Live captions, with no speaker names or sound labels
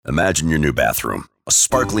Imagine your new bathroom. A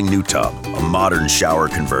sparkling new tub, a modern shower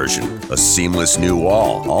conversion, a seamless new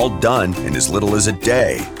wall, all done in as little as a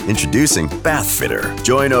day. Introducing Bath Fitter.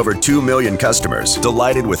 Join over 2 million customers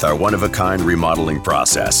delighted with our one-of-a-kind remodeling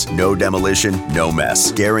process. No demolition, no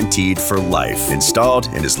mess. Guaranteed for life. Installed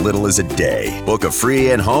in as little as a day. Book a free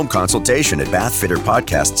in-home consultation at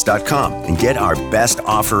bathfitterpodcasts.com and get our best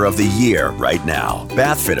offer of the year right now.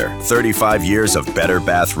 Bath Fitter, 35 years of better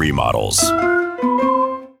bath remodels.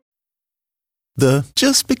 The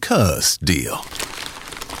just because deal.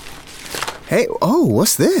 Hey,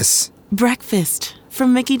 what's this? Breakfast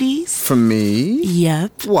from Mickey D's. From me?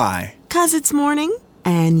 Yep. Why? 'Cause it's morning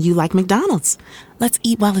and you like McDonald's. Let's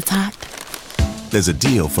eat while it's hot. There's a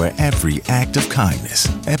deal for every act of kindness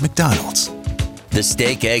at McDonald's. The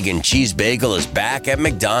steak, egg, and cheese bagel is back at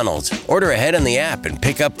McDonald's. Order ahead on the app and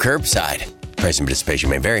pick up curbside. Price and participation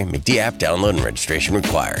may vary. McD app download and registration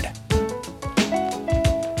required.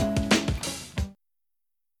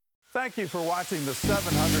 Thank you for watching the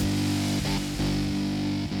 700.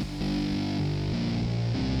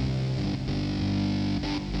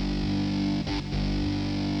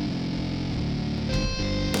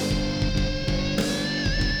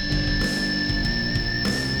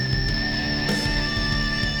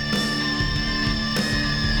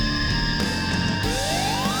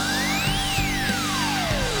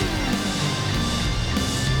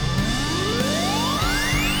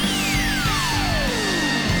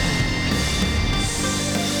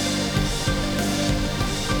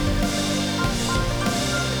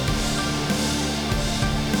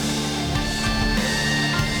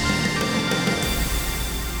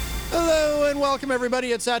 Welcome,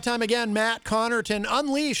 everybody. It's that time again. Matt Connarton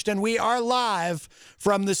Unleashed, and we are live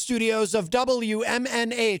from the studios of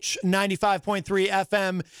WMNH 95.3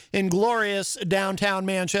 FM in glorious downtown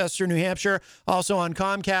Manchester, New Hampshire. Also on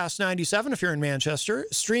Comcast 97 if you're in Manchester.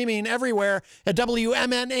 Streaming everywhere at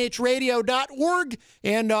WMNHradio.org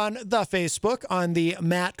and on the Facebook on the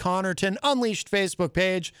Matt Connarton Unleashed Facebook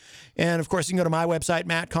page. And, of course, you can go to my website,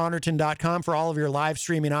 mattconnerton.com, for all of your live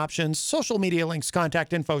streaming options, social media links,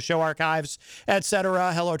 contact info, show archives,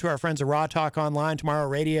 etc. Hello to our friends at Raw Talk Online, Tomorrow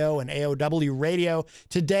Radio, and AOW Radio.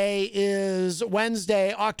 Today is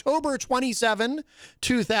Wednesday, October 27,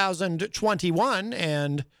 2021,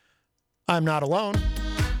 and I'm not alone.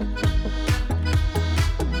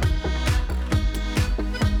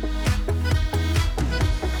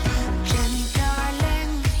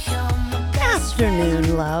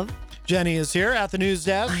 Afternoon, love. Jenny is here at the news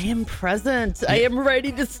desk. I am present. I am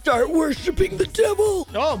ready to start worshiping the devil.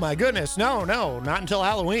 Oh, my goodness. No, not until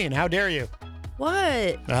Halloween. How dare you?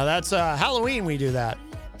 What? That's Halloween we do that.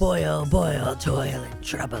 Boil, toil and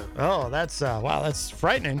trouble. Oh, that's, wow, that's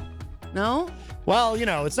frightening. No? Well,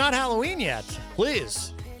 it's not Halloween yet.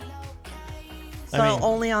 Please. So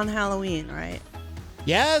only on Halloween, right?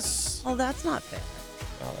 Yes. Oh, that's not fair.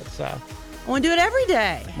 Well, that's, I want to do it every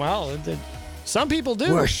day. Well, some people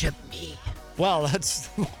do. Worship me. Well, that's.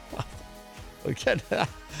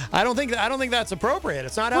 I don't think that's appropriate.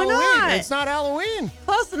 It's not Why Halloween. not? It's not Halloween.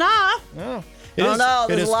 Close enough. No. There's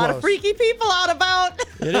a lot of freaky people out about.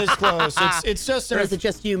 It is close. It's just. Or is it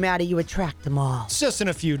just you, Maddie? You attract them all. It's just in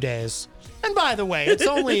a few days. And by the way, it's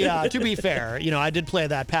only to be fair. I did play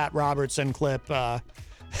that Pat Robertson clip. Lots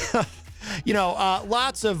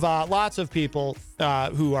of people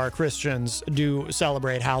who are Christians do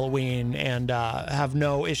celebrate Halloween and have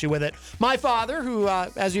no issue with it. My father, who,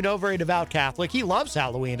 as you know, very devout Catholic, he loves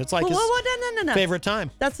Halloween. It's like his no. favorite time.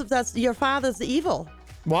 That's your father's evil.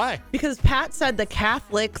 Why? Because Pat said the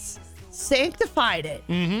Catholics sanctified it.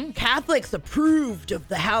 Mm-hmm. Catholics approved of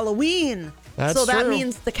the Halloween. That's so that true.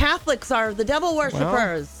 means the Catholics are the devil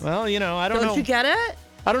worshippers. Well, I don't know. Don't you get it?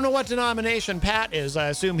 I don't know what denomination Pat is. I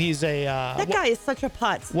assume he's a... that guy is such a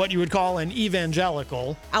putz. What you would call an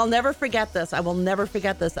evangelical. I'll never forget this. I will never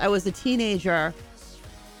forget this. I was a teenager,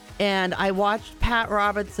 and I watched Pat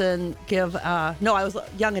Robertson give... I was a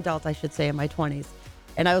young adult, I should say, in my 20s.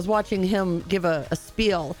 And I was watching him give a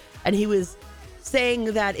spiel, and he was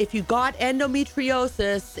saying that if you got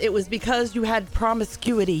endometriosis, it was because you had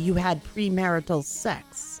promiscuity. You had premarital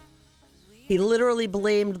sex. He literally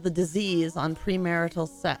blamed the disease on premarital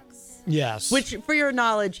sex. Yes. Which, for your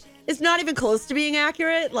knowledge, is not even close to being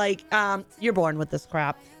accurate. Like, you're born with this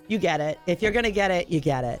crap. You get it. If you're going to get it, you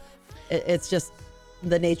get it. It's just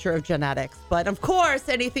the nature of genetics. But, of course,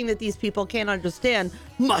 anything that these people can't understand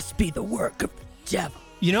must be the work of the devil.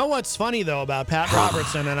 You know what's funny, though, about Pat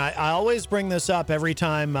Robertson, and I always bring this up every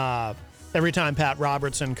time Pat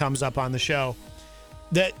Robertson comes up on the show,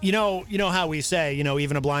 that, you know how we say,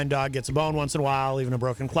 even a blind dog gets a bone once in a while, even a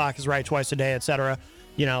broken clock is right twice a day, etc.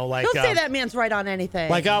 You know, like Don't say that man's right on anything.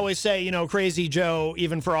 Like I always say, you know, Crazy Joe,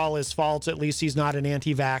 even for all his faults, at least he's not an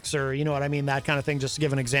anti-vaxxer. You know what I mean? That kind of thing, just to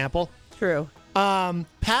give an example. True.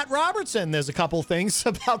 Pat Robertson, there's a couple things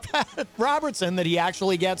about Pat Robertson that he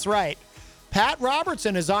actually gets right. Pat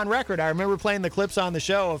Robertson is on record. I remember playing the clips on the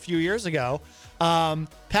show a few years ago.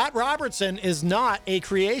 Pat Robertson is not a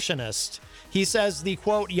creationist. He says the,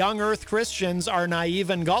 quote, young earth Christians are naive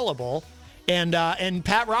and gullible. And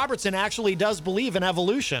Pat Robertson actually does believe in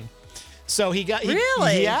evolution. So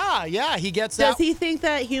Really? Yeah, he gets that. Does he think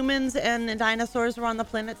that humans and dinosaurs were on the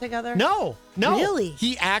planet together? No. Really?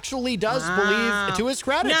 He actually does believe, to his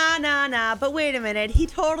credit. Nah. But wait a minute. He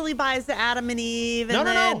totally buys the Adam and Eve.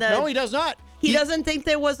 And No, he does not. He doesn't think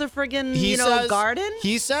there was a friggin', garden?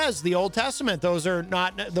 He says the Old Testament, those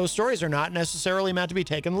stories are not necessarily meant to be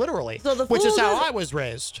taken literally, which is how I was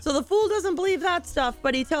raised. So the fool doesn't believe that stuff,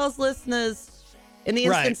 but he tells listeners, in the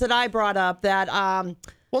instance that I brought up, that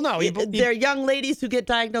they're young ladies who get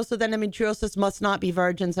diagnosed with endometriosis must not be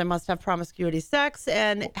virgins and must have promiscuity sex,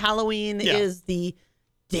 and Halloween is the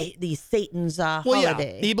Satan's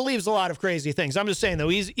holiday. Yeah, he believes a lot of crazy things. I'm just saying,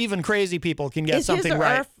 though, even crazy people can get something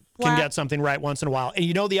right. Can get something right once in a while. And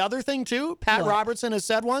you know the other thing, too? Pat Robertson has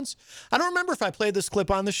said once, I don't remember if I played this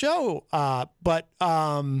clip on the show, but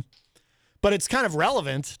it's kind of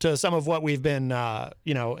relevant to some of what we've been,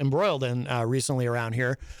 embroiled in recently around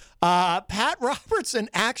here. Pat Robertson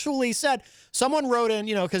actually said, someone wrote in,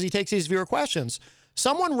 because he takes these viewer questions,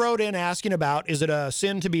 someone wrote in asking about, is it a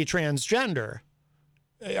sin to be transgender?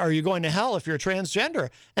 Are you going to hell if you're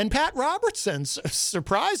transgender? And Pat Robertson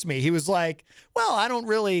surprised me. He was like, well, I don't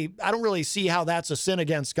really see how that's a sin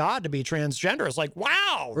against God to be transgender. It's like,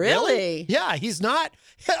 wow. Really? Yeah, he's not.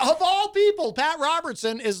 Of all people, Pat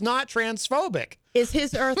Robertson is not transphobic. Is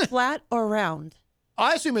his earth flat or round?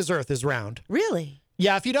 I assume his earth is round. Really?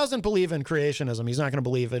 Yeah, if he doesn't believe in creationism, he's not going to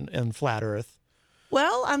believe in flat earth.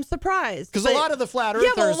 Well, I'm surprised. Because a lot of the flat earthers...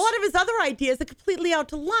 Yeah, but a lot of his other ideas are completely out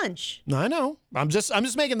to lunch. I know. I'm just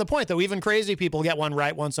making the point, though. Even crazy people get one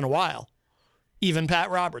right once in a while. Even Pat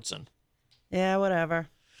Robertson. Yeah, whatever.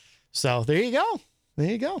 So there you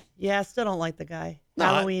go. Yeah, I still don't like the guy. No,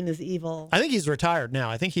 Halloween is evil. I think he's retired now.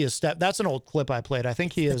 I think he is... That's an old clip I played. I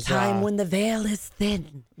think he is... The time when the veil is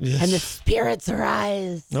thin and the spirits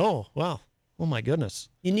arise. Oh, wow. Oh, my goodness.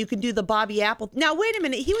 And you can do the Bobby Apple. Now, wait a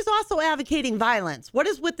minute. He was also advocating violence. What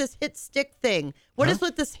is with this hit stick thing? What is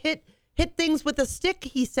with this hit things with a stick,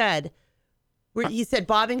 he said? Where he said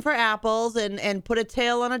bobbing for apples and put a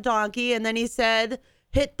tail on a donkey. And then he said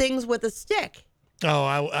hit things with a stick. Oh,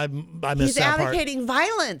 I missed that part. He's advocating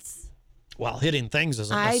violence. Well, hitting things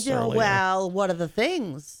isn't necessarily... Well, what are the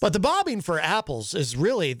things? But the bobbing for apples is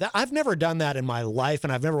really... I've never done that in my life,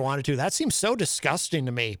 and I've never wanted to. That seems so disgusting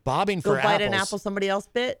to me, bobbing for apples. Go bite an apple somebody else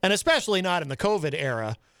bit? And especially not in the COVID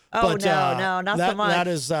era. Oh, but, no, not so much. That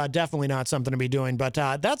is definitely not something to be doing. But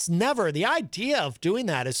that's never... The idea of doing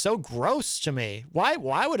that is so gross to me. Why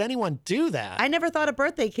would anyone do that? I never thought a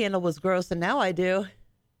birthday candle was gross, and now I do.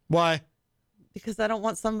 Why? Because I don't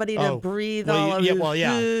want somebody to breathe all over.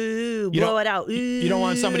 Blow it out. You don't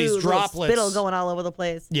want somebody's droplets. Spittle going all over the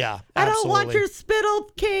place. Yeah, absolutely. I don't want your spittle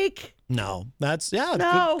cake. No, that's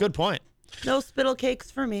good point. No spittle cakes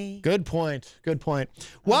for me. Good point.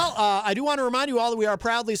 Well, I do want to remind you all that we are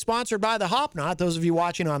proudly sponsored by the Hop Knot. Those of you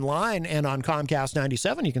watching online and on Comcast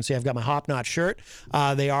 97, you can see I've got my Hop Knot shirt.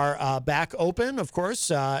 They are back open, of course,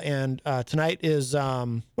 and tonight is,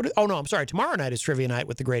 tomorrow night is trivia night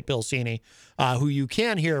with the great Bill Cini, who you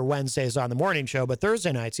can hear Wednesdays on the morning show, but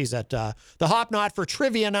Thursday nights he's at the Hop Knot for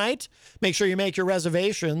trivia night. Make sure you make your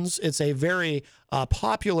reservations. It's a very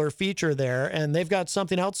popular feature there, and they've got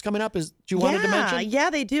something else coming up. Do you wanted to mention? Yeah,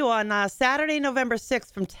 they do. On Saturday, November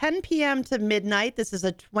 6th from 10 p.m. to midnight. This is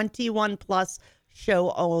a 21-plus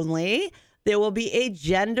show only. There will be a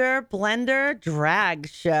gender blender drag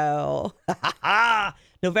show.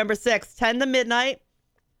 November 6th, 10 to midnight.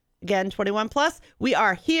 Again, 21-plus. We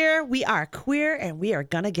are here, we are queer, and we are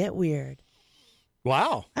going to get weird.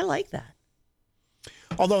 Wow. I like that.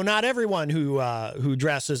 Although not everyone who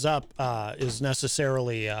dresses up is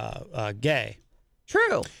necessarily gay.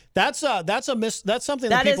 True. That's something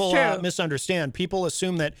that people misunderstand. People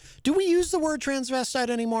assume that. Do we use the word transvestite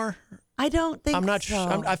anymore? I don't think I'm not so.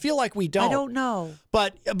 sure. I feel like we don't. I don't know.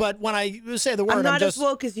 But when I say the word, I'm not as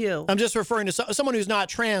woke as you. I'm just referring to someone who's not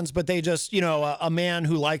trans, but they just, a man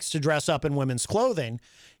who likes to dress up in women's clothing.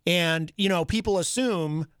 And, people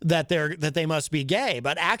assume that they must be gay,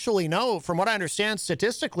 but actually, no, from what I understand,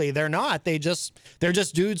 statistically, they're not. They're just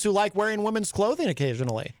dudes who like wearing women's clothing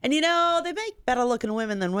occasionally. And, they make better looking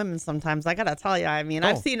women than women sometimes. I got to tell you,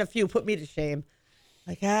 I've seen a few put me to shame.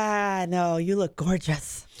 Like, no, you look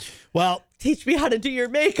gorgeous. Well, Teach me how to do your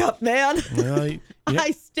makeup, man. I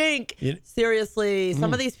stink. Seriously,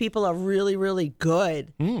 some of these people are really, really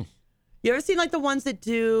good. You ever seen like the ones that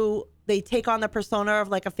they take on the persona of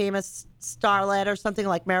like a famous starlet or something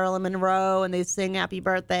like Marilyn Monroe and they sing happy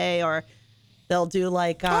birthday, or they'll do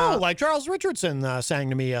like... like Charles Richardson sang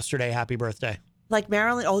to me yesterday, happy birthday. Like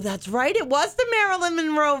Marilyn. Oh, that's right. It was the Marilyn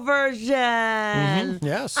Monroe version.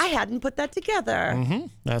 Yes. I hadn't put that together.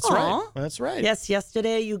 That's right. That's right. Yes,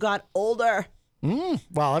 yesterday you got older.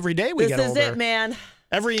 Well, every day we get older. This is it, man.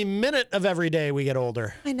 Every minute of every day we get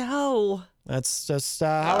older. I know. That's just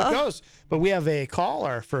how it goes. But we have a call,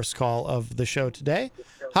 our first call of the show today.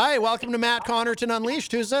 Hi, welcome to Matt Connarton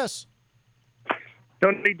Unleashed. Who's this?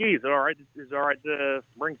 Tony D. Is it all right? Is it all right to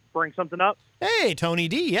bring something up? Hey, Tony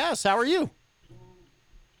D. Yes, how are you?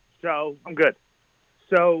 So I'm good.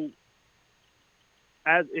 So,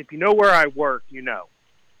 if you know where I work, you know.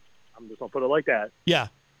 I'm just gonna put it like that. Yeah.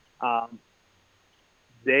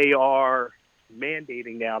 They are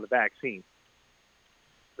mandating now the vaccine.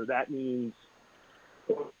 So that means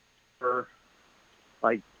for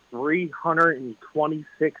like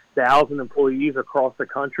 326,000 employees across the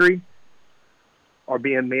country are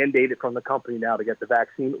being mandated from the company now to get the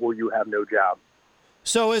vaccine, or you have no job.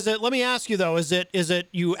 So let me ask you though, is it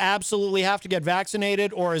you absolutely have to get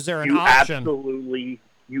vaccinated, or is there an option?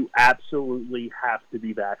 You absolutely have to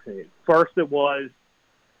be vaccinated. First it was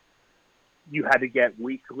you had to get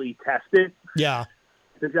weekly tested. Yeah.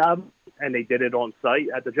 The job, and they did it on site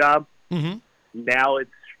at the job. Mm-hmm. Now it's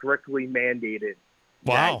strictly mandated.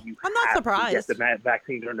 Wow. That you I'm not have surprised. to get the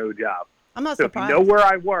vaccine or no job. I'm not so surprised. If you know where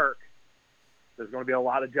I work, there's going to be a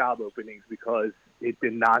lot of job openings because it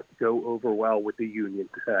did not go over well with the union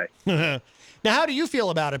today. Now, how do you feel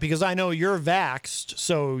about it? Because I know you're vaxxed,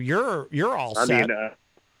 so you're all set.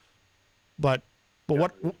 But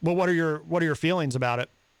what are your feelings about it?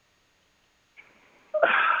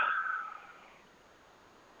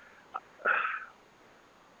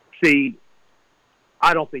 See,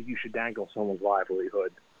 I don't think you should dangle someone's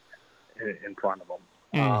livelihood in front of them.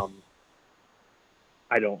 I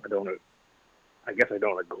guess I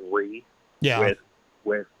don't agree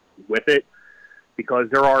with it, because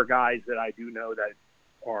there are guys that I do know that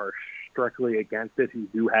are strictly against it who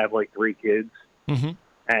do have like 3 kids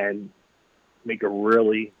and make a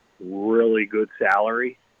really, really good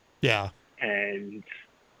salary. Yeah. And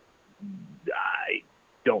I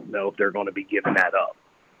don't know if they're going to be giving that up.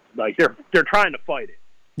 Like they're trying to fight it.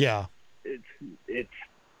 Yeah. It's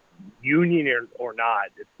union or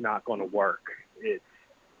not, it's not going to work. It's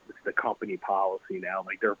the company policy now.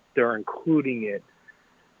 Like they're including it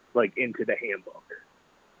like into the handbook.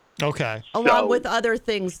 Okay. Along with other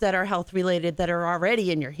things that are health related that are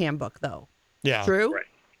already in your handbook, though. Yeah. True.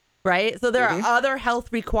 Right. So there are other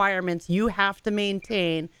health requirements you have to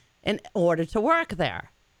maintain in order to work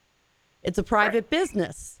there. It's a private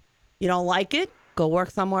business. You don't like it? Go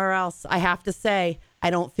work somewhere else. I have to say, I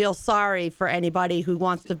don't feel sorry for anybody who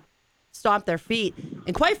wants to stomp their feet.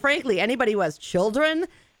 And quite frankly, anybody who has children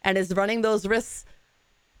and is running those risks,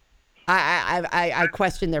 I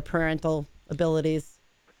question their parental abilities.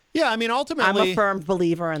 Yeah, I mean, ultimately, I'm a firm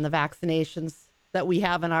believer in the vaccinations that we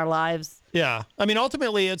have in our lives. Yeah, I mean,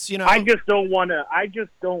 ultimately, it's I just don't want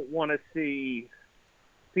to see.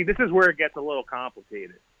 See, this is where it gets a little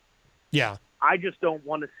complicated. Yeah. I just don't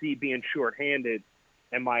want to see being shorthanded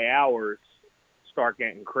and my hours start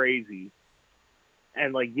getting crazy.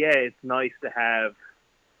 And it's nice to have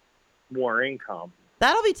more income.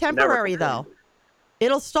 That'll be temporary, though.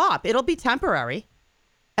 It'll stop. It'll be temporary,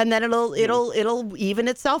 and then it'll even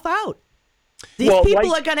itself out. These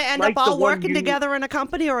people are going to end up all working together in a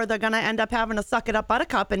company, or they're going to end up having to suck it up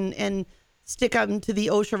buttercup and stick them to the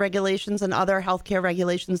OSHA regulations and other healthcare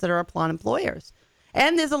regulations that are upon employers.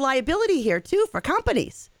 And there's a liability here, too, for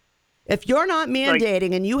companies. If you're not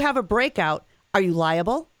mandating and you have a breakout, are you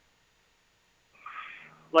liable?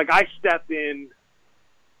 I stepped in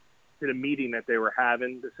to the meeting that they were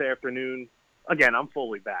having this afternoon. Again, I'm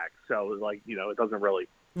fully back, so it doesn't really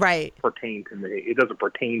pertain to me. It doesn't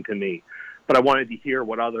pertain to me. But I wanted to hear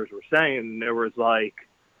what others were saying. And there was I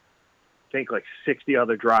think 60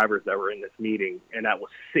 other drivers that were in this meeting, and that was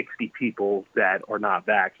 60 people that are not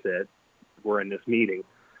vaxxed that were in this meeting.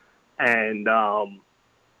 And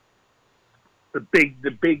the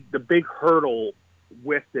big hurdle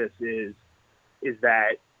with this is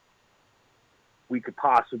that we could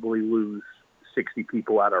possibly lose 60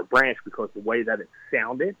 people at our branch, because the way that it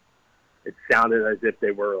sounded as if they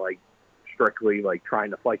were strictly trying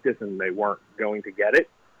to fight this and they weren't going to get it.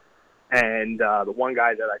 And the one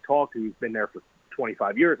guy that I talked to, who's been there for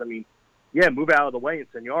 25 years, I mean, yeah, move out of the way in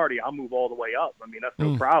seniority. I'll move all the way up. I mean, that's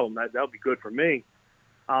no problem. That'll be good for me.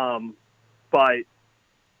 But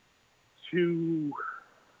to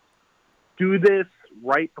do this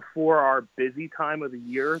right before our busy time of the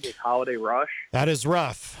year, this holiday rush, that is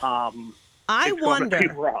rough. I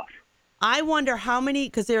wonder how many,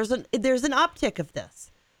 because there's an uptick of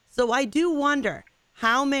this. So I do wonder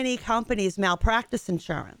how many companies malpractice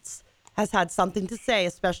insurance has had something to say,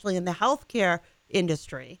 especially in the healthcare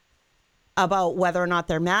industry, about whether or not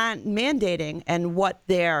they're mandating and what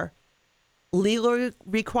their legal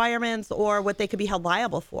requirements or what they could be held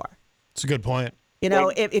liable for. It's a good point. You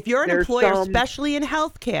know, if you're an employer, especially in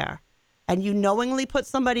healthcare, and you knowingly put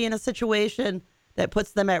somebody in a situation that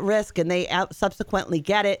puts them at risk and they subsequently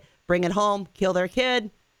get it, bring it home, kill their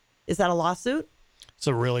kid, is that a lawsuit? It's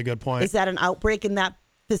a really good point. Is that an outbreak in that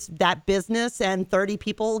business and 30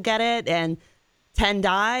 people get it and 10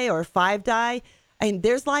 die or 5 die? I mean,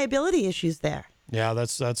 there's liability issues there. Yeah,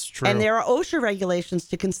 that's true. And there are OSHA regulations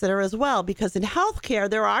to consider as well, because in healthcare,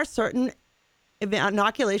 there are certain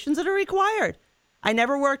inoculations that are required. I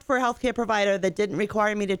never worked for a healthcare provider that didn't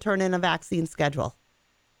require me to turn in a vaccine schedule.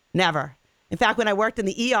 Never. In fact, when I worked in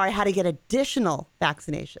the ER, I had to get additional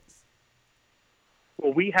vaccinations.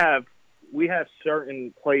 Well, we have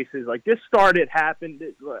certain places, like this happened.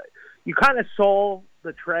 You kind of saw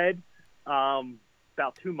the tread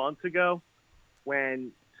about 2 months ago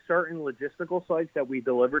when certain logistical sites that we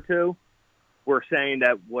deliver to were saying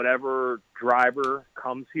that whatever driver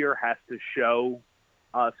comes here has to show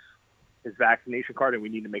us his vaccination card, and we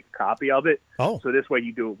need to make a copy of it. Oh. So this way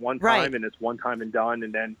you do it one time, and it's one time and done,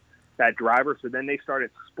 and then that driver. So then they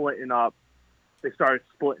started splitting up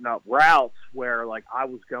routes where, like, I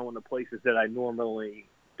was going to places that I normally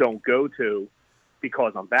don't go to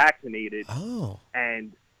because I'm vaccinated. Oh.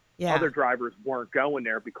 And other drivers weren't going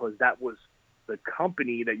there because that was the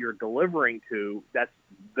company that you're delivering to. That's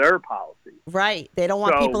their policy. Right. They don't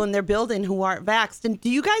want people in their building who aren't vaxxed. And do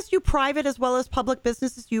you guys do private as well as public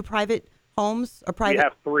businesses? Do you private homes or private? We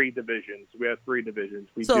have three divisions.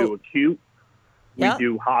 We do acute, we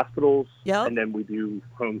do hospitals, and then we do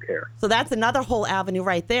home care. So that's another whole avenue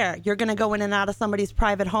right there. You're going to go in and out of somebody's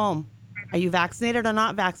private home. Are you vaccinated or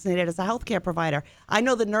not vaccinated as a healthcare provider? I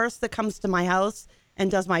know the nurse that comes to my house and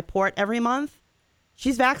does my port every month.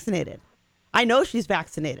 She's vaccinated. I know she's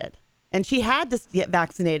vaccinated, and she had to get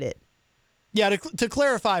vaccinated. Yeah, to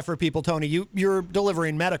clarify for people, Tony, you're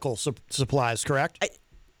delivering medical supplies, correct?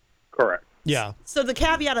 Correct. Yeah. So the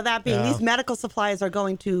caveat of that being these medical supplies are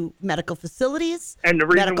going to medical facilities, and the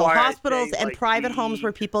reason medical why hospitals, say, and like, private homes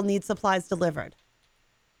where people need supplies delivered.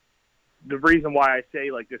 The reason why I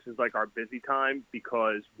say, like, this is like our busy time,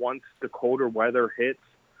 because once the colder weather hits,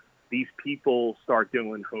 these people start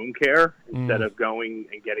doing home care instead of going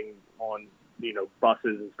and getting on,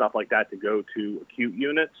 buses and stuff like that to go to acute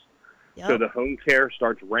units. Yep. So the home care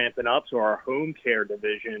starts ramping up. So our home care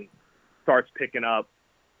division starts picking up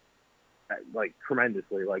like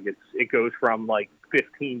tremendously. Like it goes from like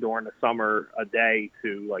 15 during the summer a day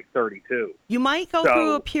to like 32. You might go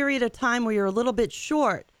through a period of time where you're a little bit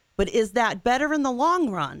short, but is that better in the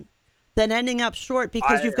long run than ending up short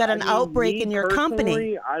because you've got an outbreak in your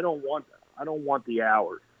company? I don't want the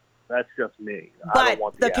hours. That's just me. But I don't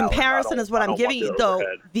want the comparison is what I'm giving you, though.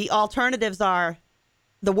 The alternatives are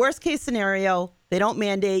the worst case scenario. They don't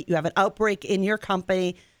mandate. You have an outbreak in your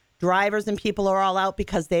company. Drivers and people are all out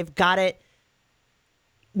because they've got it.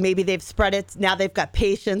 Maybe they've spread it. Now they've got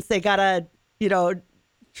patients. They got to,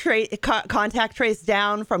 contact trace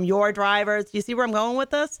down from your drivers. Do you see where I'm going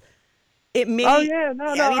with this? It may. Oh yeah, no.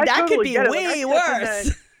 I mean, that totally could be way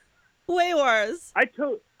worse. Way worse.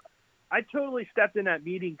 I totally stepped in that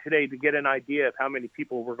meeting today to get an idea of how many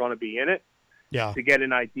people were going to be in it. Yeah. To get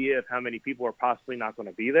an idea of how many people are possibly not going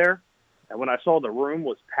to be there. And when I saw the room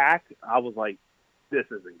was packed, I was like, this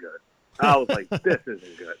isn't good. I was like, this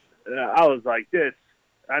isn't good. I was like, this.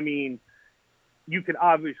 I mean, you can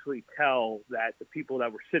obviously tell that the people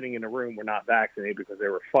that were sitting in the room were not vaccinated because they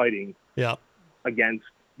were fighting against,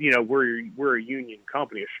 we're a union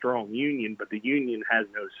company, a strong union, but the union has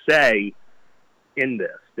no say in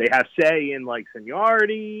this. They have say in like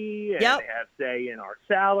seniority, and they have say in our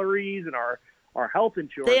salaries and our health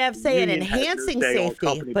insurance. They have say in enhancing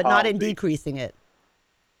safety, but not in decreasing it.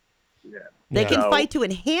 Yeah. They can fight to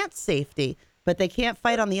enhance safety, but they can't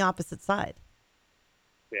fight on the opposite side.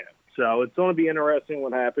 Yeah. So it's going to be interesting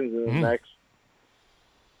what happens in the next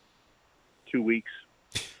 2 weeks.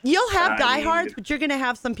 You'll have diehards, but you're going to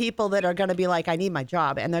have some people that are going to be like, I need my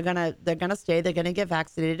job, and they're going to stay, they're going to get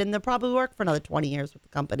vaccinated, and they'll probably work for another 20 years with the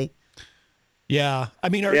company. Yeah. I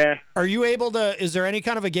mean, are you able to, is there any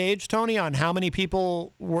kind of a gauge, Tony, on how many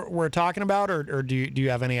people we're talking about, or do you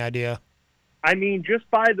have any idea? I mean, just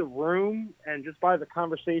by the room and just by the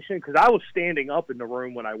conversation, because I was standing up in the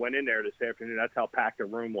room when I went in there this afternoon. That's how packed the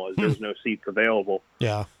room was. There was no seats available.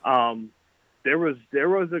 Yeah. There was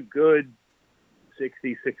a good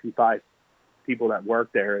 60, 65 people that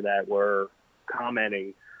worked there that were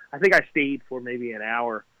commenting. I think I stayed for maybe an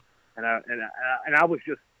hour, and I was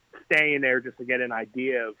just staying there just to get an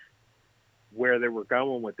idea of where they were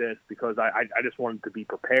going with this, because I just wanted to be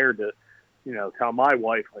prepared to, tell my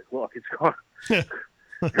wife, like, look, it's going.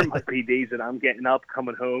 There might be days that I'm getting up,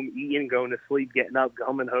 coming home, eating, going to sleep, getting up,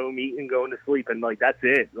 coming home, eating, going to sleep, and like that's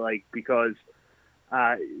it. Like, because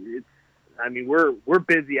it's. I mean, we're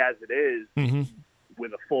busy as it is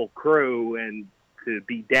with a full crew, and to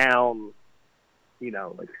be down,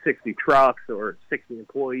 like 60 trucks or 60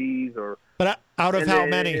 employees, or but out of how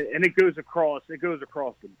many? And it goes across the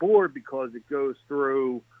board, because it goes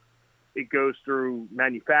through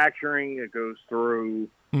manufacturing, it goes through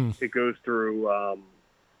loaders,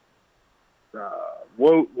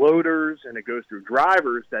 and it goes through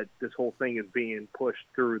drivers. That this whole thing is being pushed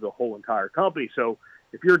through the whole entire company. So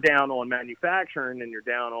if you're down on manufacturing and you're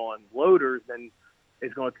down on loaders, then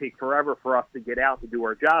it's going to take forever for us to get out to do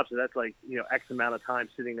our job. So that's like, X amount of time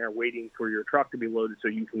sitting there waiting for your truck to be loaded so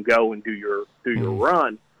you can go and do your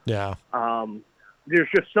run. Yeah. There's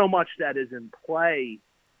just so much that is in play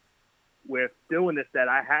with doing this that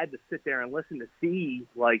I had to sit there and listen to see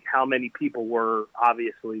like how many people were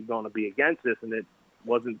obviously going to be against this. And it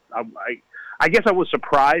wasn't, I guess I was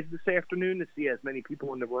surprised this afternoon to see as many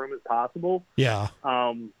people in the room as possible. Yeah.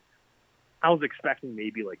 I was expecting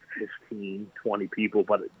maybe like 15, 20 people,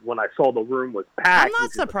 but when I saw the room was packed, I'm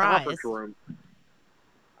not surprised. The conference room,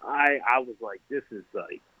 I was like, this isn't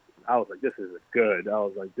good. I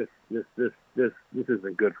was like, this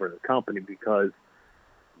isn't good for the company, because,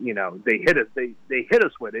 they hit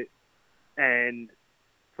us with it. And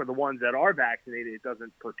for the ones that are vaccinated, it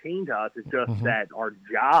doesn't pertain to us. It's just that our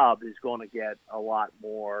job is going to get a lot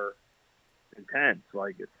more intense.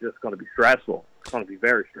 Like, it's just going to be stressful. It's going to be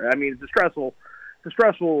very stressful. I mean, it's a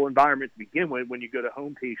stressful environment to begin with when you go to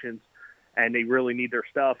home patients and they really need their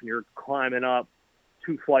stuff, and you're climbing up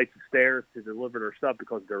 2 flights of stairs to deliver their stuff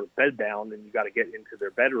because they're bedbound and you got to get into their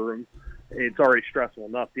bedroom. It's already stressful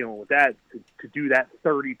enough dealing with that. To do that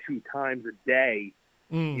 32 times a day,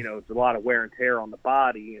 it's a lot of wear and tear on the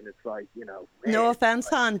body, and it's like, man, no offense,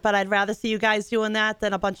 hon, but I'd rather see you guys doing that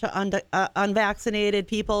than a bunch of unvaccinated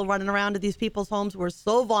people running around to these people's homes who are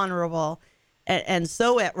so vulnerable and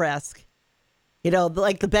so at risk.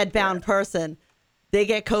 Like the bedbound person, they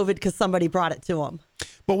get COVID because somebody brought it to them.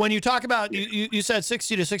 But when you talk about, you said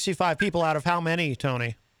 60 to 65 people out of how many,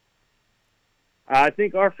 Tony? I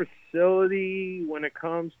think our facility, when it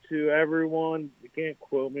comes to everyone, you can't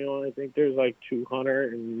quote me on it, I think there's like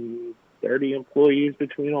 230 employees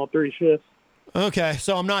between all 3 shifts. Okay,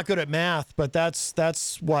 so I'm not good at math, but that's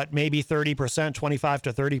what, maybe 30%, 25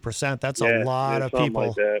 to 30%. That's a lot of people.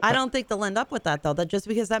 Like that. I don't think they'll end up with that, though. That just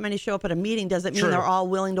because that many show up at a meeting doesn't mean they're all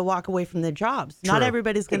willing to walk away from their jobs. True. Not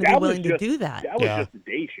everybody's going to be willing to do that. That was just the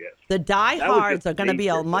day shift. The diehards are going to be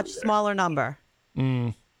a much smaller number.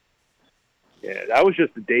 Yeah, that was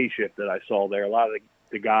just the day shift that I saw there. A lot of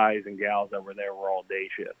the guys and gals that were there were all day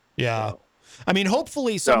shift. Yeah. So. I mean,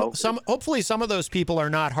 hopefully some of those people are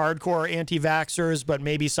not hardcore anti-vaxxers, but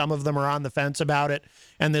maybe some of them are on the fence about it,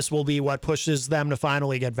 and this will be what pushes them to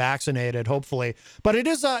finally get vaccinated, hopefully. But it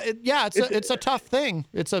is it's a tough thing.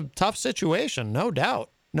 It's a tough situation, no doubt.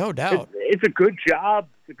 It's a good job.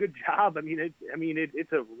 It's a good job. I mean,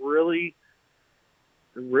 it's a really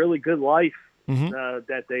good life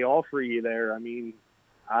that they offer you there. I mean,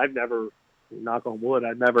 I've never, knock on wood,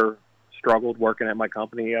 I've never struggled working at my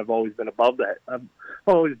company. I've always been above that. I've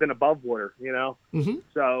always been above water,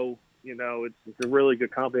 So, it's a really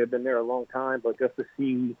good company. I've been there a long time, but just to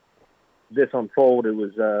see this unfold, it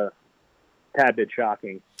was a tad bit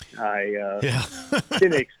shocking. I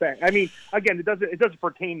didn't expect. I mean, again, it doesn't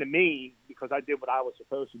pertain to me because I did what I was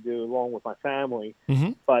supposed to do along with my family.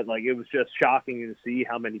 But like, it was just shocking to see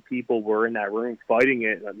how many people were in that room fighting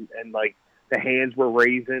it, and like the hands were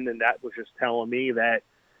raising, and that was just telling me that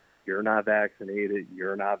you're not vaccinated.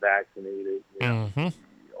 You're not vaccinated.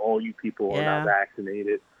 All you people are not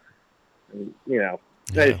vaccinated. And,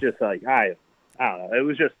 it's just like I don't know. It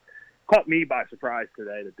was just caught me by surprise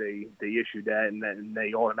today that they issued that, and then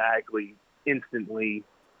they automatically, instantly.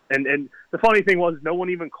 And the funny thing was, no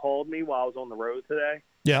one even called me while I was on the road today.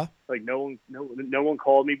 Yeah. Like no one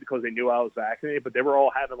called me because they knew I was vaccinated, but they were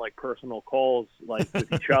all having like personal calls like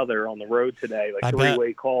with each other on the road today, like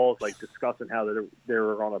three-way calls, like discussing how they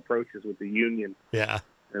were on approaches with the union. Yeah.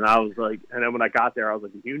 And I was like, and then when I got there, I was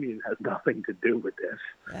like, the union has nothing to do with this.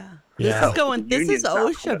 Yeah. Yeah. This is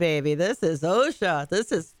OSHA, baby. This is OSHA.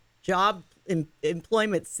 This is job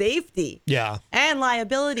employment safety. Yeah. And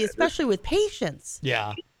liability, especially with patients.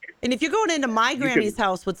 Yeah. And if you're going into my granny's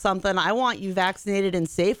house with something, I want you vaccinated and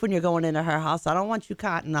safe when you're going into her house. I don't want you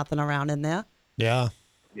carting nothing around in there. Yeah.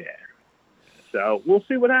 Yeah. So we'll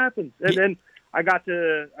see what happens. And then I got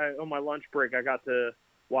to, on my lunch break, I got to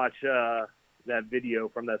watch that video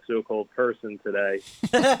from that so-called person today.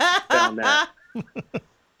 Found that.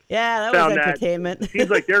 Yeah, that was entertainment. It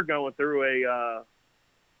seems like they're going through a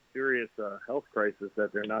serious health crisis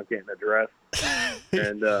that they're not getting addressed.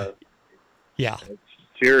 And yeah.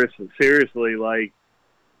 Seriously, like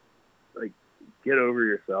get over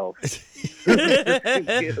yourself.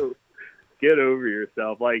 get over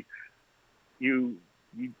yourself. Like you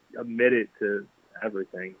admitted to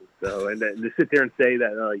everything. So, and then to sit there and say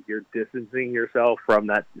that you're distancing yourself from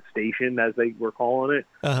that station, as they were calling it,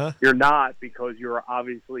 you're not, because you were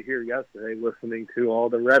obviously here yesterday listening to all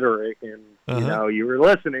the rhetoric, and you were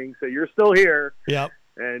listening, so you're still here. Yep.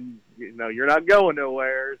 And you're not going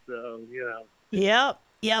nowhere. So Yep.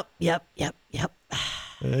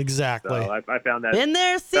 Exactly. So I found that. Been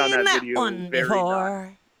there, seen that video one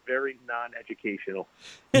before. Very non-educational.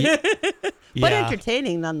 But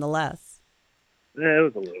entertaining nonetheless. Yeah, it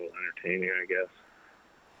was a little entertaining, I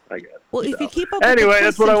guess. Well, if you keep up anyway, with the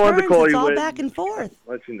that's what I wanted to call it's you all with. Back and forth.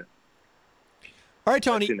 Let you know. All right,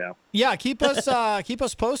 Tony. Let you know. Yeah, keep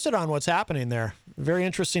us posted on what's happening there. Very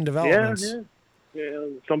interesting developments. Yeah.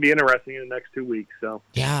 It's gonna be interesting in the next 2 weeks. So.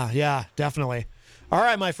 Yeah, definitely. All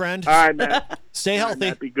right, my friend. All right, man. Stay healthy.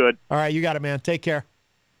 Right, be good. All right, you got it, man. Take care.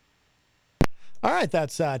 All right,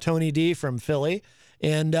 that's Tony D from Philly,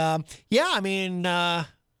 and I mean, I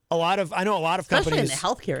know a lot of companies, especially in the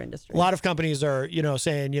healthcare industry. A lot of companies are,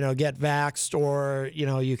 saying, get vaxxed, or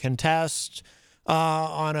you can test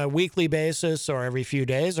on a weekly basis or every few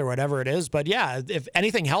days or whatever it is. But yeah, if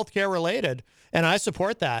anything healthcare related, and I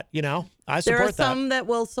support that. I support that. There are some that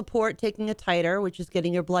will support taking a titer, which is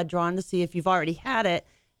getting your blood drawn to see if you've already had it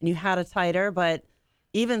and you had a titer, but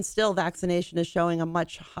even still, vaccination is showing a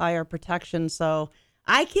much higher protection. So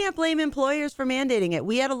I can't blame employers for mandating it.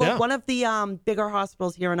 We had one of the bigger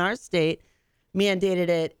hospitals here in our state mandated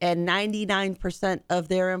it, and 99% of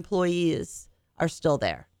their employees are still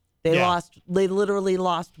there. They literally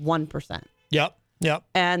lost 1%. Yep.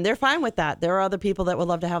 And they're fine with that. There are other people that would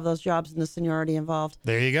love to have those jobs and the seniority involved.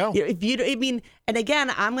 There you go. And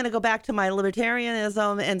again, I'm going to go back to my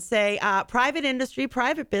libertarianism and say private industry,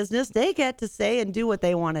 private business, they get to say and do what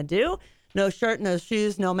they want to do. No shirt, no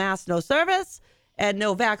shoes, no mask, no service, and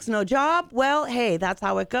no vax, no job. Well, hey, that's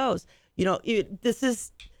how it goes. There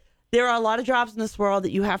are a lot of jobs in this world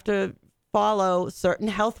that you have to follow certain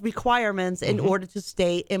health requirements in order to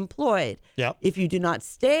stay employed. Yep. If you do not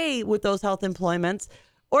stay with those health employments,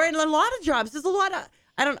 or in a lot of jobs, there's a lot of,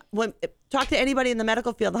 talk to anybody in the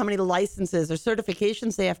medical field, how many licenses or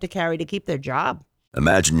certifications they have to carry to keep their job.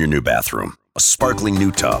 Imagine your new bathroom. A sparkling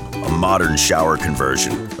new tub, a modern shower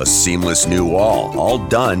conversion, a seamless new wall, all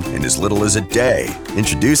done in as little as a day.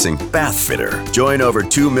 Introducing Bath Fitter. Join over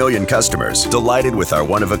 2 million customers delighted with our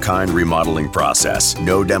one-of-a-kind remodeling process.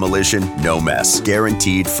 No demolition, no mess.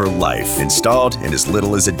 Guaranteed for life. Installed in as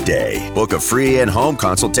little as a day. Book a free in-home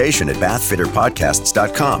consultation at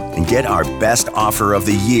bathfitterpodcasts.com and get our best offer of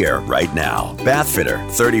the year right now. Bath Fitter,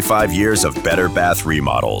 35 years of better bath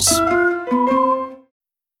remodels.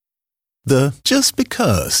 The just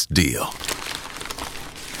because deal.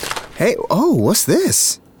 Hey, what's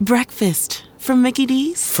this? Breakfast from Mickey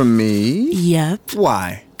D's. From me? Yep.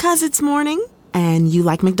 Why? 'Cause it's morning and you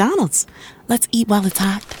like McDonald's. Let's eat while it's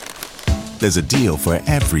hot. There's a deal for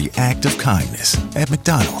every act of kindness at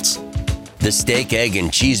McDonald's. The steak, egg,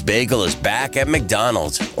 and cheese bagel is back at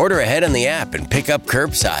McDonald's. Order ahead on the app and pick up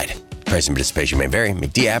curbside. Price and participation may vary.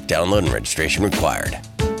 McD app download and registration required.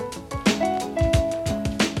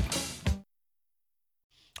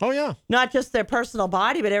 Oh, yeah. Not just their personal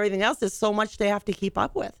body, but everything else. There's so much they have to keep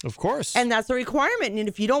up with. Of course. And that's a requirement. And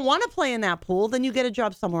if you don't want to play in that pool, then you get a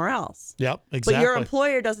job somewhere else. Yep, exactly. But your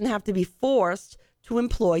employer doesn't have to be forced to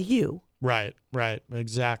employ you. Right,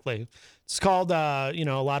 exactly. It's called, a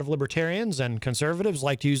lot of libertarians and conservatives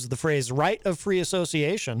like to use the phrase right of free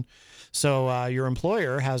association. So your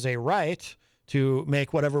employer has a right to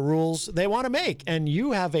make whatever rules they want to make, and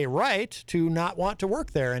you have a right to not want to work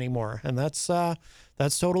there anymore. And that's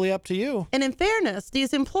totally up to you. And in fairness,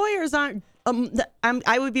 these employers aren't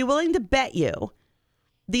I would be willing to bet you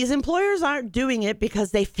these employers aren't doing it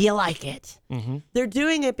because they feel like it. Mm-hmm. They're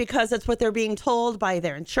doing it because that's what they're being told by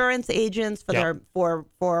their insurance agents for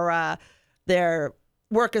their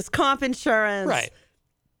workers' comp insurance, right?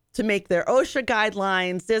 To make their OSHA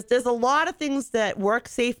guidelines. There's a lot of things that work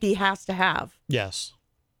safety has to have. Yes,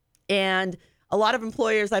 and a lot of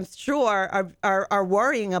employers, I'm sure, are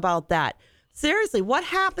worrying about that. Seriously, what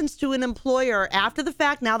happens to an employer after the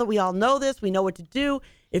fact? Now that we all know this, we know what to do.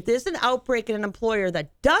 If there's an outbreak in an employer that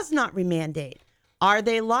does not remandate, are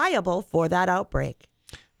they liable for that outbreak?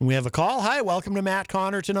 We have a call. Hi, welcome to Matt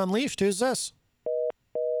Connarton Unleashed. Who's this?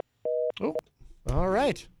 Oh, all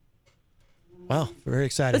right. Well, very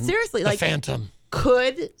excited. But seriously, the Phantom.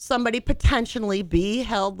 Could somebody potentially be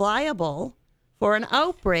held liable for an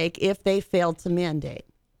outbreak if they failed to mandate?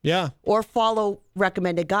 Yeah. Or follow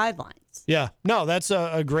recommended guidelines? Yeah. No, that's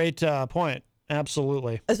a great point.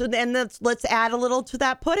 Absolutely. And let's add a little to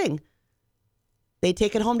that pudding. They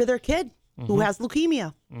take it home to their kid who has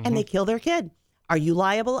leukemia and they kill their kid. Are you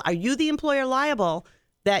liable? Are you the employer liable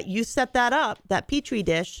that you set that up, that Petri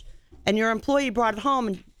dish, and your employee brought it home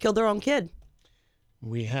and killed their own kid?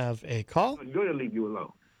 We have a call. I'm going to leave you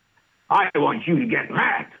alone. I want you to get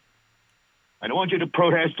mad. I don't want you to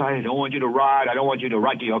protest. I don't want you to riot. I don't want you to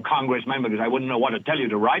write to your congressman because I wouldn't know what to tell you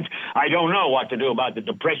to write. I don't know what to do about the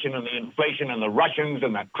depression and the inflation and the Russians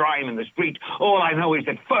and the crime in the street. All I know is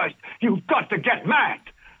that first, you've got to get mad.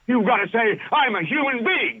 You've got to say, I'm a human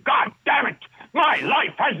being. God damn it. My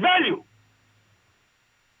life has value.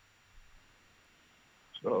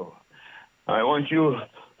 So, I want you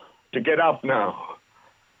to get up now.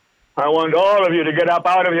 I want all of you to get up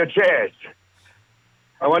out of your chairs.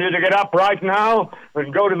 I want you to get up right now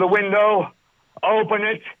and go to the window, open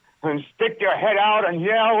it, and stick your head out and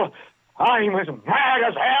yell, I'm as mad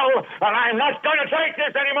as hell, and I'm not going to take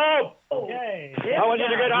this anymore. Okay. I want you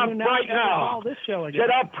to get up right now.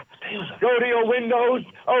 Get up, go to your windows,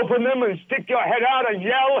 open them, and stick your head out and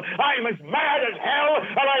yell, I'm as mad as hell,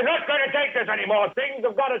 and I'm not going to take this anymore. Things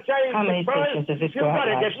have got to change. How many stations does this go You've got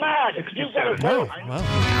to get mad. You've got to go.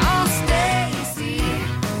 Oh, Stacy,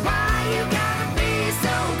 why you gotta be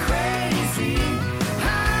so crazy?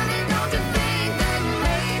 Honey, don't you think that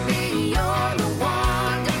maybe you're the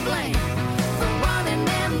one to blame for running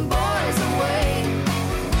them boys away?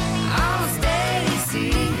 Oh,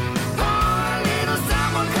 Stacy, poor little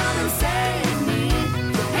someone come and save me.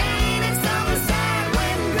 Ain't it something sad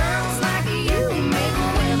when girls like you make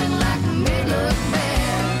women like me look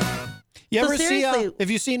bad? You ever seriously, see?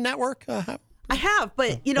 Have you seen Network? I have,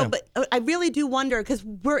 but but I really do wonder because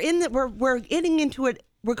we're getting into it.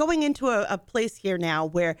 We're going into a place here now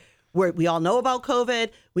where we all know about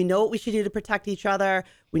COVID. We know what we should do to protect each other.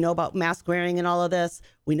 We know about mask wearing and all of this.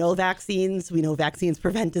 We know vaccines. We know vaccines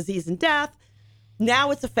prevent disease and death.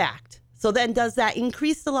 Now it's a fact. So then, does that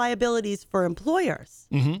increase the liabilities for employers?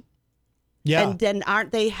 Mm-hmm. Yeah. And then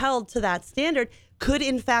aren't they held to that standard? Could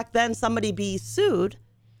in fact then somebody be sued?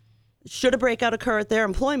 Should a breakout occur at their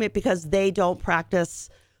employment because they don't practice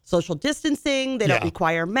social distancing, they don't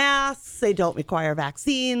require masks, they don't require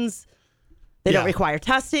vaccines, they don't require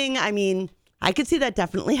testing? I mean, I could see that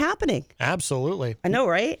definitely happening. Absolutely. I know,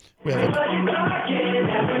 right? Oh,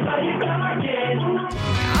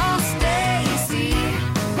 Stacy,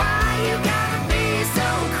 why you gotta be so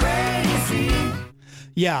crazy?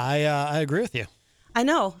 Yeah, I agree with you. I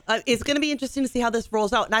know. It's going to be interesting to see how this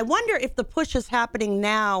rolls out. And I wonder if the push is happening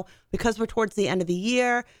now because we're towards the end of the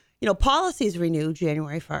year. You know, policies renew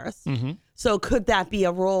January 1st. Mm-hmm. So could that be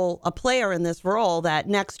a player in this role that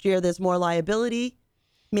next year there's more liability?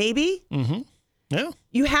 Maybe. Mm-hmm. Yeah.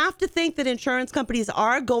 You have to think that insurance companies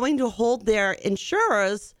are going to hold their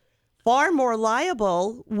insurers far more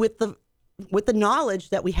liable with the knowledge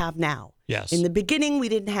that we have now. Yes. In the beginning, we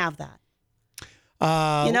didn't have that.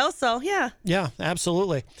 So yeah. Yeah,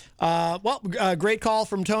 absolutely. Great call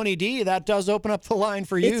from Tony D. That does open up the line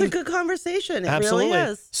for you. It's a good conversation. It absolutely.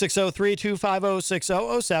 Really is.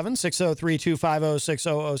 603-250-6007,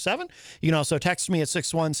 603-250-6007. You can also text me at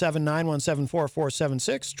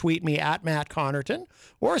 617-917-4476, tweet me at Matt Connarton,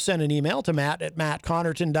 or send an email to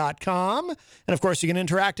matt@mattconnerton.com. And of course, you can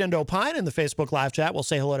interact and opine in the Facebook live chat. We'll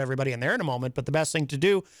say hello to everybody in there in a moment, but the best thing to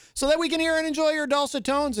do so that we can hear and enjoy your dulcet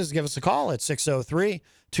tones is give us a call at 603-250-6007.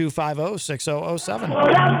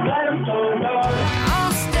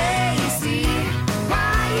 Oh, Stacy,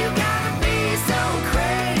 why you gotta be so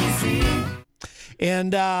crazy?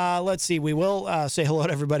 And let's see, we will say hello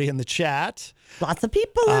to everybody in the chat. Lots of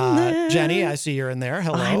people in there. Jenny, I see you're in there.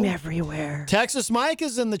 Hello. I'm everywhere. Texas Mike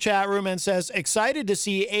is in the chat room and says, excited to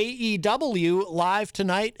see AEW live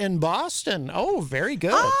tonight in Boston. Oh, very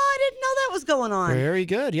good. Oh, I didn't know that was going on. Very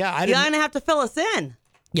good. Yeah, You're going to have to fill us in.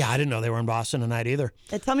 Yeah, I didn't know they were in Boston tonight either.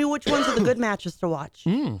 And tell me which ones are the good matches to watch.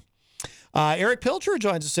 Eric Pilcher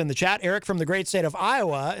joins us in the chat. Eric from the great state of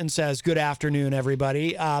Iowa and says, good afternoon,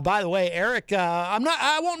 everybody. By the way, Eric,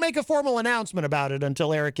 I won't make a formal announcement about it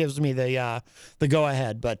until Eric gives me the go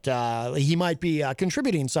ahead, but he might be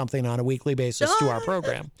contributing something on a weekly basis to our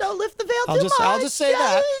program. Don't lift the veil too much. I'll just say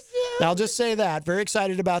that. I'll just say that. Very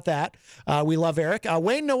excited about that. We love Eric.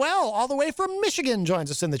 Wayne Noel, all the way from Michigan,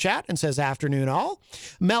 joins us in the chat and says, afternoon all.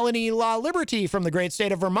 Melanie La Liberty from the great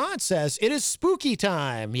state of Vermont says, it is spooky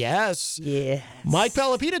time. Yes. Yes. Mike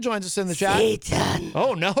Pelopita joins us in the chat. Satan.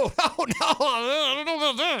 Oh, no. Oh, no. I don't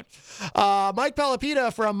know about that. Mike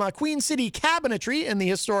Pelopita from Queen City Cabinetry in the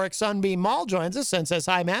historic Sunbeam Mall joins us and says,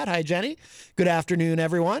 hi, Matt. Hi, Jenny. Good afternoon,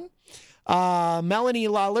 everyone. Melanie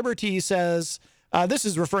La Liberty says, this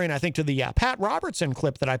is referring, I think, to the Pat Robertson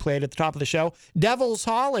clip that I played at the top of the show. Devil's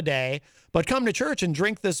Holiday, but come to church and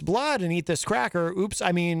drink this blood and eat this cracker. Oops,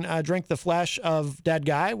 I mean, drink the flesh of dead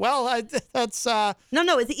guy. Well, that's...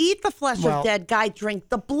 No, it's eat the flesh of dead guy, drink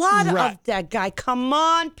the blood of dead guy. Come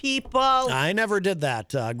on, people. I never did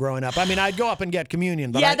that growing up. I mean, I'd go up and get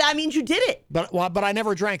communion. But that means you did it. But I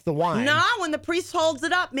never drank the wine. No, when the priest holds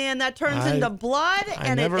it up, man, that turns into blood,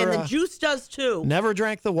 and the juice does too. Never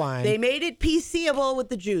drank the wine. They made it PCable with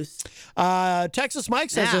the juice. Texas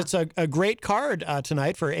Mike says it's a great card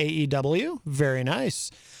tonight for AEW. Very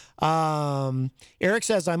nice. Eric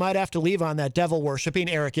says, I might have to leave on that devil worshiping.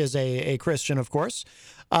 Eric is a Christian, of course.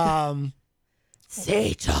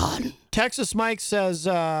 Satan. Texas Mike says,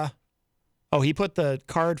 he put the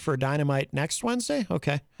card for Dynamite next Wednesday?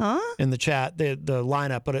 Okay. Huh? In the chat, the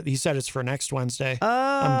lineup, but he said it's for next Wednesday. Oh,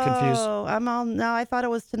 I'm confused. I thought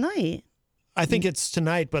it was tonight. I think it's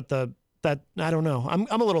tonight, but I don't know.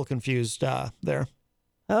 I'm a little confused there.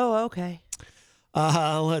 Oh, okay.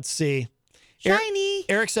 Let's see. Shiny.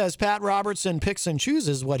 Eric says Pat Robertson picks and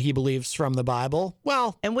chooses what he believes from the Bible.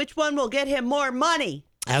 Well, and which one will get him more money?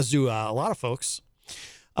 As do a lot of folks.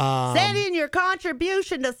 Send in your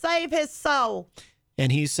contribution to save his soul.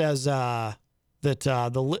 And he says that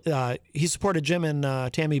he supported Jim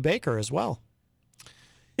and Tammy Baker as well.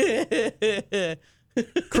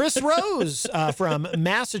 Chris Rose from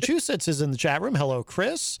Massachusetts is in the chat room. Hello,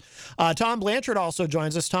 Chris. Tom Blanchard also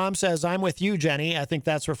joins us. Tom says, I'm with you, Jenny. I think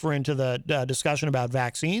that's referring to the discussion about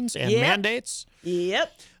vaccines and mandates.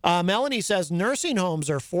 Yep. Melanie says nursing homes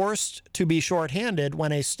are forced to be shorthanded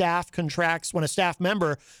when a staff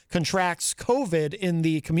member contracts COVID in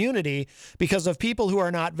the community because of people who are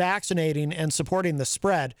not vaccinating and supporting the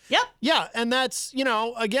spread. Yep. Yeah, and that's,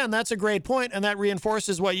 again, that's a great point, and that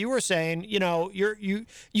reinforces what you were saying.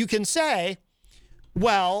 You can say,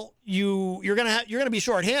 well, you're gonna be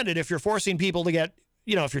shorthanded if you're forcing people to get,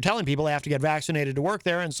 if you're telling people they have to get vaccinated to work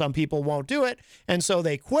there, and some people won't do it, and so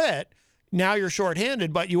they quit. Now you're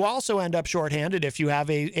shorthanded, but you also end up shorthanded if you have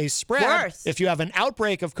a spread. Worse. If you have an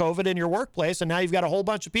outbreak of COVID in your workplace, and now you've got a whole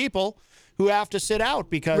bunch of people who have to sit out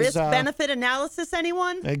because... Risk-benefit analysis,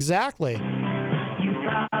 anyone? Exactly.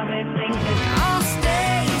 Oh,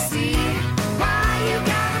 Stacy, why you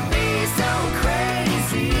gotta be so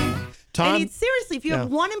crazy? Tom, seriously, if you have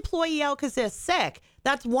one employee out because they're sick,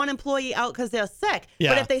 that's one employee out because they're sick.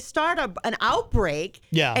 Yeah. But if they start an outbreak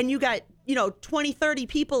and you got, 20, 30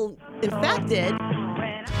 people infected.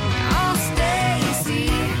 Oh, Stacy,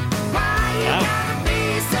 why you gotta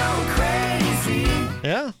be so crazy?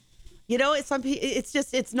 Yeah.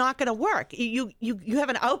 It's not going to work. You have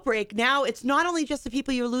an outbreak. Now it's not only just the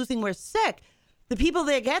people you're losing were sick. The people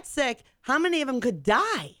that get sick, how many of them could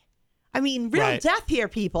die? I mean, real death here,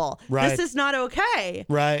 people. Right. This is not okay.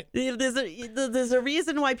 Right. There's a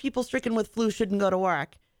reason why people stricken with flu shouldn't go to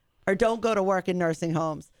work or don't go to work in nursing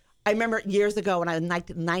homes. I remember years ago when I was in the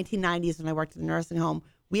 1990s when I worked in a nursing home,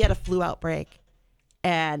 we had a flu outbreak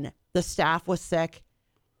and the staff was sick.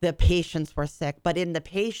 The patients were sick. But in the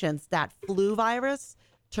patients, that flu virus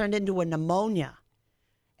turned into a pneumonia.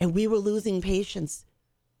 And we were losing patients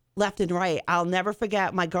left and right. I'll never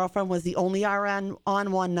forget, my girlfriend was the only RN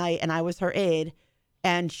on one night, and I was her aide.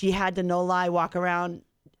 And she had to, no lie, walk around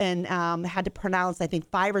and had to pronounce, I think,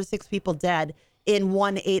 5 or 6 people dead in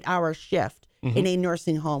one 8-hour shift in a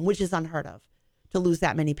nursing home, which is unheard of, to lose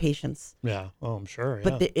that many patients. Yeah. Oh, I'm sure.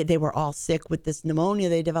 Yeah. But they were all sick with this pneumonia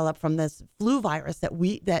they developed from this flu virus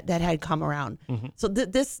that had come around. Mm-hmm. So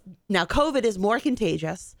now COVID is more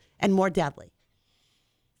contagious and more deadly,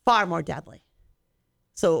 far more deadly.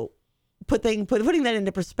 So putting that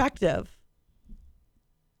into perspective,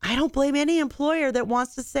 I don't blame any employer that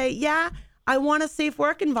wants to say, yeah, I want a safe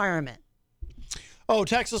work environment. Oh,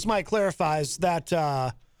 Texas Mike clarifies that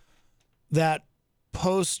that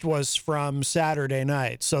post was from Saturday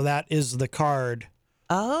night. So that is the card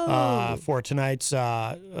for tonight's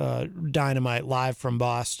Dynamite live from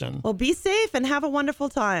Boston. Well, be safe and have a wonderful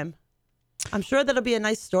time. I'm sure that'll be a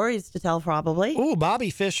nice stories to tell, probably. Ooh, Bobby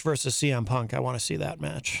Fish versus CM Punk. I want to see that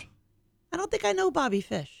match. I don't think I know Bobby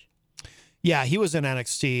Fish. Yeah, he was in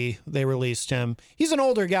NXT. They released him. He's an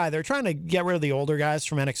older guy. They're trying to get rid of the older guys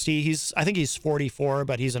from NXT. I think he's 44,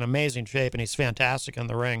 but he's in amazing shape, and he's fantastic in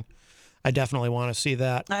the ring. I definitely want to see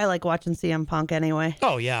that. I like watching CM Punk anyway.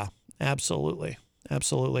 Oh, yeah. Absolutely.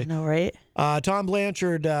 Absolutely. No, right? Tom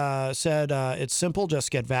Blanchard said, it's simple. Just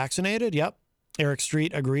get vaccinated. Yep. Eric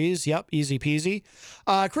Street agrees. Yep, easy peasy.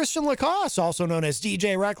 Christian Lacoste, also known as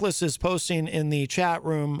DJ Reckless, is posting in the chat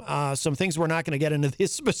room some things we're not going to get into the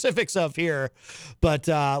specifics of here, but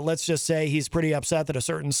let's just say he's pretty upset that a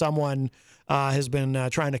certain someone has been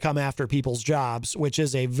trying to come after people's jobs, which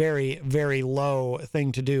is a very, very low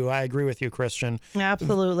thing to do. I agree with you, Christian.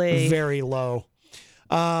 Absolutely. Very low.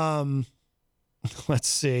 Let's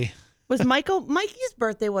see. Was Mikey's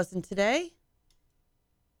birthday wasn't today?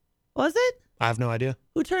 Was it? I have no idea.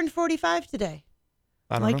 Who turned 45 today?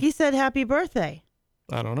 I don't know. Mikey said happy birthday.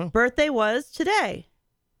 I don't know. Birthday was today.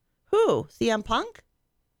 Who? CM Punk?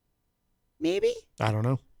 Maybe? I don't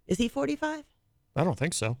know. Is he 45? I don't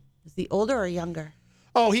think so. Is he older or younger?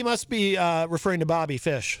 Oh, he must be referring to Bobby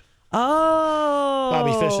Fish. Oh.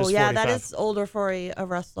 Bobby Fish is 45. Yeah, that is older for a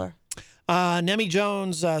wrestler. Nemi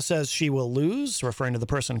Jones says she will lose, referring to the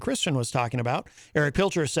person Christian was talking about. Eric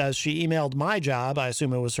Pilcher says she emailed my job. I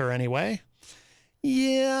assume it was her anyway.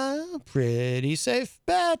 Yeah, pretty safe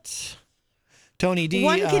bet. Tony D.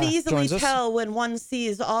 One can easily joins us. tell when one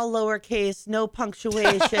sees all lowercase, no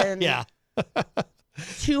punctuation. Yeah.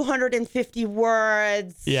 250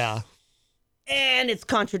 words. Yeah. And it's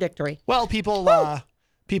contradictory. Well, people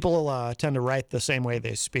tend to write the same way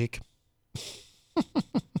they speak.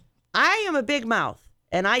 I am a big mouth,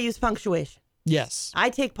 and I use punctuation. Yes.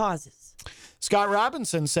 I take pauses. Scott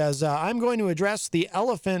Robinson says, I'm going to address the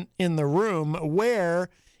elephant in the room. Where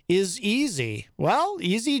is Easy? Well,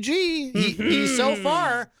 Easy G. He so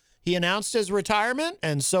far, he announced his retirement,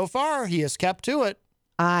 and so far, he has kept to it.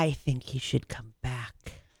 I think he should come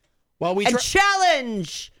back. Well, and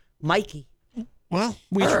challenge Mikey. Well,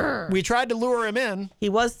 we tried to lure him in. He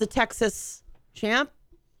was the Texas champ.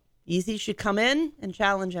 Easy should come in and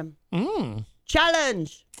challenge him.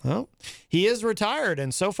 Challenge. Well, he is retired,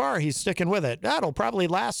 and so far he's sticking with it. That'll probably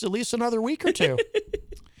last at least another week or two.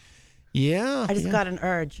 Yeah. I just got an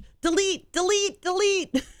urge. Delete.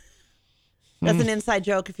 That's an inside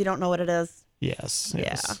joke if you don't know what it is. Yes.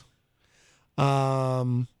 Yeah.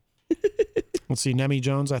 Let's see. Nemi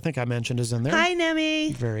Jones, I think I mentioned, is in there. Hi,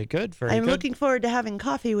 Nemi. Very good. I'm looking forward to having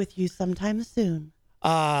coffee with you sometime soon.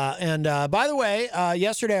 And by the way,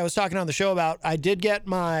 yesterday I was talking on the show about I did get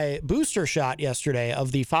my booster shot yesterday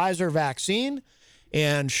of the Pfizer vaccine,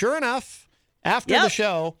 and sure enough, after the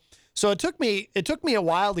show, so it took me a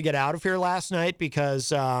while to get out of here last night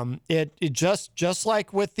because it just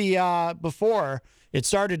like with the before, it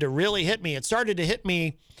started to really hit me. It started to hit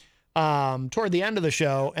me toward the end of the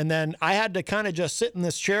show, and then I had to kind of just sit in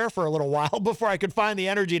this chair for a little while before I could find the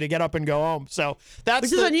energy to get up and go home. So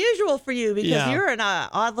which is unusual for you because you're an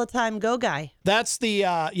all the time go guy. That's the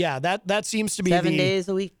that seems to be 7 days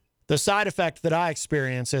a week. The side effect that I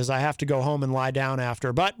experience is I have to go home and lie down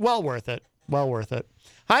after, but well worth it. Well worth it.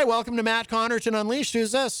 Hi, welcome to Matt Connarton Unleashed.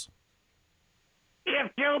 Who's this? If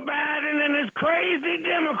Joe Biden and his crazy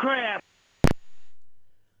Democrat.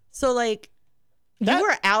 So you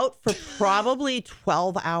were out for probably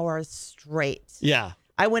 12 hours straight. Yeah.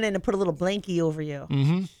 I went in and put a little blankie over you.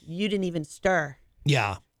 Mm-hmm. You didn't even stir.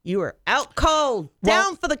 Yeah. You were out cold,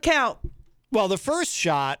 down for the count. Well, the first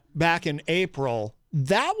shot back in April,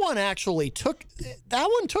 that one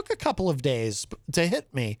took a couple of days to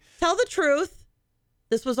hit me. Tell the truth.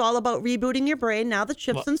 This was all about rebooting your brain. Now the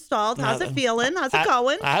chip's installed. How's it feeling? How's it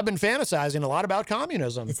going? I've been fantasizing a lot about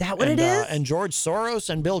communism. Is that what it is? And George Soros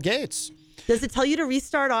and Bill Gates. Does it tell you to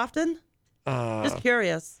restart often? Just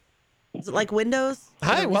curious. Is it like Windows?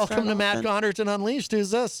 Hi, welcome to Matt Connarton Unleashed.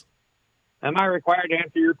 Who's this? Am I required to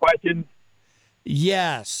answer your questions?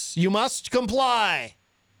 Yes, you must comply.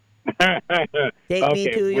 Take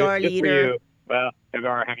me to your good leader. For you. Well,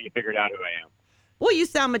 Hagar, have you figured out who I am? Well, you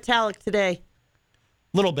sound metallic today.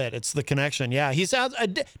 Little bit. It's the connection. Yeah, he sounds.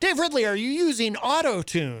 Dave Ridley, are you using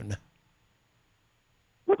auto-tune?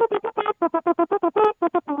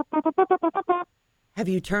 Have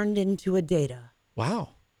you turned into a data? Wow.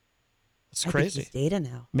 That's I crazy. think he's data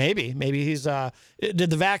now. Maybe he's, did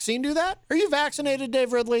the vaccine do that? Are you vaccinated,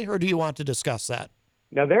 Dave Ridley, or do you want to discuss that?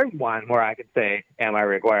 Now, there's one where I could say, am I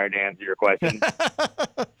required to answer your question?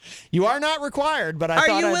 You are not required, but Are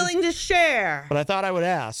you willing to share? But I thought I would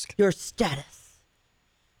ask. Your status.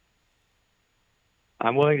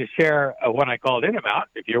 I'm willing to share what I called in about,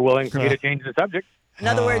 if you're willing for me to change the subject. In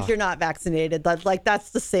other words, you're not vaccinated.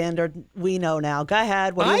 That's the standard we know now. Go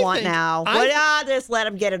ahead. What do you want now? Just let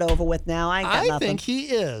him get it over with now. I ain't got nothing. I think he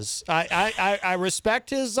is. I respect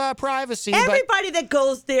his privacy. Everybody that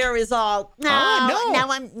goes there is all, no.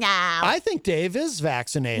 I think Dave is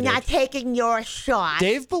vaccinated. Not taking your shot.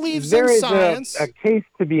 Dave believes There in is science. a case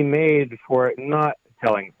to be made for not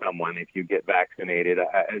telling someone if you get vaccinated.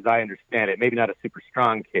 As I understand it, maybe not a super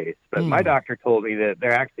strong case, but my doctor told me that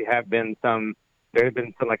there actually have been some,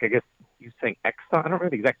 like, I guess you're saying Exxon, I don't remember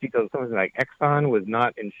the exact details, something like Exxon was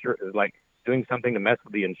not like doing something to mess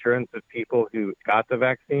with the insurance of people who got the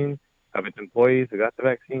vaccine, of its employees who got the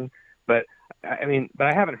vaccine. But I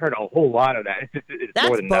haven't heard a whole lot of that. It's That's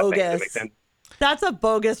more than bogus. nothing. Does that make sense? That's a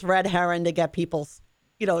bogus red herring to get people,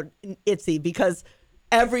 itsy, because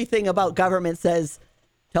everything about government says,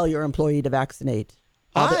 tell your employee to vaccinate.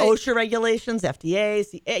 All the OSHA regulations,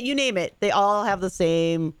 FDA, you name it, they all have the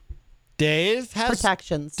same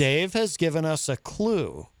protections. Dave has given us a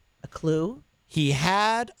clue. A clue? He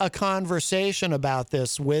had a conversation about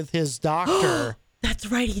this with his doctor.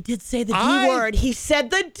 That's right. He did say the D word. He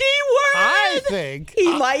said the D word. I think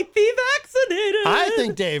he might be vaccinated. I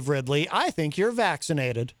think, Dave Ridley, I think you're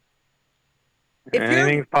vaccinated.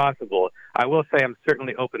 Anything's possible. I will say I'm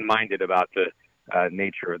certainly open-minded about the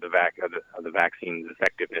nature of the vaccine's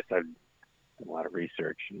effectiveness. I've done a lot of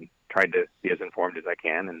research and tried to be as informed as I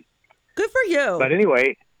can. And good for you. But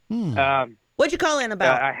anyway, what'd you call in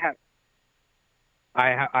about?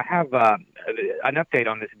 I have an update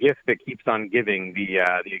on this gift that keeps on giving, the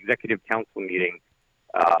executive council meeting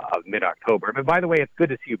of mid-October. But by the way, it's good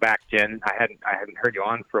to see you back, Jen. I hadn't heard you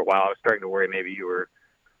on for a while. I was starting to worry maybe you were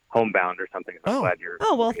homebound or something. So I'm glad you're.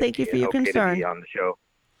 Oh well, thank you for your concern. To be on the show.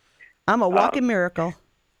 I'm a walking miracle.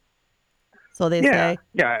 So they say.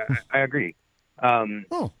 Yeah, I agree.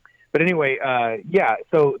 But anyway,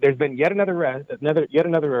 so there's been yet another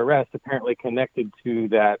arrest apparently connected to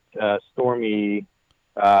that stormy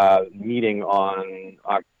meeting on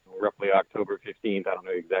roughly October 15th. I don't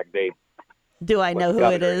know the exact date. Do I know who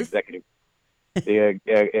it is?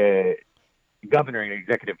 The governor and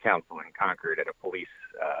executive council in Concord at a police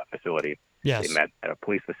facility. Yes. They met at a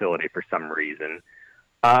police facility for some reason.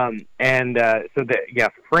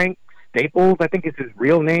 Frank Staples, I think is his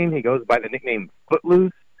real name. He goes by the nickname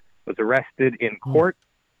Footloose. Was arrested in court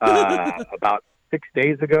about 6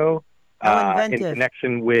 days ago in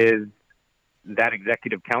connection with that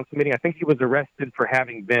executive council meeting. I think he was arrested for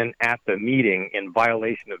having been at the meeting in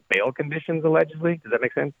violation of bail conditions, allegedly. Does that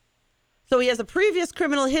make sense? So he has a previous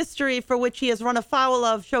criminal history for which he has run afoul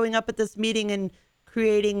of showing up at this meeting and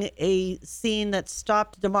creating a scene that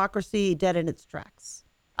stopped democracy dead in its tracks.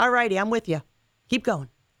 All righty, I'm with you. Keep going.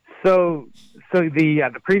 So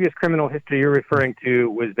the previous criminal history you're referring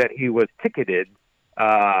to was that he was ticketed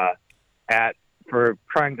for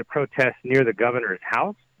trying to protest near the governor's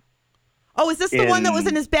house. Oh, is this the one that was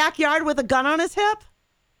in his backyard with a gun on his hip?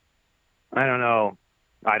 I don't know.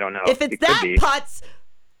 If it's that putz,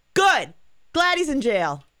 good. Glad he's in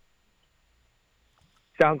jail.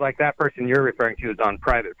 Sounds like that person you're referring to is on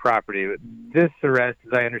private property. This arrest,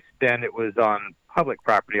 as I understand it, was on public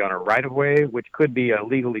property on a right-of-way, which could be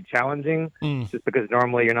legally challenging, just because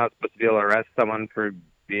normally you're not supposed to be able to arrest someone for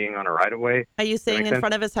being on a right-of-way. Are you saying in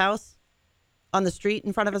front of his house? On the street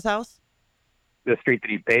in front of his house? The street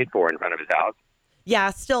that he paid for in front of his house. Yeah,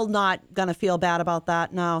 still not going to feel bad about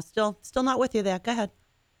that. No, still not with you there. Go ahead.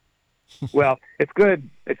 Well, it's good.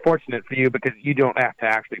 It's fortunate for you because you don't have to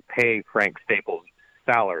actually pay Frank Staples'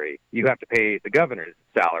 salary. You have to pay the governor's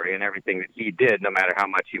salary and everything that he did, no matter how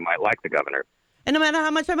much you might like the governor. And no matter how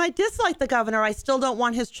much I might dislike the governor, I still don't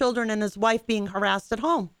want his children and his wife being harassed at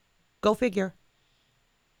home. Go figure.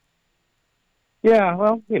 Yeah,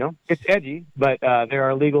 well, it's edgy, but there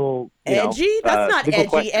are legal... Edgy? That's not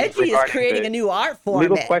edgy. Edgy is creating a new art form.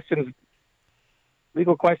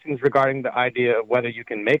 Legal questions regarding the idea of whether you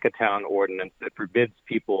can make a town ordinance that forbids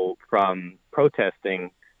people from protesting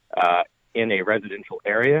in a residential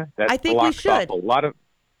area. That I think we should.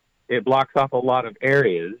 It blocks off a lot of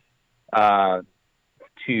areas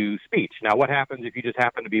to speech. Now, what happens if you just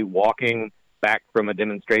happen to be walking back from a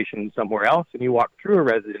demonstration somewhere else and you walk through a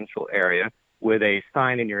residential area with a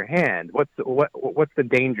sign in your hand? What's the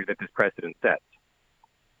danger that this precedent sets?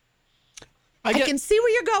 I can see where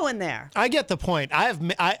you're going there. I get the point.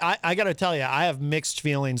 I got to tell you, I have mixed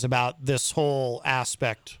feelings about this whole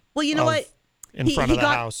aspect. Well, you know what? In front of the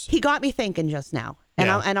house. He got me thinking just now. And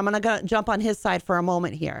I'm going to jump on his side for a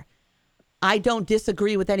moment here. I don't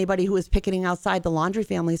disagree with anybody who is picketing outside the Laundrie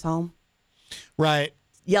family's home. Right.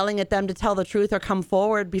 Yelling at them to tell the truth or come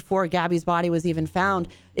forward before Gabby's body was even found.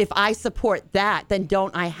 If I support that, then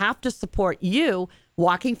don't I have to support you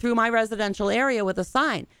walking through my residential area with a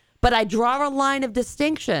sign? But I draw a line of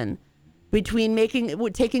distinction between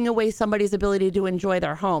taking away somebody's ability to enjoy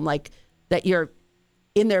their home, like that you're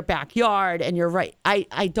in their backyard and you're right.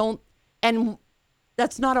 I don't, and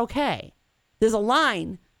that's not okay. There's a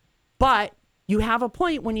line, but you have a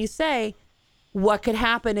point when you say what could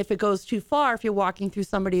happen if it goes too far, if you're walking through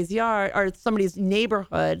somebody's yard or somebody's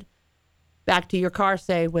neighborhood, back to your car,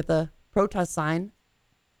 say, with a protest sign.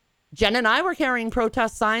 Jen and I were carrying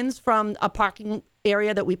protest signs from a parking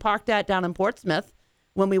area that we parked at down in Portsmouth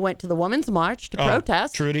when we went to the Women's March to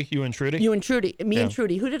protest. Trudy, you and Trudy? You and Trudy. Me and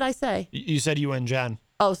Trudy. Who did I say? You said you and Jen.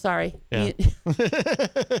 Oh, sorry. Yeah.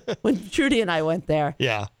 When Trudy and I went there.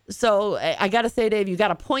 Yeah. So I got to say, Dave, you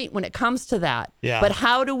got a point when it comes to that. Yeah. But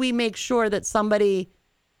how do we make sure that somebody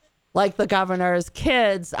like the governor's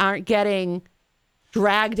kids aren't getting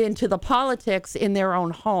dragged into the politics in their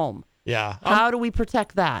own home? Yeah. How do we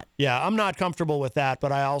protect that? Yeah, I'm not comfortable with that,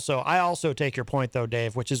 but I also take your point, though,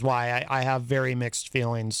 Dave, which is why I have very mixed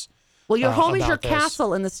feelings. Well, your home is your this.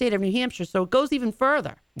 castle in the state of New Hampshire, so it goes even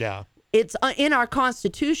further. Yeah. It's in our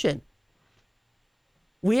Constitution.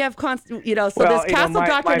 We have, so Well, there's castle my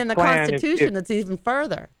doctrine in the plan is Constitution that's even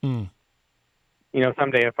further.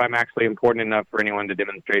 Someday if I'm actually important enough for anyone to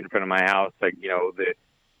demonstrate in front of my house, like,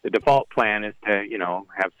 the default plan is to,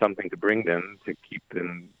 have something to bring them to keep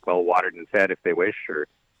them well watered and fed if they wish, or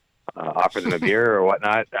offer them a beer or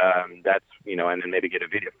whatnot. That's, and then maybe get a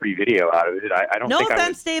free video out of it. I don't. No think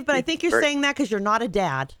offense, Dave, but I think you're saying that because you're not a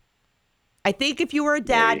dad. I think if you were a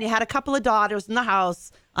dad and you had a couple of daughters in the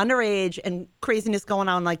house, underage, and craziness going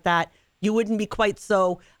on like that, you wouldn't be quite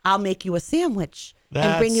so, I'll make you a sandwich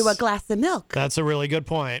and bring you a glass of milk. That's a really good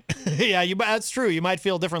point. Yeah, that's true. You might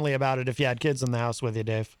feel differently about it if you had kids in the house with you,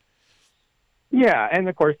 Dave. Yeah, and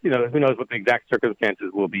of course, who knows what the exact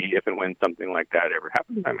circumstances will be if and when something like that ever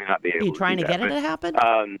happens. I may not be able to. Are you trying to get it to happen?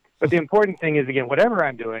 But the important thing is, again, whatever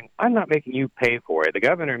I'm doing, I'm not making you pay for it. The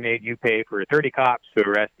governor made you pay for 30 cops to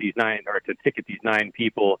arrest these 9 or to ticket these 9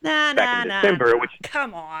 people back in December, which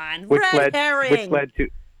come on, which red led herring. led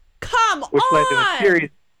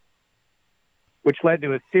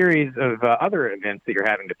to a series of other events that you're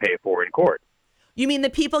having to pay for in court. You mean the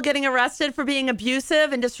people getting arrested for being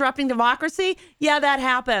abusive and disrupting democracy? Yeah, that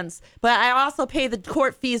happens. But I also pay the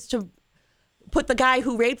court fees to put the guy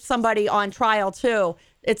who raped somebody on trial, too.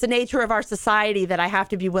 It's the nature of our society that I have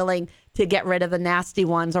to be willing to get rid of the nasty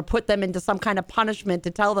ones or put them into some kind of punishment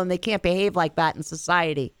to tell them they can't behave like that in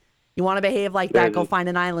society. You want to behave like that, go find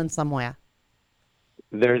an island somewhere.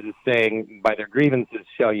 There's a saying, by their grievances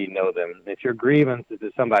shall ye know them. If your grievance is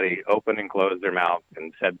that somebody opened and closed their mouth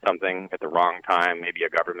and said something at the wrong time, maybe a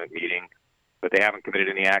government meeting, but they haven't committed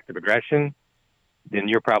any act of aggression, then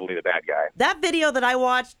you're probably the bad guy. That video that I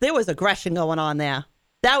watched, there was aggression going on there.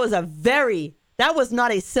 That was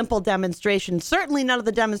not a simple demonstration. Certainly none of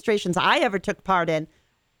the demonstrations I ever took part in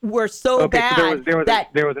were so bad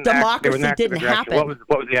that democracy didn't happen. What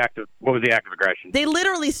was the act of aggression? They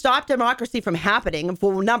literally stopped democracy from happening.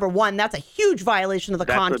 For number one, that's a huge violation of the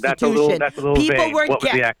Constitution. That's a little vague. What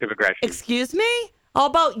was the act of aggression? Excuse me? All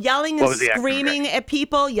about yelling and screaming at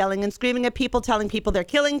people, telling people they're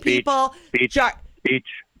killing people. Speech.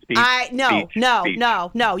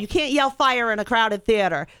 No. You can't yell fire in a crowded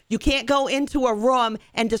theater. You can't go into a room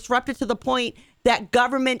and disrupt it to the point that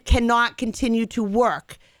government cannot continue to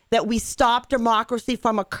work, that we stop democracy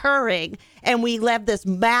from occurring, and we let this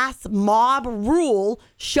mass mob rule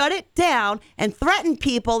shut it down and threaten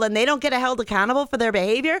people, and they don't get held accountable for their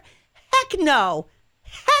behavior? Heck no.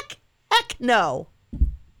 Heck no.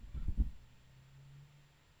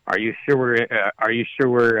 Are you sure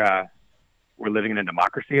we're living in a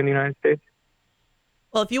democracy in the United States?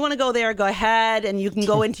 Well, if you want to go there, go ahead, and you can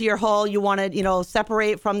go into your hole. You want to,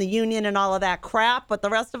 separate from the union and all of that crap. But the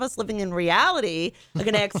rest of us living in reality are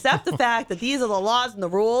going to accept the fact that these are the laws and the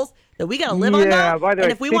rules that we got to live under. By the way,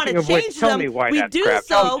 and if we want to change them, we do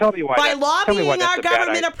so by lobbying our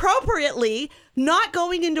government appropriately, not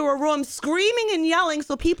going into a room screaming and yelling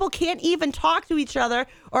so people can't even talk to each other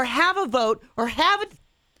or have a vote or have a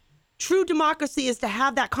true democracy is to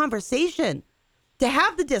have that conversation, to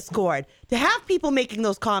have the discord, to have people making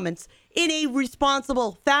those comments in a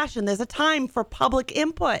responsible fashion. There's a time for public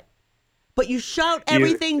input. but you shout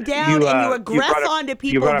everything down and you aggress onto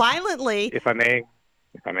people violently. If I may,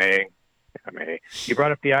 you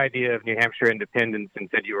brought up the idea of New Hampshire independence and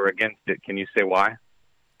said you were against it. Can you say why?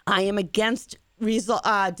 I am against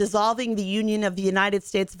dissolving the Union of the United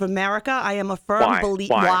States of America. I am a firm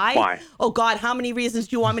believer. Why? Oh, God, how many reasons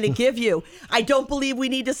do you want me to give you? I don't believe we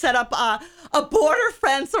need to set up a border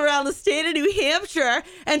fence around the state of New Hampshire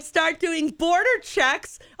and start doing border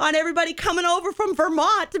checks on everybody coming over from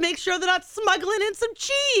Vermont to make sure they're not smuggling in some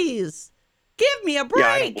cheese. Give me a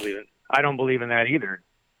break. Yeah, I don't believe in that either.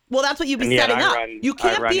 Well, that's what you'd be setting up. You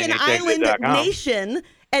can't be an island nation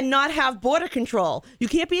and not have border control. You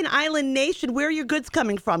can't be an island nation. Where are your goods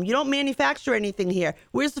coming from? You don't manufacture anything here.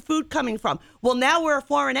 Where's the food coming from? Well, now we're a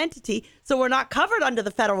foreign entity, so we're not covered under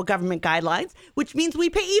the federal government guidelines, which means we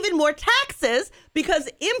pay even more taxes because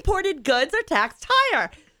imported goods are taxed higher.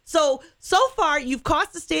 So far, you've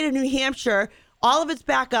cost the state of New Hampshire all of its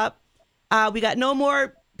backup. We got no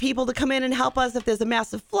more people to come in and help us if there's a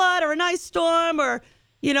massive flood or an ice storm or,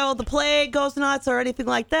 the plague goes nuts or anything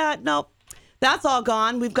like that. Nope. That's all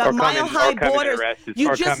gone. We've got mile-high borders.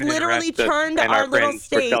 You just literally turned our little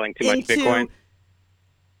state into...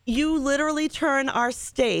 You literally turn our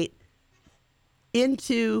state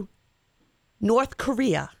into North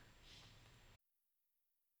Korea.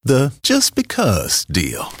 The just because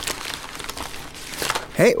deal.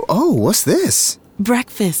 Hey, what's this?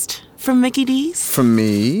 Breakfast from Mickey D's. From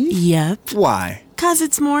me? Yep. Why? 'Cause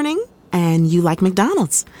it's morning and you like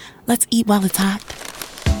McDonald's. Let's eat while it's hot.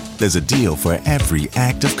 There's a deal for every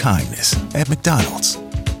act of kindness at McDonald's.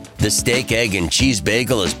 The steak, egg, and cheese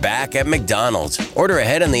bagel is back at McDonald's. Order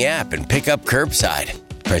ahead on the app and pick up curbside.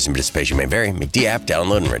 Price and participation may vary. McD app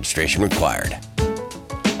download and registration required.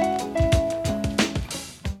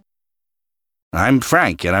 I'm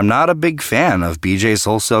Frank, and I'm not a big fan of BJ's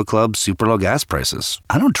Wholesale Club's super low gas prices.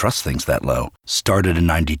 I don't trust things that low. Started in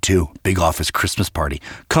 92. Big office Christmas party.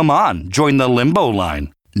 Come on, join the limbo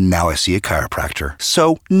line. Now I see a chiropractor.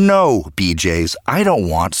 So, no, BJ's, I don't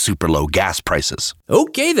want super low gas prices.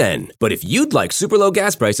 Okay then, but if you'd like super low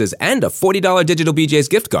gas prices and a $40 digital BJ's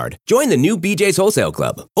gift card, join the new BJ's Wholesale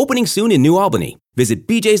Club, opening soon in New Albany. Visit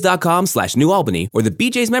bjs.com/New Albany or the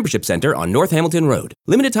BJ's Membership Center on North Hamilton Road.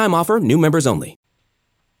 Limited time offer, new members only.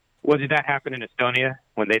 Well, did that happen in Estonia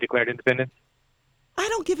when they declared independence? I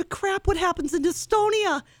don't give a crap what happens in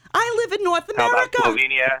Estonia. I live in North America. How about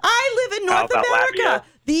Slovenia? I live in North America. Latvia?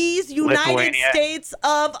 These United Lithuania? States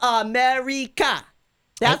of America.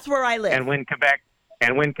 That's where I live. And when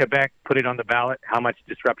Quebec put it on the ballot, how much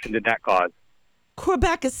disruption did that cause?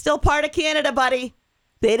 Quebec is still part of Canada, buddy.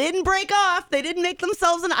 They didn't break off. They didn't make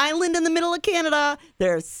themselves an island in the middle of Canada.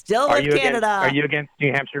 They're still with Canada. Are you against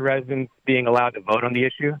New Hampshire residents being allowed to vote on the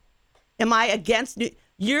issue? Am I against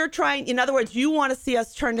You're trying, in other words, you want to see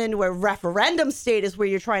us turned into a referendum state is where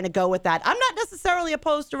you're trying to go with that. I'm not necessarily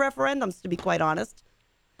opposed to referendums, to be quite honest.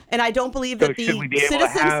 And I don't believe that the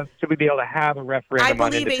citizens... Should we be able to have a referendum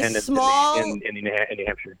on independence in New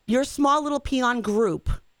Hampshire? Your small little peon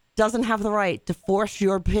group doesn't have the right to force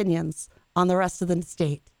your opinions on the rest of the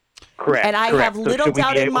state. Correct. And I have little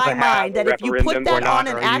doubt in my mind that if you put that on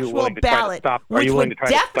an actual ballot, which would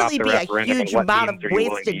definitely be a huge amount of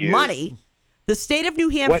wasted money, the state of New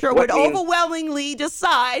Hampshire would overwhelmingly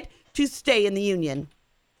decide to stay in the Union.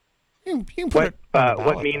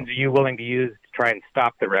 What means are you willing to use to try and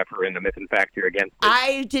stop the referendum if, in fact, you're against it?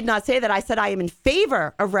 I did not say that. I said I am in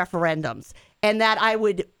favor of referendums and that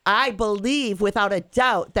I believe without a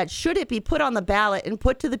doubt that should it be put on the ballot and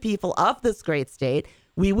put to the people of this great state,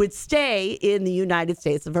 we would stay in the United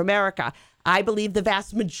States of America. I believe the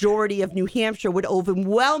vast majority of New Hampshire would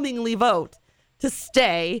overwhelmingly vote to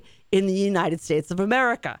stay in the United States of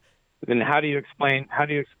America. Then how do you explain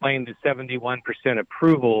the 71%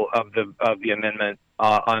 approval of the amendment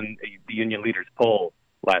on the union leaders' poll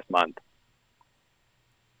last month?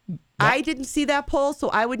 I didn't see that poll, so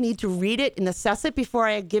I would need to read it and assess it before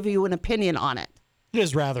I give you an opinion on it. It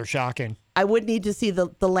is rather shocking. I would need to see the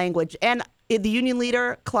language. And the union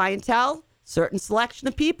leader clientele, certain selection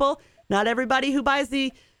of people, not everybody who buys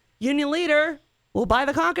the union leader will buy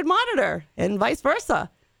the Concord Monitor and vice versa.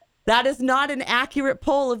 That is not an accurate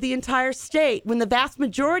poll of the entire state when the vast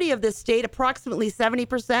majority of this state, approximately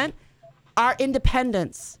 70%, are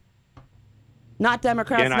independents, not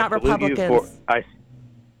Democrats, not Republicans.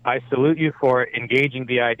 I salute you for engaging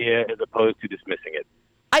the idea as opposed to dismissing it.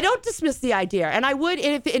 I don't dismiss the idea, and I would,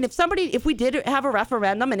 if we did have a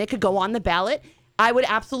referendum and it could go on the ballot, I would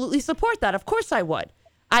absolutely support that. Of course I would.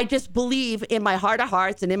 I just believe in my heart of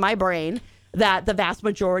hearts and in my brain that the vast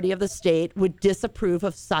majority of the state would disapprove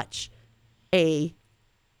of such a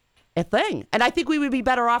a thing. And I think we would be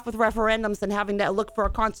better off with referendums than having to look for a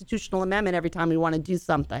constitutional amendment every time we want to do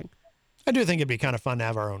something. I do think it'd be kind of fun to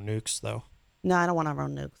have our own nukes, though. No, I don't want our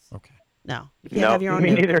own nukes. Okay. No, you can't have your own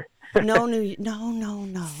me nuke. neither.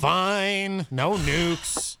 No. Fine. No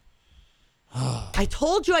nukes. I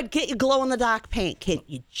told you I'd get you glow-in-the-dark paint. Can't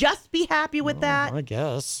you just be happy with that? I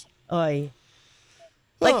guess. Oy.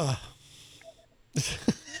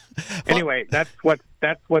 Anyway, that's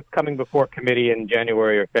what's coming before committee in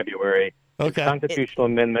January or February. Okay. A constitutional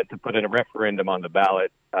amendment to put in a referendum on the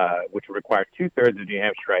ballot, which will require 2/3 of New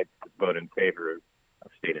Hampshireites to vote in favor of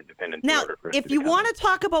state independence. Now, if you want to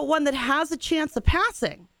talk about one that has a chance of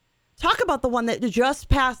passing, talk about the one that just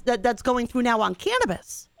passed, that's going through now on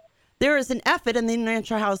cannabis. There is an effort in the New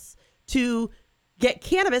Hampshire House to get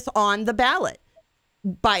cannabis on the ballot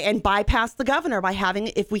and bypass the governor by having,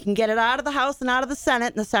 if we can get it out of the House and out of the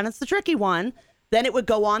Senate, and the Senate's the tricky one, then it would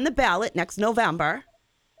go on the ballot next November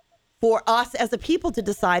for us as a people to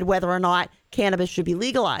decide whether or not cannabis should be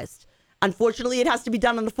legalized. Unfortunately, it has to be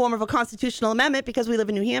done in the form of a constitutional amendment because we live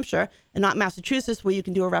in New Hampshire and not Massachusetts, where you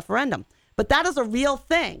can do a referendum. But that is a real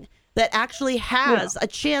thing that actually has a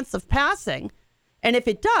chance of passing. And if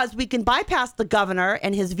it does, we can bypass the governor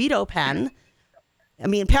and his veto pen. I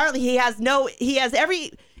mean, apparently he has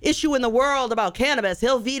every issue in the world about cannabis.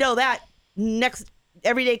 He'll veto that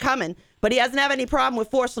every day coming. But he doesn't have any problem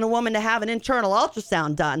with forcing a woman to have an internal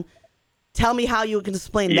ultrasound done. Tell me how you can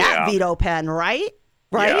explain that veto pen, right?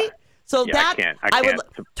 Right? Yeah. So I would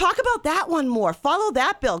talk about that one more. Follow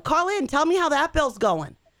that bill. Call in. Tell me how that bill's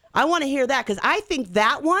going. I want to hear that because I think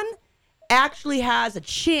that one actually has a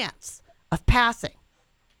chance of passing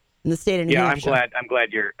in the state of New Hampshire. Yeah, I'm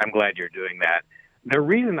glad you're doing that. The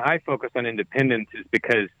reason I focus on independence is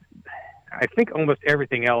because I think almost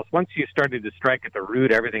everything else, once you started to strike at the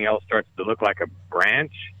root, everything else starts to look like a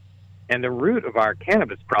branch. And the root of our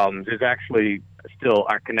cannabis problems is actually still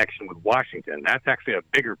our connection with Washington. That's actually a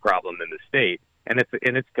bigger problem than the state. And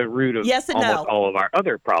it's the root of almost all of our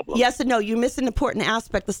other problems. Yes and no. You miss an important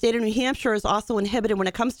aspect. The state of New Hampshire is also inhibited when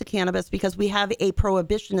it comes to cannabis because we have a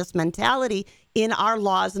prohibitionist mentality in our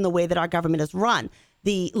laws and the way that our government is run.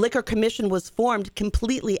 The Liquor Commission was formed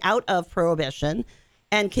completely out of prohibition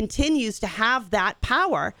and continues to have that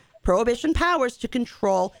power, prohibition powers, to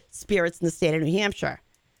control spirits in the state of New Hampshire.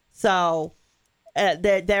 So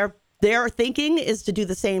their thinking is to do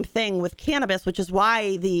the same thing with cannabis, which is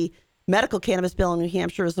why the medical cannabis bill in New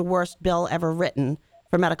Hampshire is the worst bill ever written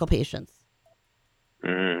for medical patients.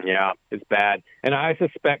 Yeah, it's bad. And I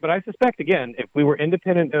suspect, again, if we were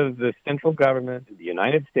independent of the central government of the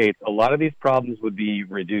United States, a lot of these problems would be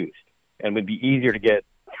reduced and would be easier to get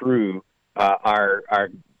through our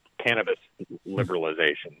cannabis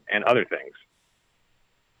liberalization and other things.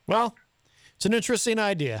 Well, it's an interesting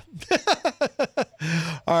idea.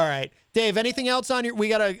 All right. Dave, anything else on we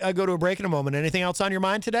got to go to a break in a moment. Anything else on your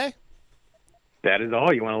mind today? That is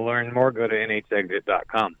all. You want to learn more, go to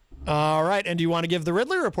nhexit.com. All right. And do you want to give the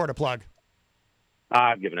Ridley Report a plug?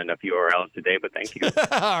 I've given enough URLs today, but thank you.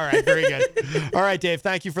 All right. Very good. All right, Dave.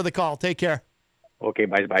 Thank you for the call. Take care. Okay.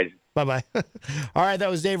 Bye. Bye-bye. All right, that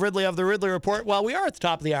was Dave Ridley of the Ridley Report. Well, we are at the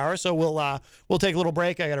top of the hour, so we'll take a little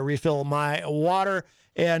break. I got to refill my water,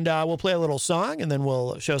 and we'll play a little song, and then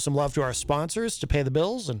we'll show some love to our sponsors to pay the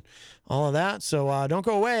bills and all of that. So don't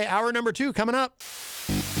go away. Hour number 2 coming up.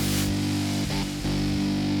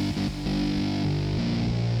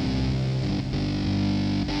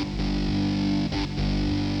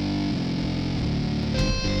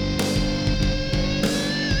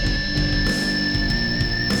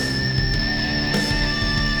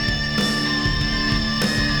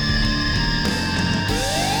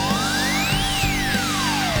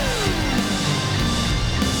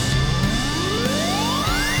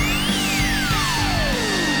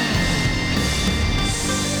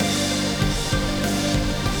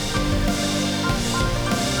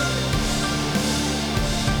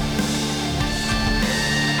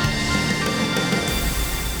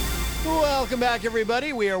 Welcome back,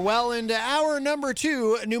 everybody. We are well into hour number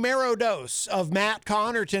 2, numero dos of Matt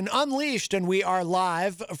Connarton Unleashed, and we are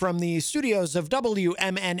live from the studios of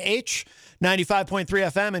WMNH 95.3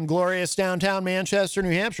 FM in glorious downtown Manchester,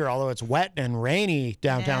 New Hampshire, although it's wet and rainy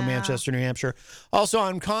downtown Manchester, New Hampshire. Also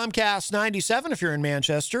on Comcast 97 if you're in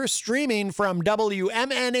Manchester, streaming from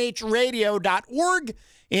WMNHradio.org.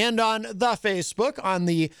 And on the Facebook, on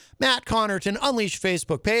the Matt Connarton Unleashed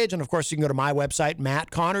Facebook page. And, of course, you can go to my website,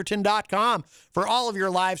 mattconnerton.com, for all of your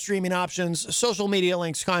live streaming options, social media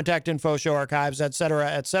links, contact info, show archives, et cetera,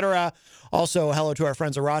 et cetera. Also, hello to our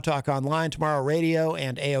friends at Raw Talk Online, Tomorrow Radio,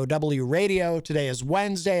 and AOW Radio. Today is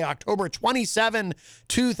Wednesday, October 27,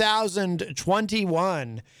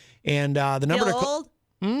 2021. And the number Feel to old?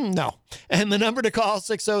 no. And the number to call,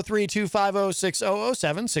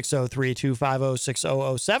 603-250-6007,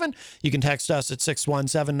 603-250-6007. You can text us at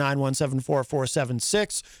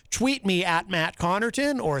 617-917-4476. Tweet me at Matt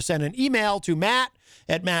Connarton or send an email to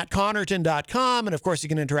matt@mattconnerton.com. And, of course, you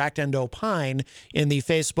can interact and opine in the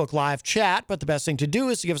Facebook Live chat. But the best thing to do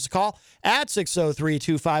is to give us a call at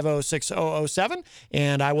 603-250-6007.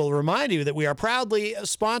 And I will remind you that we are proudly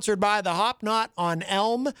sponsored by the Hop Knot on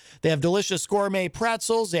Elm. They have delicious gourmet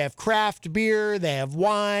pretzels. They have craft beer. They have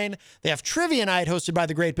wine. They have trivia night hosted by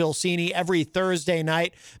the great Bill Cini every Thursday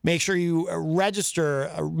night. Make sure you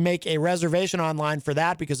register, make a reservation online for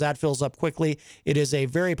that because that fills up quickly. It is a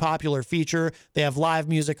very popular feature. They have live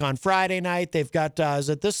music on Friday night. They've got, is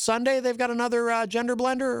it this Sunday? They've got another gender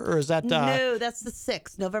blender, or is that? No, that's the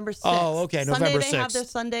 6th, November 6th. Oh, okay, Sunday, November 6th. they have their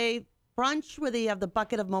Sunday brunch where they have the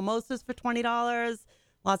bucket of mimosas for $20.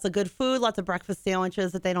 Lots of good food, lots of breakfast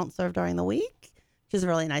sandwiches that they don't serve during the week, which is a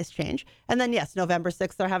really nice change. And then, yes, November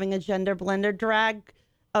 6th, they're having a gender blender drag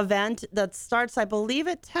event that starts, I believe,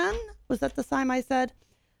 at 10. Was that the time I said?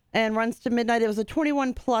 And runs to midnight. It was a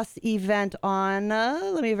 21-plus event on,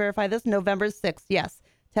 let me verify this, November 6th. Yes,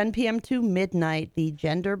 10 p.m. to midnight, the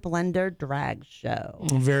Gender Blender Drag Show.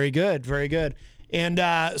 Very good, very good. And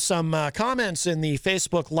some comments in the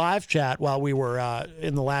Facebook live chat while we were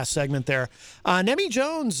in the last segment there. Nemi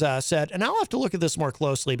Jones said, and I'll have to look at this more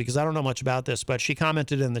closely because I don't know much about this, but she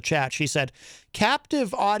commented in the chat. She said,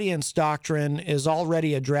 captive audience doctrine is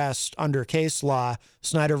already addressed under case law,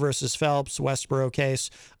 Snyder versus Phelps, Westboro case.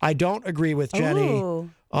 I don't agree with Jenny.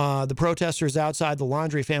 The protesters outside the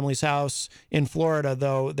Laundrie family's house in Florida,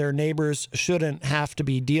 though, their neighbors shouldn't have to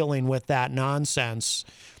be dealing with that nonsense.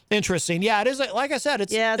 Interesting. Yeah, it is. Like I said,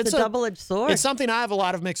 it's a double-edged sword. It's something I have a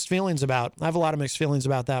lot of mixed feelings about. I have a lot of mixed feelings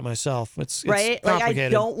about that myself. It's right. complicated. Like I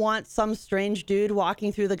don't want some strange dude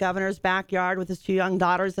walking through the governor's backyard with his 2 young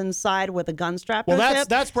daughters inside with a gun strapped to his hip.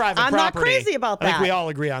 That's private I'm property. not crazy about that. I think we all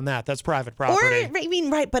agree on that. That's private property. Or I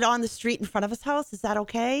mean, right? But on the street in front of his house, is that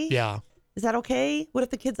okay? Yeah. Is that okay? What if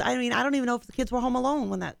the kids? I mean, I don't even know if the kids were home alone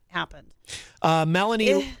when that happened.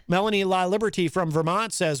 Melanie La Liberty from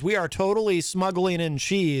Vermont says, we are totally smuggling in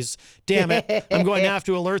cheese. Damn it. I'm going to have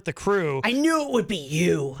to alert the crew. I knew it would be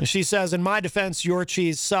you. She says, in my defense, your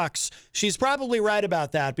cheese sucks. She's probably right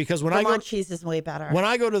about that because when Vermont cheese is way better. When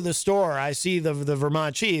I go to the store, I see the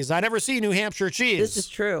Vermont cheese. I never see New Hampshire cheese. This is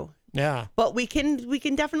true. Yeah. But we can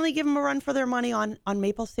definitely give them a run for their money on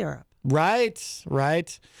maple syrup. Right.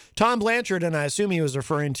 Tom Blanchard, and I assume he was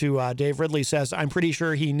referring to Dave Ridley, says, I'm pretty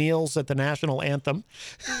sure he kneels at the national anthem.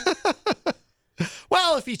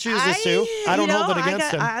 Well, if he chooses to. I don't hold it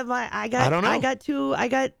against him. I don't know.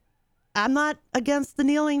 I'm not against the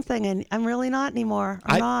kneeling thing, and I'm really not anymore.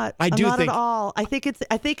 I'm not at all. I think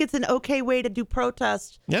it's an okay way to do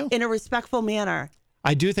protest in a respectful manner.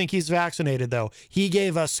 I do think he's vaccinated, though. He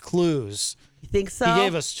gave us clues. You think so? He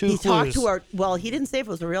gave us 2 clues. He talked to our. Well, he didn't say if it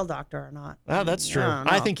was a real doctor or not. Oh, that's true.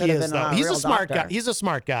 I think he is, though. He's a smart guy. He's a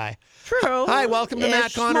smart guy. True. Hi, welcome to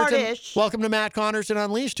Matt Connarton. Welcome to Matt Connarton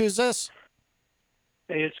Unleashed. Who's this?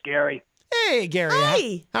 Hey, it's Gary. Hey, Gary.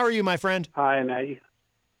 Hi. How are you, my friend? Hi, Maddie.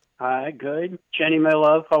 Hi, good. Jenny, my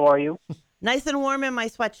love, how are you? Nice and warm in my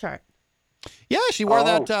sweatshirt. Yeah, she wore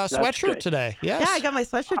that sweatshirt today. Yes. Yeah, I got my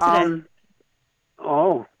sweatshirt today.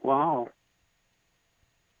 Oh, wow.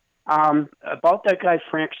 About that guy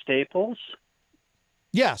Frank Staples.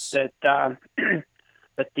 Yes. That that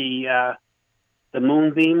the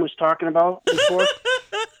Moonbeam was talking about before.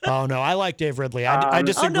 Oh no, I like Dave Ridley. I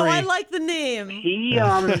disagree. Oh no, I like the name. He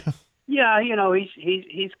yeah, you know,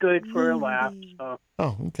 he's good for a laugh. So.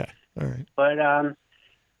 Oh, okay. All right. But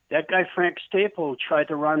that guy Frank Staples tried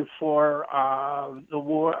to run for the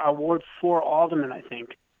Ward 4 alderman, I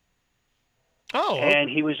think. Oh. And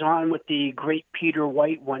he was on with the great Peter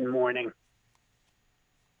White one morning.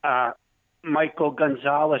 Michael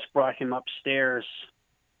Gonzalez brought him upstairs,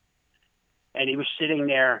 and he was sitting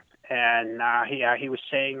there, and he was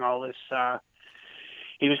saying all this.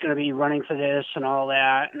 He was going to be running for this and all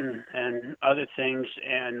that, and other things,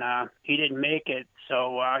 and he didn't make it.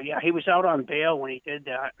 So he was out on bail when he did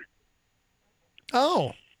that.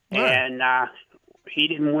 Oh. And he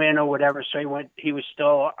didn't win or whatever, so he was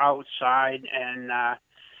still outside, and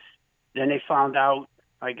then they found out,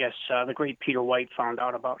 I guess the great Peter White found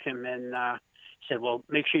out about him and said, well,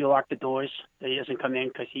 make sure you lock the doors, that he doesn't come in,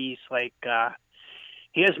 because he's like,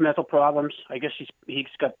 he has mental problems. I guess he's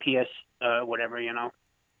got PS, whatever, you know.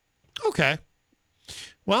 Okay.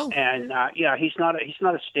 Well. And he's not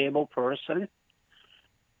a stable person.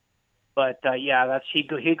 But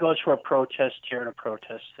he goes for a protest here and a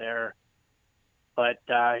protest there. But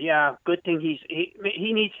yeah, good thing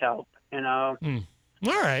he needs help. All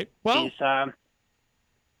right. Well, he's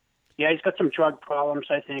got some drug problems,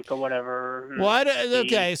 I think, or whatever.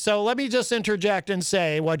 Okay, so let me just interject and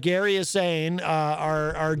say what Gary is saying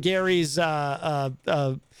are Gary's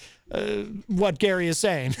what Gary is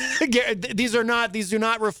saying. These do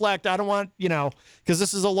not reflect, I don't want, because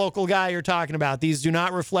this is a local guy you're talking about. These do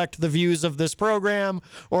not reflect the views of this program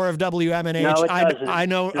or of WMNH. No, it doesn't. I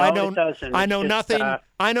know it doesn't. I know It's nothing. just,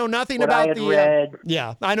 I know nothing what about I had read.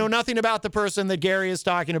 I know nothing about the person that Gary is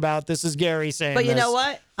talking about. This is Gary saying But you this. know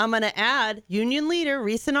what? I'm going to add union leader,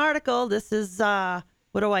 recent article. This is,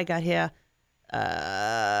 what do I got here?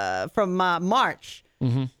 From March.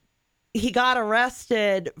 Mm-hmm. He got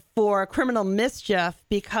arrested for criminal mischief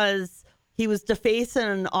because he was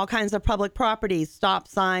defacing all kinds of public properties, stop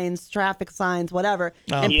signs, traffic signs, whatever,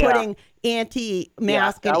 and putting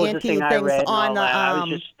anti-mask and anti-things on the. I was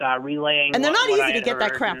just relaying. And they're not what easy I to get that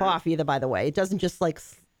heard crap off either. By the way, it doesn't just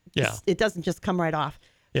it doesn't just come right off.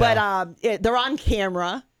 Yeah. But they're on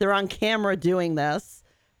camera. They're on camera doing this,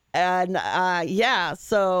 and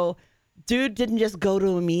so dude didn't just go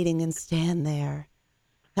to a meeting and stand there.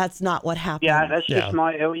 That's not what happened. Yeah, that's just it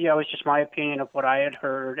was just my opinion of what I had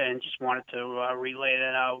heard, and just wanted to relay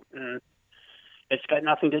that out. And it's got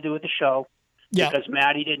nothing to do with the show, because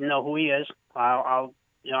Maddie didn't know who he is. I'll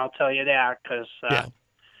tell you that, because I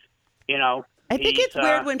think it's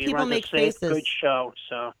weird when people make faces. Good show,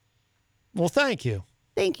 so. Well, thank you.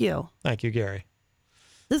 Thank you. Thank you, Gary.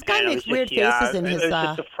 This guy makes weird faces in his. It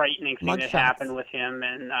was just a frightening thing that happened with him,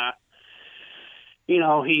 and. He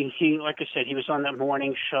like I said, he was on that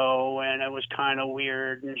morning show, and it was kind of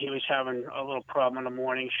weird, and he was having a little problem on the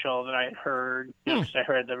morning show that I had heard, because I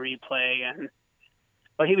heard the replay,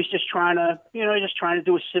 but he was just trying to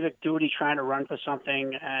do a civic duty, trying to run for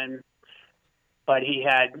something, but he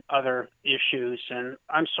had other issues, and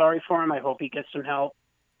I'm sorry for him. I hope he gets some help,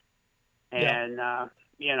 and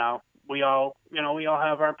we all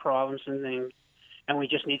have our problems and things, and we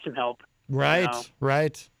just need some help. Right,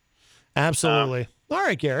 right. Absolutely. All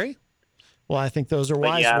right, Gary. Well, I think those are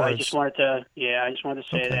wise words. I just wanted to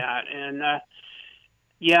say that, and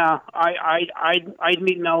I'd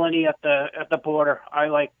meet Melanie at the border. I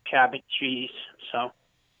like Cabot cheese, so.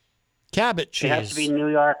 Cabot cheese. It has to be New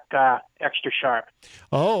York extra sharp.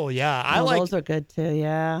 Oh yeah, I like those are good too.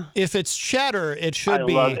 Yeah. If it's cheddar, it should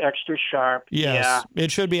be. I love extra sharp. Yes,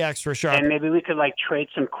 it should be extra sharp. And maybe we could trade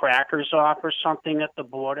some crackers off or something at the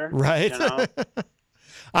border. Right.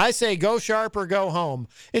 I say go sharp or go home.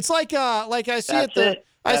 It's like I see at the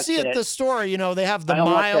store. They have the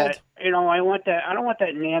mild. I don't want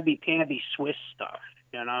that namby-pamby Swiss stuff.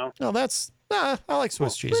 No, that's I like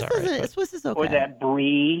Swiss cheese. Swiss, all right, Swiss is okay. Or that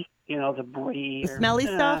brie. The brie. The smelly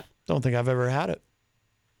stuff. Don't think I've ever had it.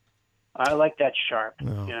 I like that sharp.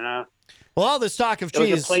 No. Well, all this talk of cheese. There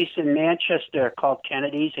was cheese. a place in Manchester called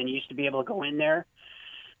Kennedy's, and you used to be able to go in there.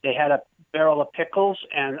 They had a barrel of pickles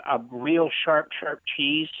and a real sharp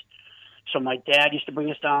cheese. So my dad used to bring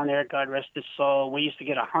us down there. God rest his soul. We used to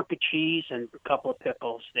get a hunk of cheese and a couple of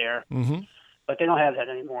pickles there. Mm-hmm. But they don't have that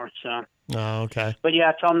anymore. So. Oh, okay. But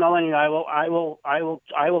yeah, tell Melanie I will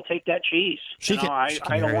take that cheese. I don't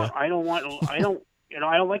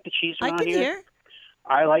like the cheese around here.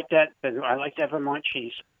 I like that Vermont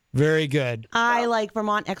cheese. Very good. I like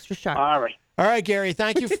Vermont extra sharp. All right, Gary.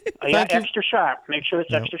 Thank you. Extra sharp. Make sure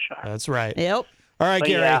it's extra sharp. That's right. Yep. All right,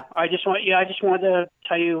 Gary. Yeah, I just wanted to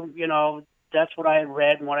tell you, that's what I had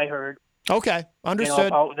read and what I heard. Okay,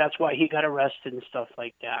 understood. That's why he got arrested and stuff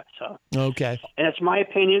like that. So. Okay. And it's my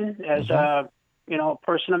opinion as a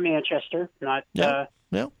person of Manchester, not not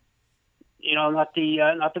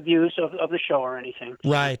the views of the show or anything.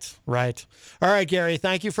 Right. All right, Gary.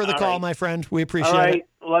 Thank you for the call, my friend. We appreciate it.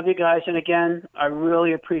 Love you guys, and again, I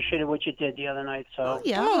really appreciated what you did the other night. So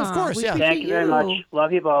of course, Thank you very much.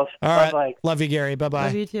 Love you both. All Bye-bye. right. Love you, Gary. Bye-bye.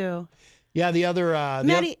 Love you too. Yeah, the other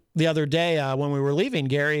day when we were leaving,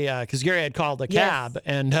 Gary, because Gary had called a cab,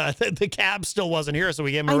 and the cab still wasn't here, so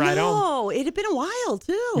we gave him a ride home. Oh, it had been a while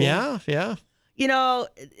too. Yeah.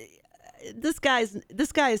 This guy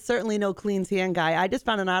is certainly no clean hand guy. I just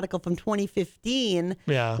found an article from 2015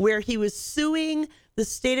 where he was suing the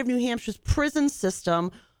state of New Hampshire's prison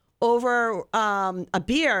system over a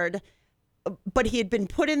beard, but he had been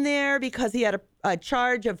put in there because he had a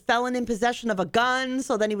charge of felon in possession of a gun.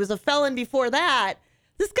 So then he was a felon before that.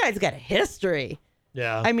 This guy's got a history.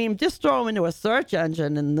 Yeah. I mean, just throw him into a search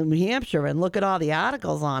engine in New Hampshire and look at all the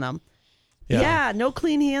articles on him. Yeah, no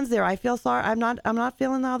clean hands there. I feel sorry. I'm not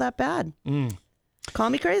feeling all that bad. Call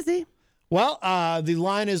me crazy. Well, the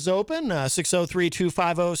line is open,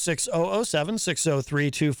 603-250-6007,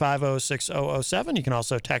 603-250-6007. You can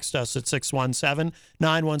also text us at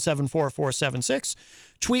 617-917-4476.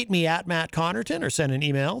 Tweet me at Matt Connarton or send an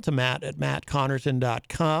email to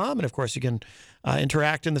matt@mattconnerton.com. And, of course, you can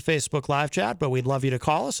interact in the Facebook live chat, but we'd love you to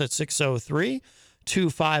call us at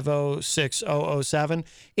 603-250-6007.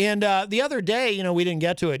 And the other day, we didn't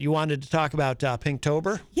get to it. You wanted to talk about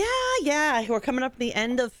Pinktober? Yeah. We're coming up to the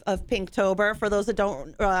end of Pinktober. For those that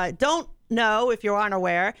don't know, if you aren't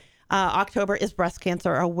aware, October is Breast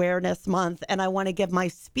Cancer Awareness Month, and I want to give my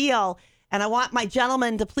spiel, and I want my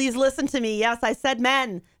gentlemen to please listen to me. Yes, I said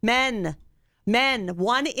men.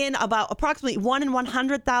 Approximately 1 in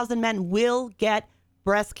 100,000 men will get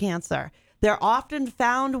breast cancer. They're often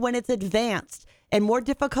found when it's advanced and more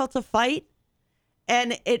difficult to fight,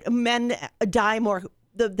 and men die more.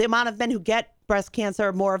 The amount of men who get breast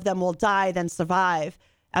cancer, more of them will die than survive,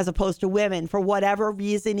 as opposed to women. For whatever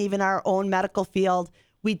reason, even our own medical field,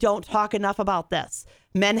 we don't talk enough about this.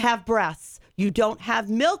 Men have breasts. You don't have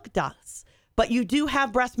milk ducts, but you do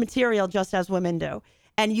have breast material just as women do.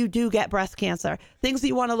 And you do get breast cancer. Things that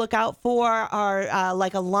you want to look out for are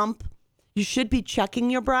like a lump. You should be checking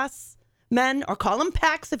your breasts, men, or call them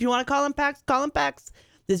PECs. If you want to call them PECs, call them PECs.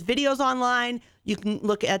 There's videos online. You can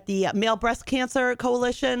look at the Male Breast Cancer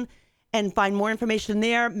Coalition and find more information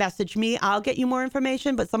there. Message me. I'll get you more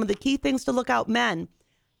information. But some of the key things to look out, men,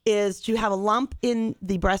 is to have a lump in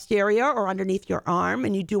the breast area or underneath your arm.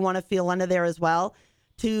 And you do want to feel under there as well.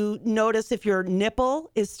 To notice if your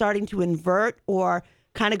nipple is starting to invert or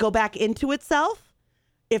kind of go back into itself.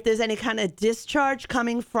 If there's any kind of discharge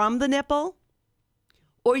coming from the nipple.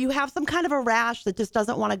 Or you have some kind of a rash that just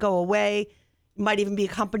doesn't want to go away. Might even be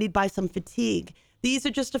accompanied by some fatigue. These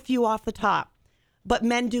are just a few off the top. But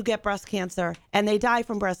men do get breast cancer, and they die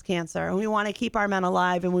from breast cancer. And we want to keep our men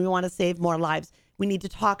alive, and we want to save more lives. We need to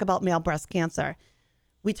talk about male breast cancer.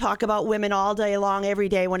 We talk about women all day long, every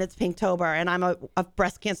day when it's Pinktober, and I'm a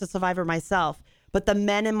breast cancer survivor myself. But the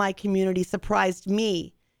men in my community surprised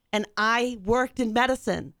me, and I worked in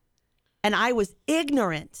medicine, and I was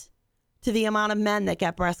ignorant to the amount of men that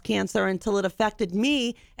get breast cancer until it affected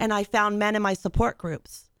me, and I found men in my support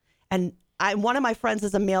groups. And one of my friends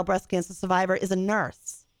is a male breast cancer survivor, is a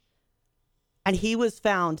nurse. And he was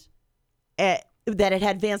found that it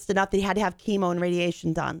had advanced enough that he had to have chemo and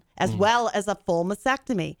radiation done, as well as a full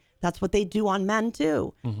mastectomy. That's what they do on men,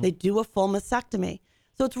 too. They do a full mastectomy.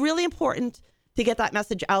 So it's really important to get that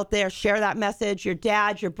message out there. Share that message. Your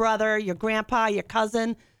dad, your brother, your grandpa, your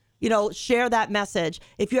cousin, share that message.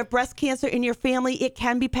 If you have breast cancer in your family, it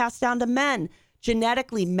can be passed down to men.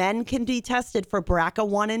 Genetically, men can be tested for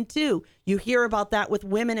BRCA1 and 2. You hear about that with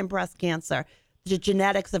women in breast cancer. The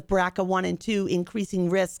genetics of BRCA1 and 2 increasing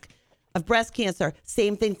risk of breast cancer.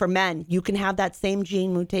 Same thing for men. You can have that same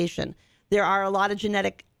gene mutation. There are a lot of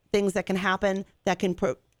genetic things that can happen that can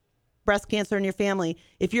put breast cancer in your family.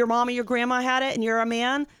 If your mom or your grandma had it and you're a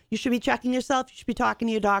man, you should be checking yourself. You should be talking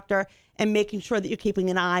to your doctor and making sure that you're keeping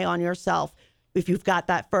an eye on yourself if you've got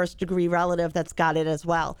that first degree relative that's got it as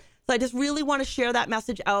well. So I just really want to share that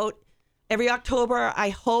message out. Every October, I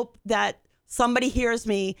hope that somebody hears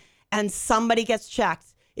me and somebody gets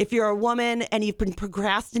checked. If you're a woman and you've been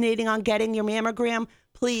procrastinating on getting your mammogram,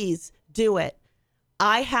 please do it.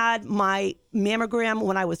 I had my mammogram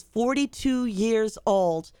when I was 42 years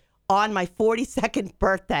old on my 42nd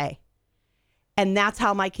birthday. And that's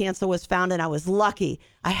how my cancer was found, and I was lucky.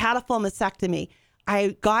 I had a full mastectomy.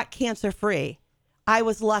 I got cancer-free. I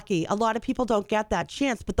was lucky. A lot of people don't get that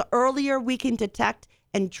chance, but the earlier we can detect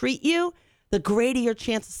and treat you, the greater your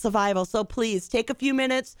chance of survival. So please take a few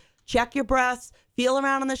minutes, check your breasts, feel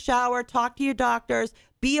around in the shower, talk to your doctors,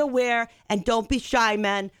 be aware, and don't be shy,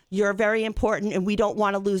 men. You're very important, and we don't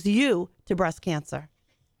want to lose you to breast cancer.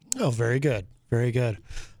 Oh, very good. Very good.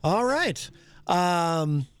 All right.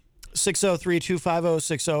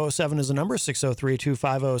 603-250-6007 is the number,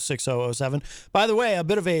 603-250-6007. By the way, a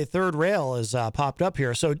bit of a third rail has popped up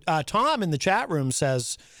here. So Tom in the chat room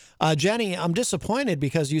says, Jenny, I'm disappointed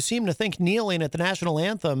because you seem to think kneeling at the national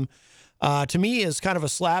anthem to me is kind of a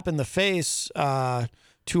slap in the face to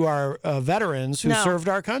our veterans who served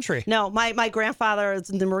our country. No, my grandfather was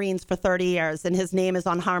in the Marines for 30 years, and his name is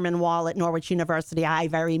on Harmon Wall at Norwich University. I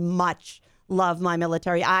very much love my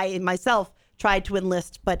military. I myself tried to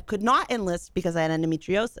enlist, but could not enlist because I had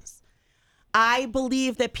endometriosis. I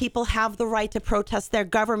believe that people have the right to protest their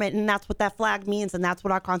government, and that's what that flag means, and that's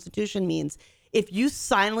what our Constitution means. If you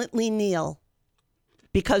silently kneel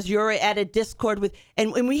because you're at a discord with,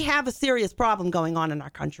 and we have a serious problem going on in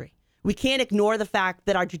our country. We can't ignore the fact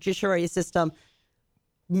that our judiciary system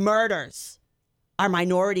murders our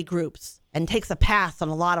minority groups and takes a pass on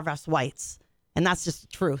a lot of us whites. And that's just the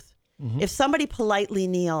truth. If somebody politely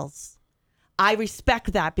kneels, I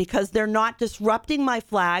respect that because they're not disrupting my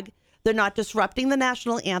flag. They're not disrupting the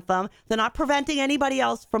national anthem. They're not preventing anybody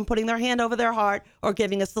else from putting their hand over their heart or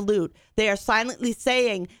giving a salute. They are silently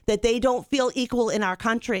saying that they don't feel equal in our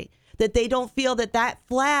country, that they don't feel that that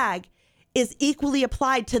flag is equally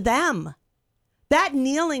applied to them. That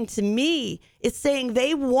kneeling to me is saying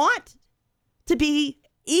they want to be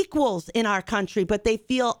equals in our country, but they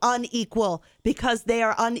feel unequal because they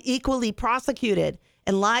are unequally prosecuted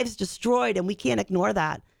and lives destroyed, and we can't ignore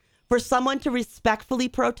that. For someone to respectfully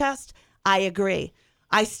protest, I agree.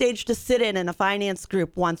 I staged a sit-in in a finance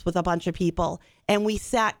group once with a bunch of people, and we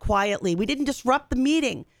sat quietly. We didn't disrupt the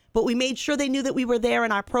meeting, but we made sure they knew that we were there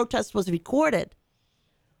and our protest was recorded.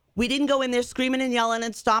 We didn't go in there screaming and yelling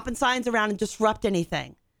and stomping signs around and disrupt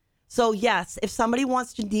anything. So yes, if somebody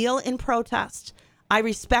wants to kneel in protest, I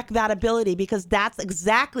respect that ability because that's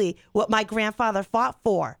exactly what my grandfather fought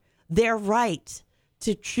for. Their right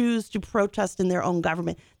to choose to protest in their own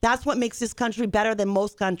government. That's what makes this country better than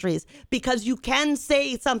most countries, because you can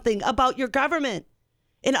say something about your government.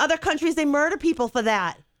 In other countries, they murder people for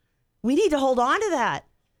that. We need to hold on to that.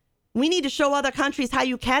 We need to show other countries how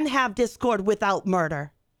you can have discord without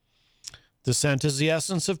murder. Dissent is the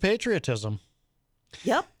essence of patriotism.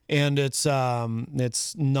 Yep. And it's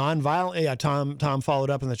nonviolent. Yeah, Tom followed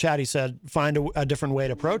up in the chat. He said, find a different way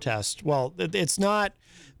to protest. Well, it's not.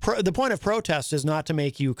 The point of protest is not to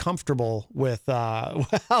make you comfortable with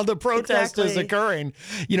how the protest is occurring.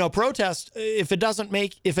 You know, protest, if it doesn't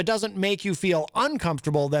make you feel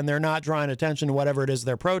uncomfortable, then they're not drawing attention to whatever it is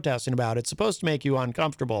they're protesting about. It's supposed to make you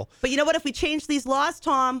uncomfortable. But you know what? If we change these laws,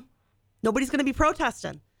 Tom, nobody's going to be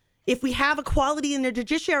protesting. If we have equality in the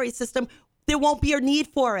judiciary system, there won't be a need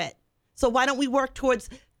for it. So why don't we work towards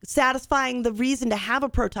satisfying the reason to have a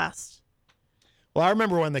protest? Well, I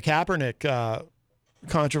remember when the Kaepernick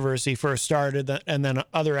controversy first started, and then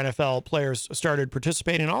other NFL players started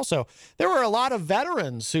participating also. There were a lot of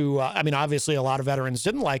veterans who, obviously a lot of veterans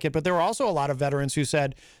didn't like it, but there were also a lot of veterans who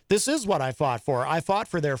said, this is what I fought for. I fought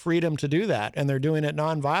for their freedom to do that, and they're doing it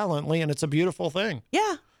nonviolently, and it's a beautiful thing.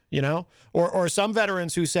 Yeah. You know, or some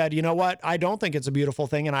veterans who said, you know what, I don't think it's a beautiful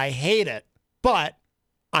thing, and I hate it, but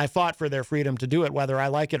I fought for their freedom to do it, whether I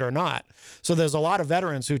like it or not. So there's a lot of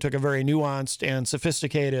veterans who took a very nuanced and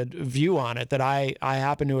sophisticated view on it that I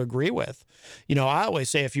happen to agree with. You know, I always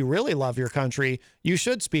say if you really love your country, you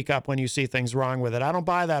should speak up when you see things wrong with it. I don't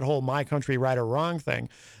buy that whole my country right or wrong thing.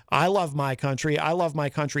 I love my country. I love my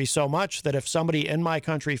country so much that if somebody in my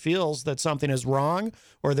country feels that something is wrong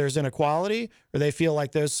or there's inequality or they feel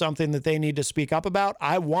like there's something that they need to speak up about,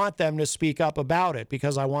 I want them to speak up about it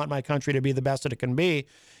because I want my country to be the best that it can be.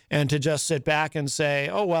 And to just sit back and say,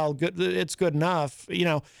 oh, well, good, it's good enough, you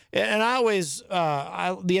know. And I always,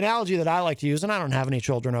 the analogy that I like to use, and I don't have any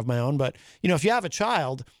children of my own, but, you know, if you have a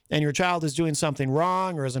child and your child is doing something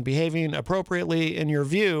wrong or isn't behaving appropriately in your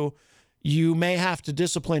view, you may have to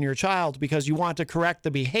discipline your child because you want to correct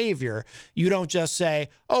the behavior. You don't just say,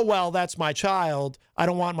 oh, well, that's my child. I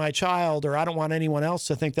don't want my child, or I don't want anyone else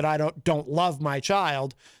to think that I don't love my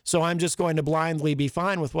child, so I'm just going to blindly be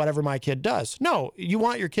fine with whatever my kid does. No, you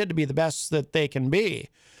want your kid to be the best that they can be.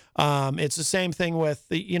 It's the same thing with,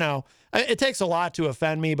 you know, it takes a lot to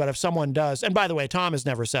offend me, but if someone does, and by the way, Tom has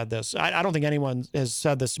never said this. I don't think anyone has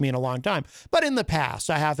said this to me in a long time, but in the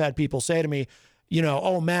past, I have had people say to me, you know,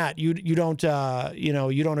 oh, Matt, you don't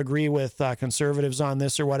agree with conservatives on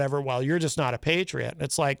this or whatever. Well, you're just not a patriot.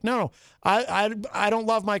 It's like, no, I don't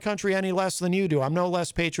love my country any less than you do. I'm no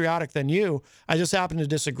less patriotic than you. I just happen to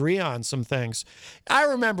disagree on some things. I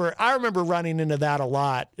remember running into that a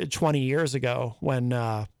lot 20 years ago when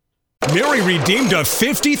Mary redeemed a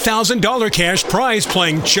 $50,000 cash prize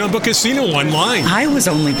playing Chumba Casino online. I was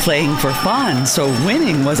only playing for fun, so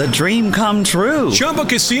winning was a dream come true. Chumba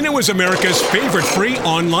Casino is America's favorite free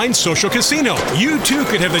online social casino. You too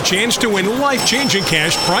could have the chance to win life-changing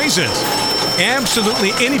cash prizes. Absolutely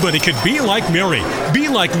anybody could be like Mary. Be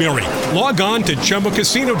like Mary. Log on to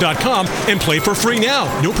ChumbaCasino.com and play for free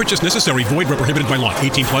now. No purchase necessary. Void where prohibited by law.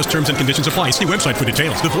 18 plus terms and conditions apply. See website for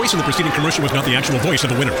details. The voice in the preceding commercial was not the actual voice of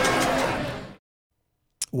the winner.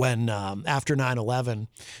 When after 9/11,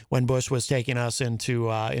 when Bush was taking us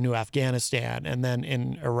into Afghanistan and then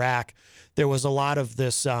in Iraq, there was a lot of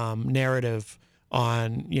this narrative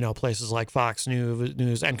on, you know, places like Fox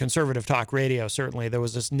News and conservative talk radio. Certainly, there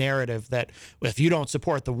was this narrative that if you don't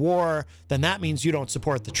support the war, then that means you don't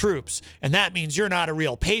support the troops, and that means you're not a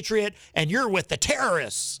real patriot and you're with the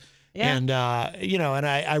terrorists. Yeah. And, and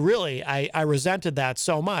I really resented that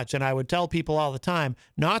so much. And I would tell people all the time,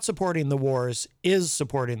 not supporting the wars is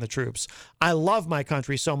supporting the troops. I love my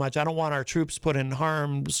country so much. I don't want our troops put in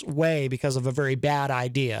harm's way because of a very bad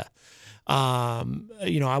idea. I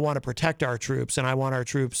want to protect our troops, and I want our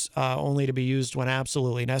troops only to be used when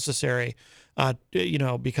absolutely necessary,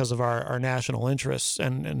 because of our national interests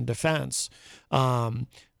and defense.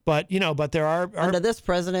 But there are under this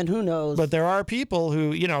president, who knows? But there are people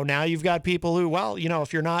who, now you've got people who,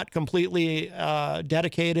 if you're not completely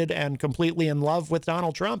dedicated and completely in love with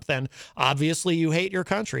Donald Trump, then obviously you hate your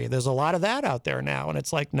country. There's a lot of that out there now. And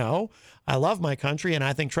it's like, no, I love my country and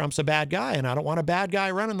I think Trump's a bad guy and I don't want a bad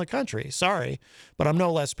guy running the country. Sorry, but I'm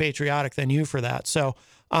no less patriotic than you for that. So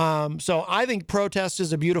I think protest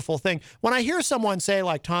is a beautiful thing. When I hear someone say,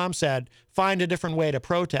 like Tom said, find a different way to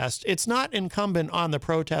protest, it's not incumbent on the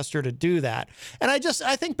protester to do that. And I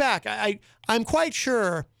think back, I'm quite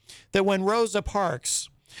sure that when Rosa Parks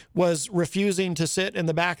was refusing to sit in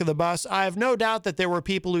the back of the bus, I have no doubt that there were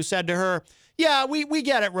people who said to her, yeah, we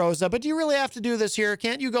get it, Rosa, but do you really have to do this here?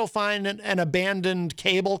 Can't you go find an abandoned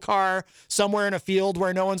cable car somewhere in a field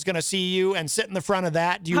where no one's going to see you and sit in the front of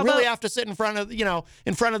that? Do you really have to sit in front of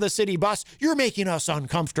the city bus? You're making us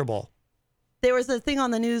uncomfortable. There was a thing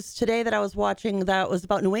on the news today that I was watching that was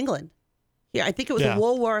about New England. Yeah, I think it was a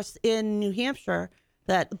Woolworths in New Hampshire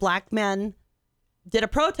that black men did a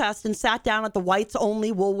protest and sat down at the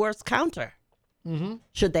whites-only Woolworths counter. Mm-hmm.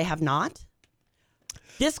 Should they have not?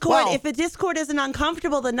 If a discord isn't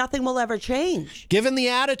uncomfortable, then nothing will ever change. Given the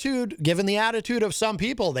attitude of some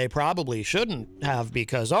people, they probably shouldn't have,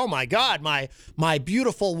 because, oh my God, my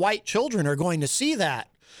beautiful white children are going to see that.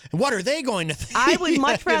 And what are they going to think? I would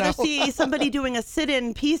much rather see somebody doing a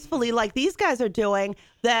sit-in peacefully like these guys are doing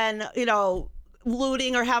than,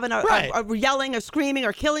 looting or having a yelling or screaming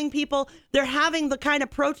or killing people. They're having the kind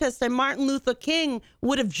of protest that Martin Luther King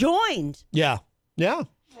would have joined. Yeah. Yeah.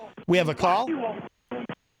 We have a call.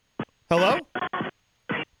 Hello?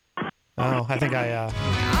 Oh, I think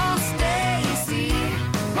Oh, Stacy,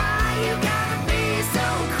 why you gotta be so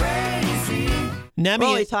crazy? We're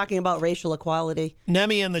only talking about racial equality.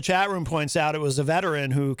 Nemi in the chat room points out it was a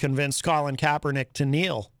veteran who convinced Colin Kaepernick to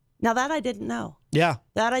kneel. Now that I didn't know. Yeah.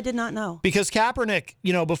 That I did not know. Because Kaepernick,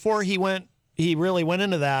 before he really went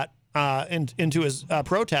into that, into his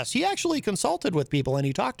protest, he actually consulted with people and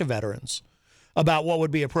he talked to veterans about what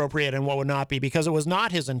would be appropriate and what would not be, because it was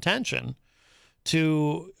not his intention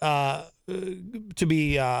to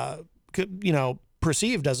be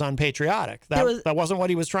perceived as unpatriotic. That wasn't what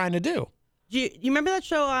he was trying to do. You remember that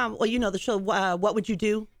show? The show What Would You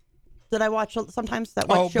Do? That I watch sometimes.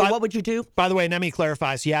 What Would You Do? By the way, Nemi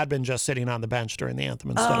clarifies he had been just sitting on the bench during the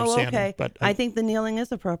anthem instead of standing. Okay. But I think the kneeling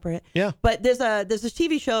is appropriate. Yeah. But there's a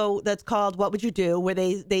TV show that's called What Would You Do, where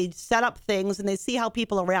they set up things and they see how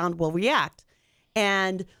people around will react.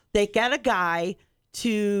 And they get a guy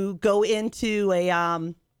to go into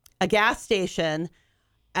a gas station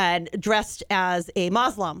and dressed as a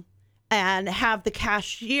Muslim and have the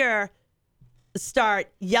cashier start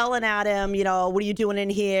yelling at him, what are you doing in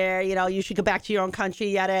here? You should go back to your own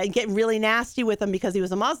country, and getting really nasty with him because he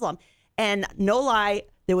was a Muslim. And no lie,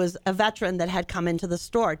 there was a veteran that had come into the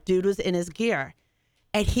store. Dude was in his gear.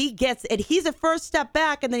 And he's at first step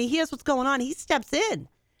back, and then he hears what's going on. He steps in.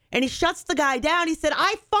 And he shuts the guy down. He said,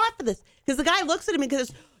 I fought for this. Because the guy looks at him and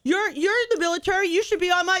goes, you're in the military. You should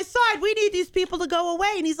be on my side. We need these people to go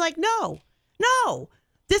away. And he's like, no.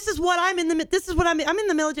 This is what I'm in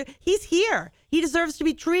the military. He's here. He deserves to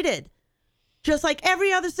be treated just like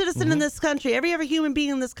every other citizen in this country, every other human being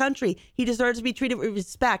in this country. He deserves to be treated with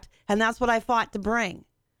respect. And that's what I fought to bring.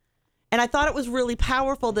 And I thought it was really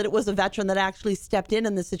powerful that it was a veteran that actually stepped in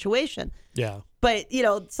this situation. Yeah. But,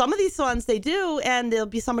 some of these ones they do, and there'll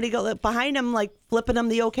be somebody go behind them, like flipping them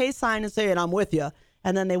the okay sign and saying, I'm with you.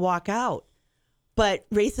 And then they walk out. But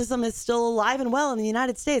racism is still alive and well in the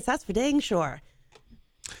United States. That's for dang sure.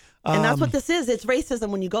 And that's what this is. It's racism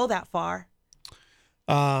when you go that far.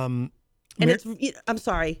 I'm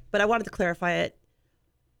sorry, but I wanted to clarify it.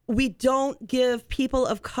 We don't give people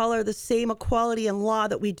of color the same equality in law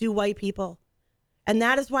that we do white people. And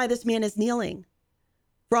that is why this man is kneeling.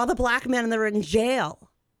 For all the black men that are in jail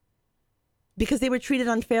because they were treated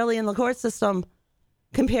unfairly in the court system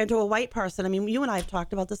compared to a white person. I mean, you and I have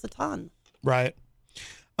talked about this a ton. Right.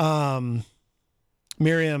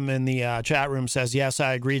 Miriam in the chat room says, yes,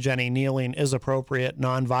 I agree, Jenny. Kneeling is appropriate,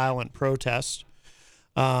 nonviolent protest.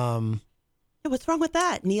 What's wrong with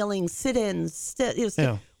that? Kneeling, sit-ins.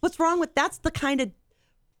 What's wrong with that's the kind of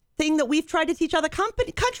thing that we've tried to teach other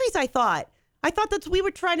countries, I thought. I thought that we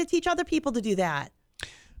were trying to teach other people to do that.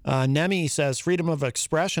 Nemi says freedom of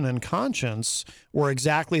expression and conscience were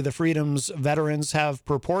exactly the freedoms veterans have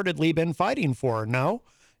purportedly been fighting for. No?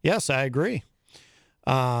 Yes, I agree.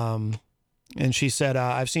 And she said,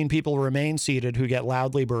 I've seen people remain seated who get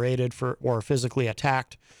loudly berated for or physically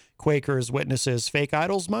attacked. Quakers, witnesses, fake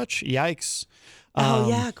idols much? Yikes.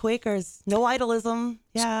 Yeah, Quakers. No idolism.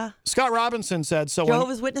 Yeah. Scott Robinson said,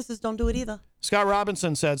 Jehovah's Witnesses don't do it either. Scott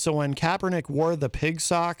Robinson said, so when Kaepernick wore the pig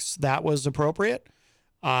socks, that was appropriate?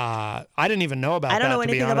 I didn't even know about that. I don't know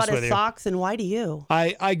anything about his you. socks, and why do you?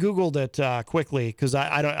 I Googled it quickly because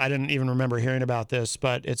I didn't even remember hearing about this,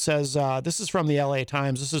 but it says, this is from the LA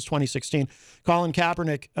Times. This is 2016. Colin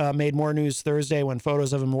Kaepernick made more news Thursday when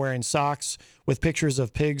photos of him wearing socks with pictures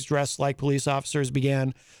of pigs dressed like police officers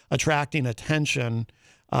began attracting attention.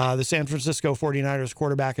 The San Francisco 49ers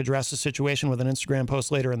quarterback addressed the situation with an Instagram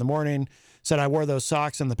post later in the morning, said, I wore those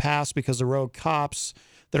socks in the past because the rogue cops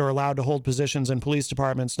that are allowed to hold positions in police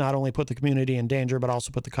departments not only put the community in danger, but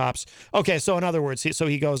also put the cops. Okay, so in other words,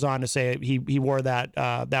 he goes on to say he wore that.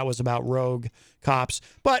 That was about rogue cops.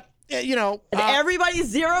 But, and everybody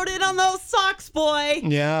zeroed in on those socks, boy.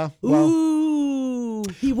 Yeah. Well, ooh,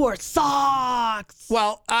 he wore socks.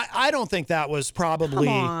 Well, I don't think that was probably.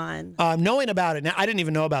 Come on. Knowing about it now, I didn't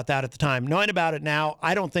even know about that at the time. Knowing about it now,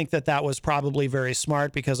 I don't think that was probably very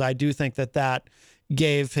smart because I do think that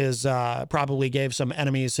probably gave some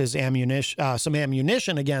enemies his some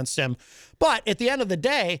ammunition against him. But at the end of the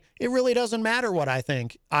day, it really doesn't matter what I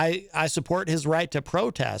think. I support his right to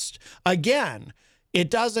protest. Again, it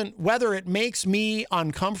doesn't, whether it makes me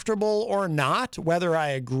uncomfortable or not, whether I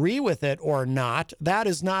agree with it or not, that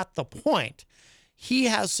is not the point. He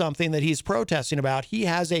has something that he's protesting about. He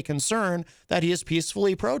has a concern that he is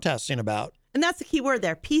peacefully protesting about. And that's the key word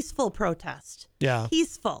there, peaceful protest. Yeah.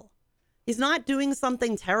 Peaceful. He's not doing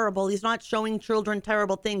something terrible. He's not showing children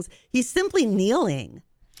terrible things. He's simply kneeling.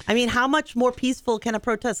 I mean, how much more peaceful can a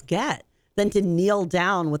protest get than to kneel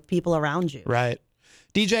down with people around you? Right.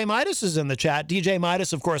 DJ Midas is in the chat. DJ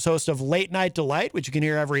Midas, of course, host of Late Night Delight, which you can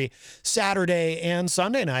hear every Saturday and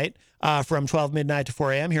Sunday night from 12 midnight to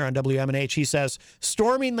 4 a.m. here on WMNH. He says,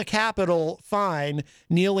 storming the Capitol, fine.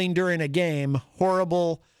 Kneeling during a game,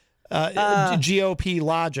 horrible GOP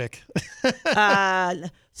logic.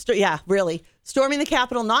 Yeah, really. Storming the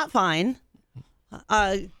Capitol, not fine.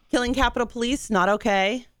 Killing Capitol Police, not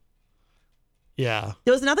okay. Yeah.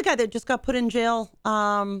 There was another guy that just got put in jail,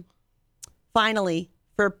 finally,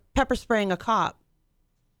 for pepper spraying a cop.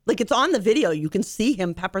 Like, it's on the video. You can see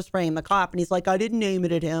him pepper spraying the cop, and he's like, I didn't aim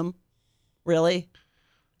it at him. Really?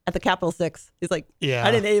 At the Capitol 6. He's like, yeah.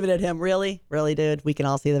 I didn't aim it at him. Really? Really, dude? We can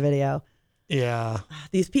all see the video. Yeah.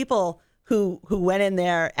 These people who went in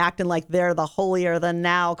there acting like they're the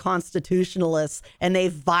holier-than-thou constitutionalists, and they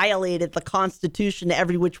violated the Constitution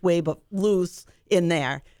every which way but loose in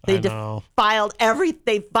there. They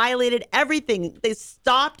they violated everything. They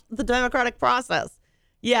stopped the democratic process.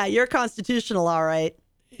 Yeah, you're constitutional, all right.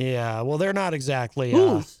 Yeah, well, they're not exactly,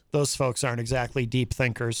 those folks aren't exactly deep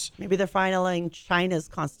thinkers. Maybe they're violating China's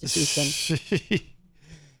constitution.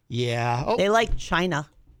 Yeah. Oh. They like China.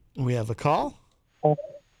 We have a call.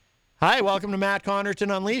 Hi, welcome to Matt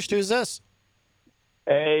Connarton Unleashed. Who's this?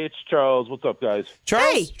 Hey, it's Charles. What's up, guys?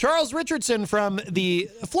 Charles Richardson from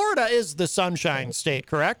Florida is the Sunshine State,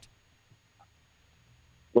 correct?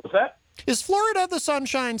 What's that? Is Florida the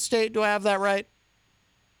Sunshine State? Do I have that right?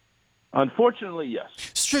 Unfortunately, yes.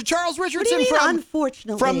 Charles Richardson what do you mean,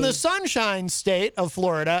 unfortunately? From the Sunshine State of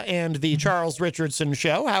Florida and the Charles Richardson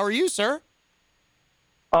Show. How are you, sir?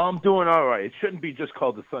 I'm doing all right. It shouldn't be just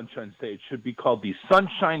called the Sunshine State. It should be called the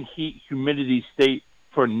Sunshine Heat Humidity State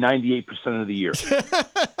for 98% of the year.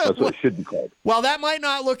 That's what it should be called. Well, that might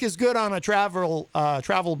not look as good on a travel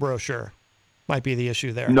brochure. Might be the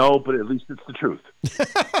issue there. No, but at least it's the truth.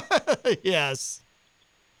 Yes.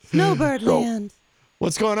 Snowbirdland.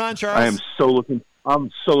 What's going on, Charles?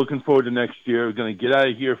 I'm so looking forward to next year. We're going to get out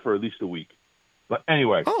of here for at least a week. But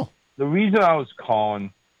anyway, the reason I was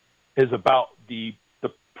calling is about the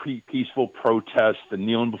peaceful protest, the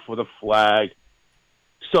kneeling before the flag.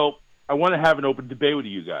 So I want to have an open debate with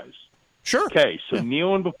you guys. Sure. Okay, so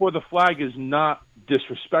kneeling before the flag is not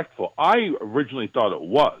disrespectful. I originally thought it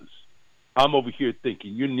was. I'm over here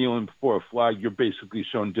thinking you're kneeling before a flag. You're basically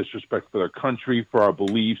showing disrespect for our country, for our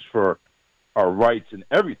beliefs, for our rights and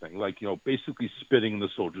everything. Like, basically spitting in the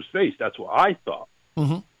soldier's face. That's what I thought.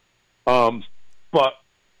 Mm-hmm. But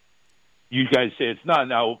you guys say it's not.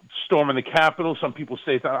 Now, storming the Capitol, some people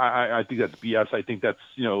say, I think that's BS. I think that's,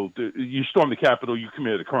 you storm the Capitol, you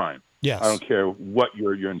committed a crime. Yes. I don't care what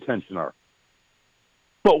your intentions are.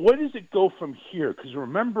 But where does it go from here? Because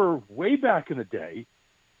remember, way back in the day,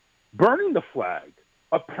 burning the flag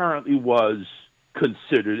apparently was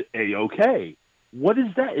considered A-okay. What is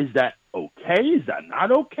that? Is that okay? Is that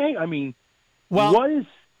not okay? I mean, what is?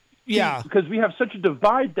 Yeah, because we have such a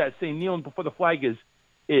divide that saying kneeling before the flag is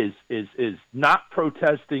not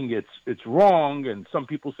protesting. It's wrong, and some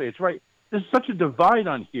people say it's right. There's such a divide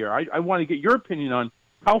on here. I want to get your opinion on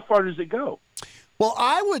how far does it go? Well,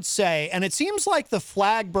 I would say, and it seems like the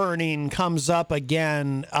flag burning comes up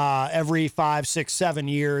again every 5, 6, 7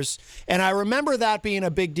 years. And I remember that being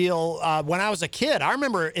a big deal when I was a kid. I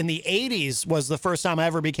remember in the 80s was the first time I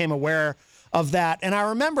ever became aware of that. And I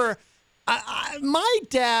remember my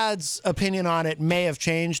dad's opinion on it may have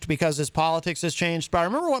changed because his politics has changed. But I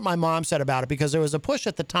remember what my mom said about it, because there was a push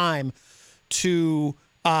at the time to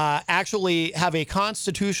actually have a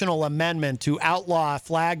constitutional amendment to outlaw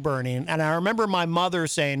flag burning. And I remember my mother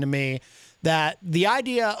saying to me that the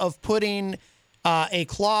idea of putting a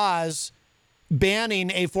clause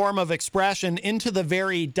banning a form of expression into the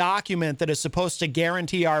very document that is supposed to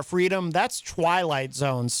guarantee our freedom, that's Twilight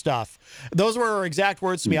Zone stuff. Those were her exact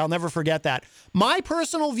words to me. I'll never forget that. My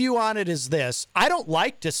personal view on it is this. I don't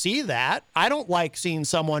like to see that. I don't like seeing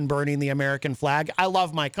someone burning the American flag. I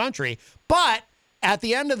love my country. But at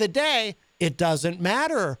the end of the day, it doesn't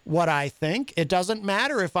matter what I think. It doesn't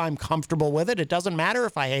matter if I'm comfortable with it. It doesn't matter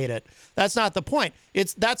if I hate it. That's not the point.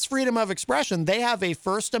 That's freedom of expression. They have a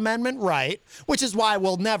First Amendment right, which is why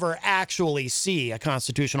we'll never actually see a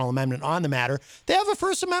constitutional amendment on the matter. They have a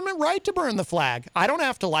First Amendment right to burn the flag. I don't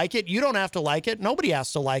have to like it. You don't have to like it. Nobody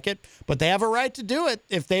has to like it. But they have a right to do it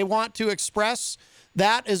if they want to express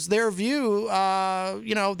that as their view.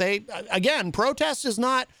 Protest is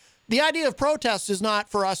not... The idea of protest is not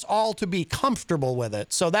for us all to be comfortable with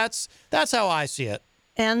it. So that's how I see it.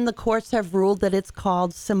 And the courts have ruled that it's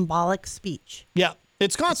called symbolic speech. Yeah,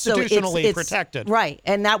 it's constitutionally it's protected. Right.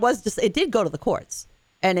 And that was just, it did go to the courts,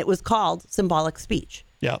 and it was called symbolic speech.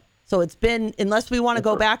 Yeah. So it's been, unless we want to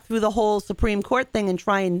go back through the whole Supreme Court thing and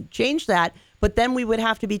try and change that, but then we would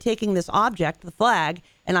have to be taking this object, the flag,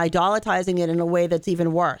 and idolatizing it in a way that's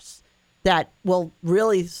even worse. That will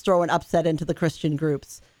really throw an upset into the Christian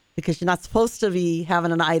groups. Because you're not supposed to be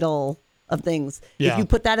having an idol of things. Yeah. If you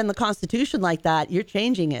put that in the Constitution like that, you're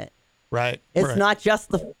changing it. Right. It's not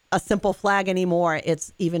just a simple flag anymore.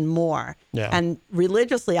 It's even more. Yeah. And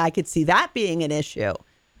religiously, I could see that being an issue.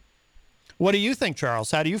 What do you think,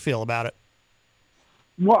 Charles? How do you feel about it?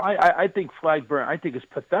 Well, I think flag burn, I think it's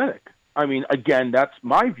pathetic. I mean, again, that's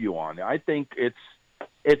my view on it. I think it's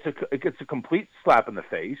a complete slap in the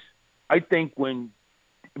face. I think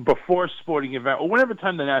before a sporting event or whenever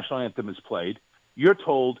time the national anthem is played, you're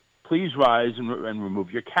told, please rise and remove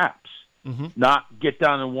your caps. Mm-hmm. Not get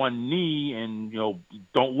down on one knee and,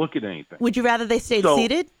 don't look at anything. Would you rather they stayed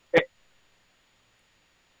seated?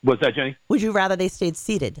 What's that, Jenny? Would you rather they stayed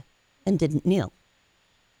seated and didn't kneel?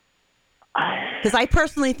 Because I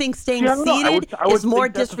personally think staying seated is more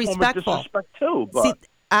disrespectful. Disrespect too, but... See,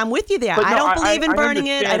 I'm with you there. I don't believe in burning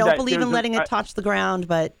it. I don't believe in letting it touch the ground,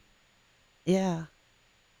 but yeah.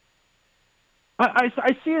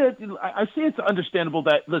 I see it. I see it's understandable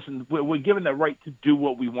that, listen, we're given the right to do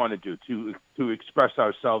what we want to do, to express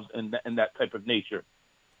ourselves in that type of nature.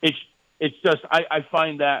 It's just I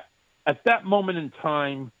find that at that moment in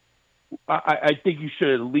time, I think you should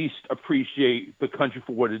at least appreciate the country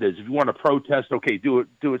for what it is. If you want to protest, okay, do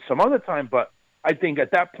it some other time. But I think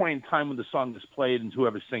at that point in time when the song is played and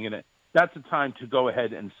whoever's singing it, that's the time to go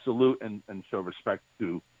ahead and salute and show respect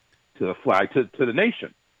to the flag, to the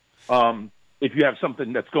nation. If you have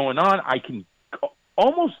something that's going on, I can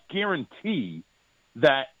almost guarantee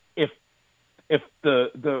that if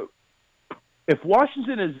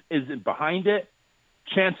Washington isn't behind it,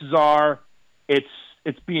 chances are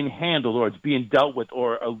it's being handled or it's being dealt with,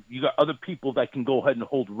 or you got other people that can go ahead and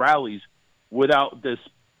hold rallies without this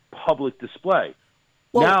public display.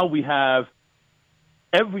 Well, now we have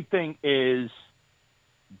everything is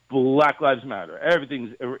Black Lives Matter,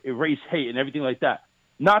 everything's erase hate and everything like that.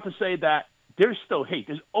 Not to say that there's still hate.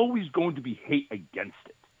 There's always going to be hate against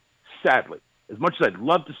it, sadly. As much as I'd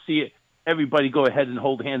love to see it, everybody go ahead and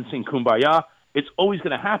hold hands and sing Kumbaya, it's always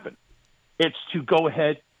going to happen. It's to go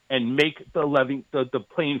ahead and make the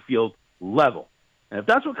playing field level. And if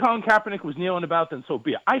that's what Colin Kaepernick was kneeling about, then so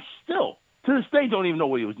be it. I still, to this day, don't even know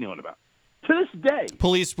what he was kneeling about. To this day.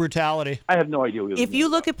 Police brutality. I have no idea what he was If you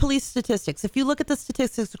look at police statistics, if you look at the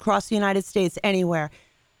statistics across the United States anywhere,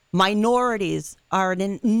 minorities are an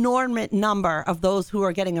enormous number of those who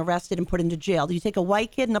are getting arrested and put into jail. You take a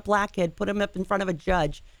white kid and a black kid, put them up in front of a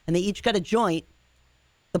judge, and they each got a joint.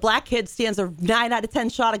 The black kid stands a 9 out of 10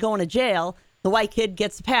 shot of going to jail. The white kid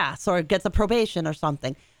gets a pass or gets a probation or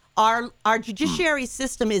something. Our judiciary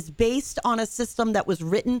system is based on a system that was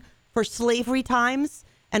written for slavery times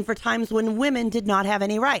and for times when women did not have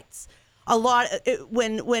any rights.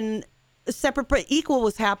 When separate but equal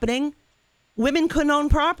was happening, women couldn't own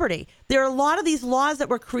property. There are a lot of these laws that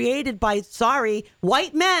were created by,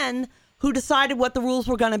 white men who decided what the rules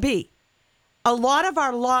were going to be. A lot of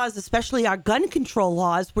our laws, especially our gun control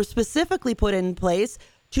laws, were specifically put in place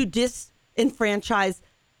to disenfranchise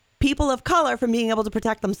people of color from being able to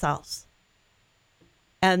protect themselves.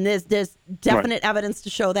 And there's definite evidence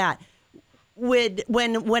to show that.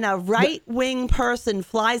 When a right-wing person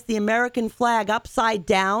flies the American flag upside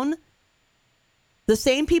down, the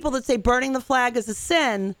same people that say burning the flag is a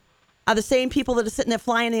sin are the same people that are sitting there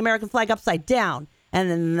flying the American flag upside down.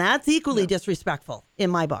 And then that's equally disrespectful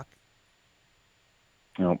in my book.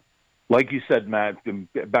 Like you said, Matt,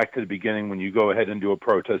 back to the beginning, when you go ahead and do a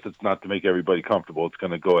protest, it's not to make everybody comfortable. It's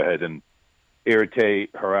going to go ahead and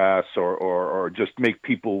irritate, harass, or just make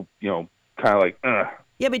people, kind of like,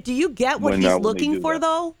 Yeah, but do you get what he's looking for,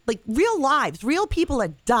 though? Like, real lives, real people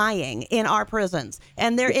are dying in our prisons,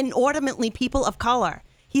 and they're inordinately people of color.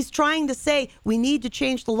 He's trying to say we need to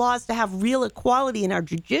change the laws to have real equality in our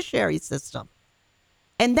judiciary system.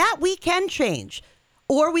 And that we can change.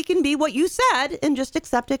 Or we can be what you said and just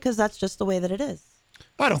accept it because that's just the way that it is.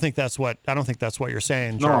 I don't think that's what you're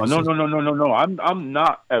saying, No. Charles. No. I'm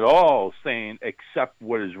not at all saying accept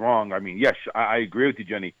what is wrong. I mean, yes, I agree with you,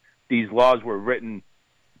 Jenny. These laws were written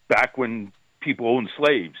back when people owned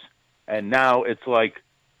slaves, and now it's like.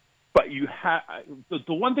 But you have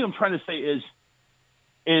the one thing I'm trying to say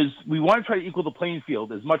is we want to try to equal the playing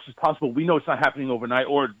field as much as possible. We know it's not happening overnight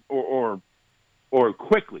or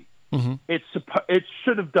quickly. Mm-hmm. It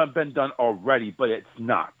should have been done already, but it's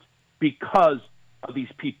not because of these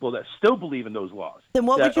people that still believe in those laws. Then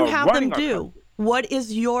what would you have them do? What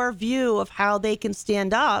is your view of how they can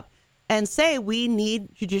stand up and say we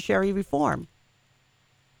need judiciary reform?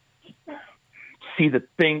 See, the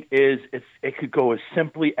thing is, it could go as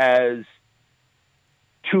simply as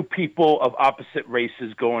two people of opposite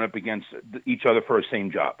races going up against each other for the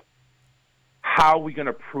same job. How are we going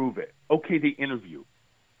to prove it? Okay, they interview,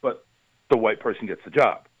 but the white person gets the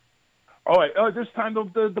job. All right, this time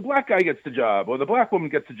the black guy gets the job, or the black woman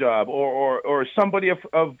gets the job, or somebody of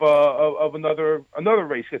another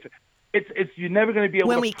race gets it. It's you're never going to be able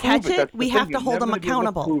to prove it. When we catch it, we have to hold them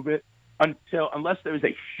accountable. Prove it unless there is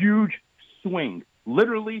a huge swing,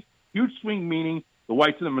 literally huge swing, meaning the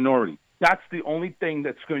whites and the minority. That's the only thing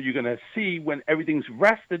you're going to see when everything's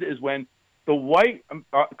rested is when the white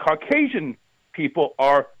Caucasian people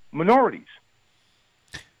are minorities.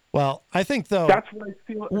 Well, I think though that's what I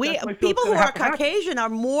feel. People who are Caucasian are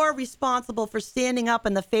more responsible for standing up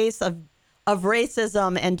in the face of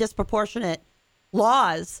racism and disproportionate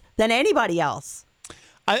laws than anybody else.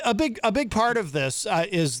 A big part of this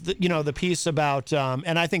is the piece about,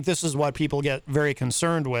 and I think this is what people get very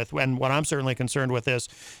concerned with, and what I'm certainly concerned with is,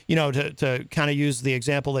 to kind of use the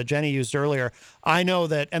example that Jenny used earlier. I know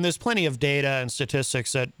that, and there's plenty of data and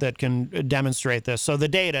statistics that can demonstrate this. So the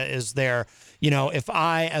data is there. If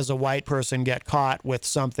I, as a white person, get caught with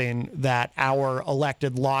something that our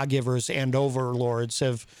elected lawgivers and overlords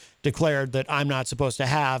have declared that I'm not supposed to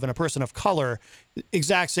have, and a person of color,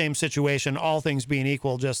 exact same situation, all things being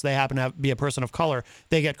equal, just they happen to be a person of color,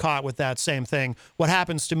 they get caught with that same thing. What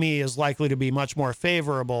happens to me is likely to be much more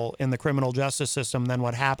favorable in the criminal justice system than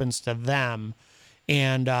what happens to them.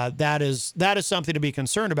 And that is something to be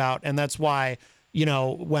concerned about. And that's why,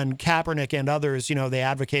 when Kaepernick and others, they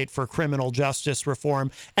advocate for criminal justice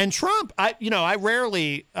reform. And Trump, I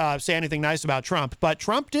rarely say anything nice about Trump, but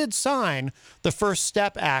Trump did sign the First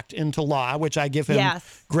Step Act into law, which I give him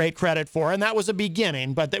great credit for. And that was a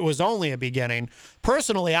beginning, but it was only a beginning.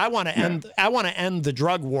 Personally, I want to end the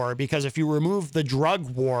drug war, because if you remove the drug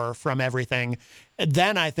war from everything,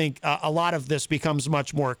 then I think a lot of this becomes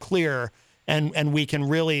much more clear. And we can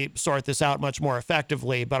really sort this out much more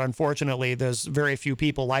effectively. But unfortunately, there's very few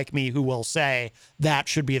people like me who will say that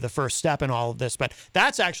should be the first step in all of this. But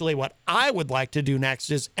that's actually what I would like to do next,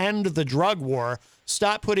 is end the drug war,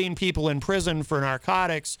 stop putting people in prison for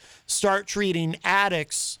narcotics, start treating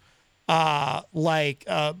addicts like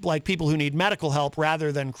people who need medical help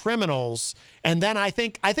rather than criminals. And then I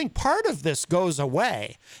think part of this goes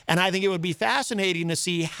away. And I think it would be fascinating to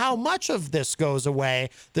see how much of this goes away,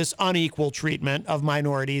 this unequal treatment of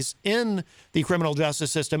minorities in the criminal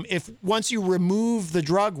justice system, if once you remove the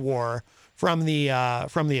drug war from the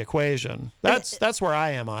equation. That's where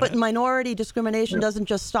I am on it. But minority discrimination doesn't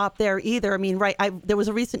just stop there either. I mean, there was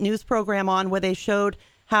a recent news program on where they showed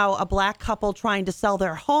how a black couple trying to sell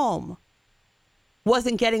their home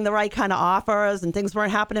wasn't getting the right kind of offers and things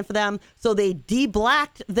weren't happening for them. So they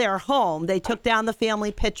de-blacked their home. They took down the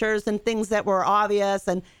family pictures and things that were obvious,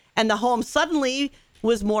 and the home suddenly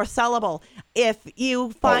was more sellable. If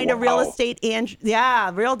you find a real estate agent,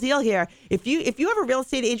 real deal here. If you have a real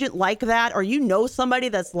estate agent like that, or you know somebody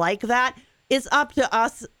that's like that, it's up to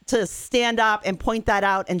us to stand up and point that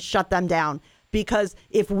out and shut them down. Because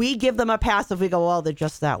if we give them a pass, if we go, well, they're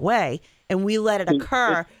just that way, and we let it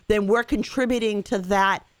occur, then we're contributing to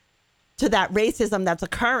that racism that's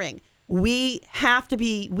occurring. We have to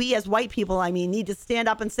be, we as white people, need to stand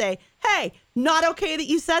up and say, hey, not okay that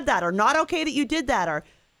you said that, or not okay that you did that, or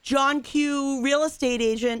John Q. real estate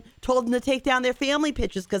agent told them to take down their family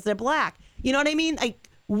pictures because they're black. You know what I mean?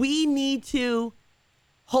 We need to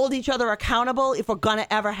hold each other accountable if we're going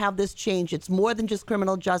to ever have this change. It's more than just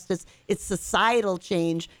criminal justice. It's societal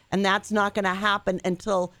change, and that's not going to happen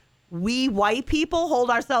until we white people hold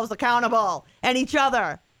ourselves accountable and each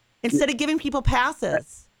other instead of giving people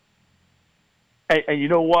passes. And you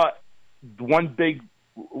know what? One big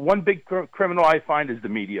criminal I find is the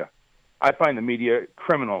media. I find the media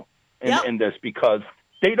criminal in this because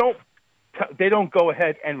they don't go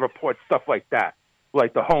ahead and report stuff like that,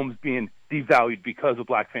 like the homes being devalued because a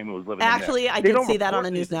black family was living Actually, in there. I did see that on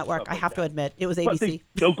a news network. I have to admit, it was ABC.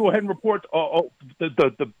 They'll go ahead and report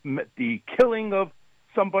the killing of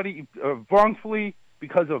somebody wrongfully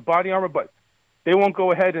because of body armor, but they won't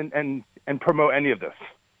go ahead and promote any of this.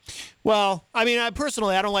 Well,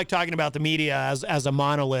 personally, I don't like talking about the media as a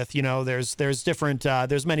monolith. You know, there's different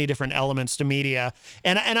there's many different elements to media,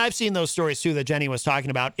 and I've seen those stories too that Jenny was talking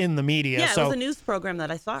about in the media. Yeah, it was a news program that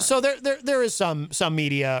I saw. So there is some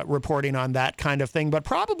media reporting on that kind of thing, but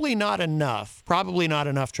probably not enough. Probably not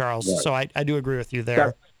enough, Charles. Right. So I do agree with you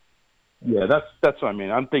there. That's what I mean.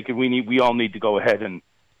 I'm thinking we all need to go ahead and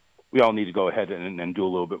do a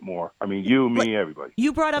little bit more. You, me, everybody.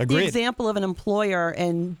 You brought up the example of an employer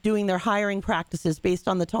and doing their hiring practices based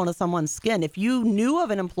on the tone of someone's skin. If you knew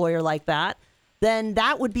of an employer like that, then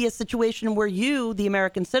that would be a situation where you, the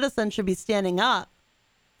American citizen, should be standing up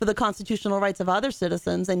for the constitutional rights of other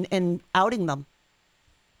citizens and outing them.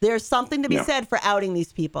 There's something to be said for outing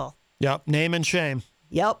these people. Yep, name and shame.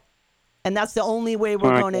 Yep. And that's the only way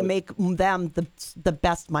we're going to make them the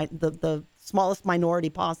best, the smallest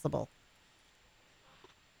minority possible.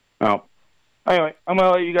 Oh, anyway, I'm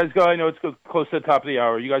going to let you guys go. I know it's close to the top of the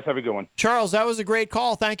hour. You guys have a good one. Charles, that was a great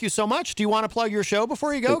call. Thank you so much. Do you want to plug your show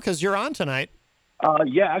before you go? Because you're on tonight.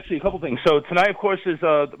 Yeah, actually, a couple things. So tonight, of course, is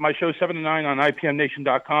my show 7 to 9 on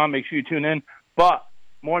IPMNation.com. Make sure you tune in. But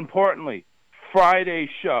more importantly, Friday's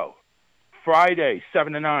show, Friday,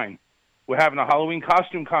 7 to 9, we're having a Halloween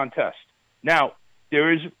costume contest. Now,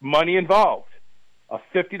 there is money involved. A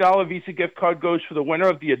 $50 Visa gift card goes for the winner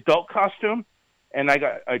of the adult costume, and I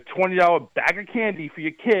got a $20 bag of candy for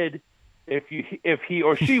your kid if he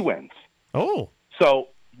or she wins. Oh. So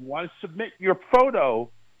you want to submit your photo,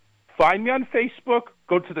 find me on Facebook,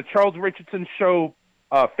 go to the Charles Richardson Show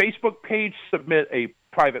Facebook page, submit a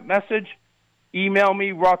private message, email me,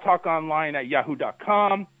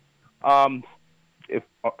 rawtalkonline@yahoo.com.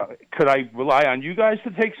 Could I rely on you guys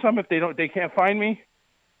to take some if they can't find me?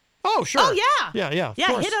 Oh, sure. Oh, yeah. Yeah.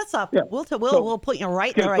 Yeah, hit us up. Yeah. We'll put you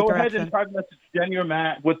right in the right direction. Go direction. ahead and private message Jenny or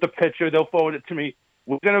Matt with the picture. They'll forward it to me.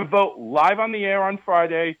 We're going to vote live on the air on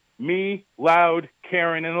Friday. Me, Loud,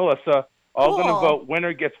 Karen, and Alyssa all going to vote.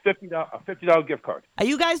 Winner gets a $50 gift card. Are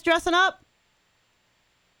you guys dressing up?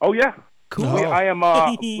 Oh, yeah. Cool. I am.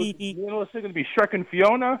 Me and Alyssa are going to be Shrek and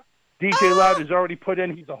Fiona. DJ Loud has already put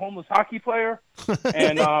in. He's a homeless hockey player.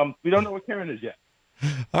 And we don't know what Karen is yet.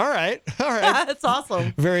 All right. That's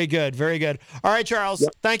awesome. Very good. All right, Charles.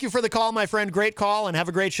 Yep. Thank you for the call, my friend. Great call, and have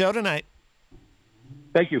a great show tonight.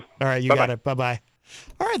 Thank you. All right, you got it. Bye-bye.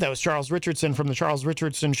 All right, that was Charles Richardson from the Charles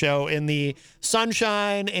Richardson Show in the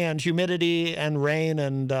sunshine and humidity and rain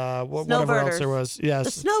and whatever else there was. Yes.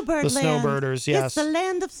 The snowbird The snowbirders, yes. It's the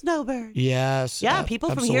land of snowbirds. Yes. Yeah, people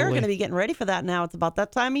from here are going to be getting ready for that now. It's about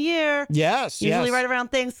that time of year. Yes, Usually right around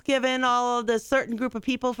Thanksgiving, all of the certain group of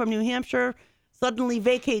people from New Hampshire suddenly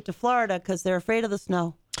vacate to Florida because they're afraid of the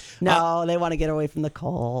snow. No, they want to get away from the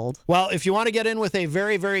cold. Well, if you want to get in with a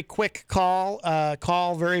very, very quick call,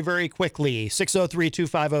 call very, very quickly.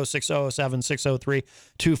 603-250-6007,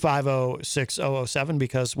 603-250-6007,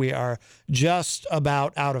 because we are just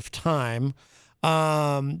about out of time. But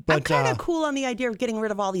I'm kind of cool on the idea of getting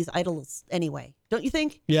rid of all these idols anyway. Don't you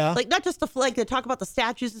think? Yeah. Like, not just the flag. They talk about the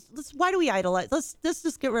statues. Why do we idolize? Let's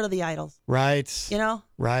just get rid of the idols. Right. You know?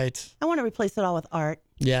 Right. I want to replace it all with art.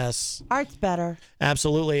 Yes. Art's better.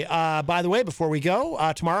 Absolutely. By the way, before we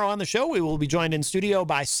go, tomorrow on the show, we will be joined in studio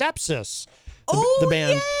by Sepsis. The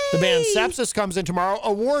band Sepsis comes in tomorrow,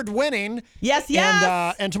 award-winning. Yes.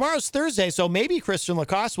 And tomorrow's Thursday, so maybe Christian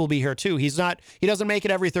Lacoste will be here too. He doesn't make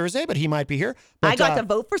it every Thursday, but he might be here. But, I got to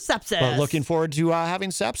vote for Sepsis. But looking forward to having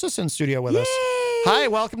Sepsis in studio with us. Hi,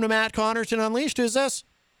 welcome to Matt Connarton Unleashed. Who's this?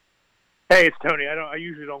 Hey, it's Tony. I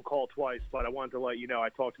usually don't call twice, but I wanted to let you know I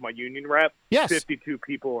talked to my union rep. Yes. 52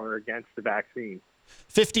 people are against the vaccine.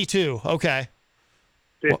 52. Okay.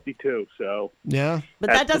 52. So yeah,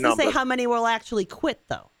 but that doesn't say how many will actually quit,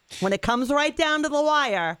 though. When it comes right down to the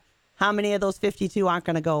wire, how many of those 52 aren't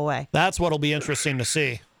going to go away? That's what'll be interesting to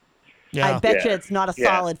see. Yeah. I bet you it's not a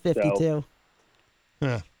solid 52.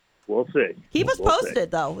 Yeah. We'll see. Keep us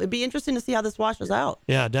posted, though. It'd be interesting to see how this washes out.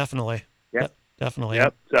 Yeah, definitely. Yep. Definitely.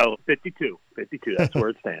 Yep. So 52. That's where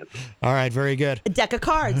it stands. All right. Very good. A deck of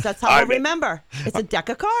cards. That's how I remember. It's a deck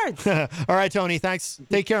of cards. All right, Tony. Thanks.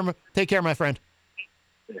 Take care, my friend.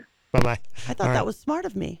 Bye-bye. I thought that was smart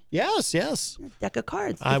of me. Yes. Deck of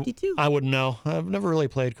cards, 52. I wouldn't know. I've never really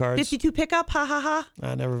played cards. 52 pickup, ha ha ha.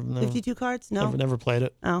 I never. No. 52 cards, no. I've never played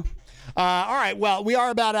it. Oh. All right. Well, we are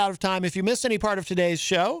about out of time. If you missed any part of today's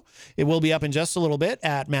show, it will be up in just a little bit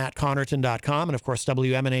at mattconnerton.com and, of course,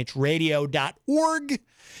 WMNHradio.org.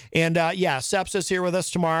 And, Sepsis here with us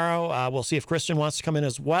tomorrow. We'll see if Christian wants to come in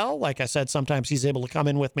as well. Like I said, sometimes he's able to come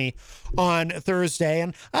in with me on Thursday.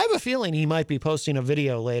 And I have a feeling he might be posting a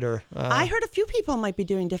video later. I heard a few people might be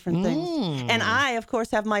doing different things. And I, of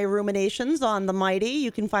course, have my ruminations on the Mighty.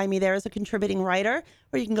 You can find me there as a contributing writer,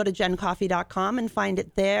 or you can go to jencoffee.com and find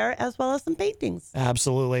it there, as well as some paintings.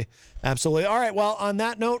 Absolutely. All right. Well, on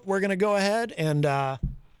that note, we're going to go ahead and get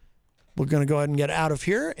out of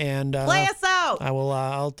here and play us out.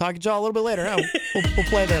 I'll talk to y'all a little bit later. We'll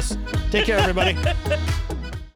play this. Take care, everybody.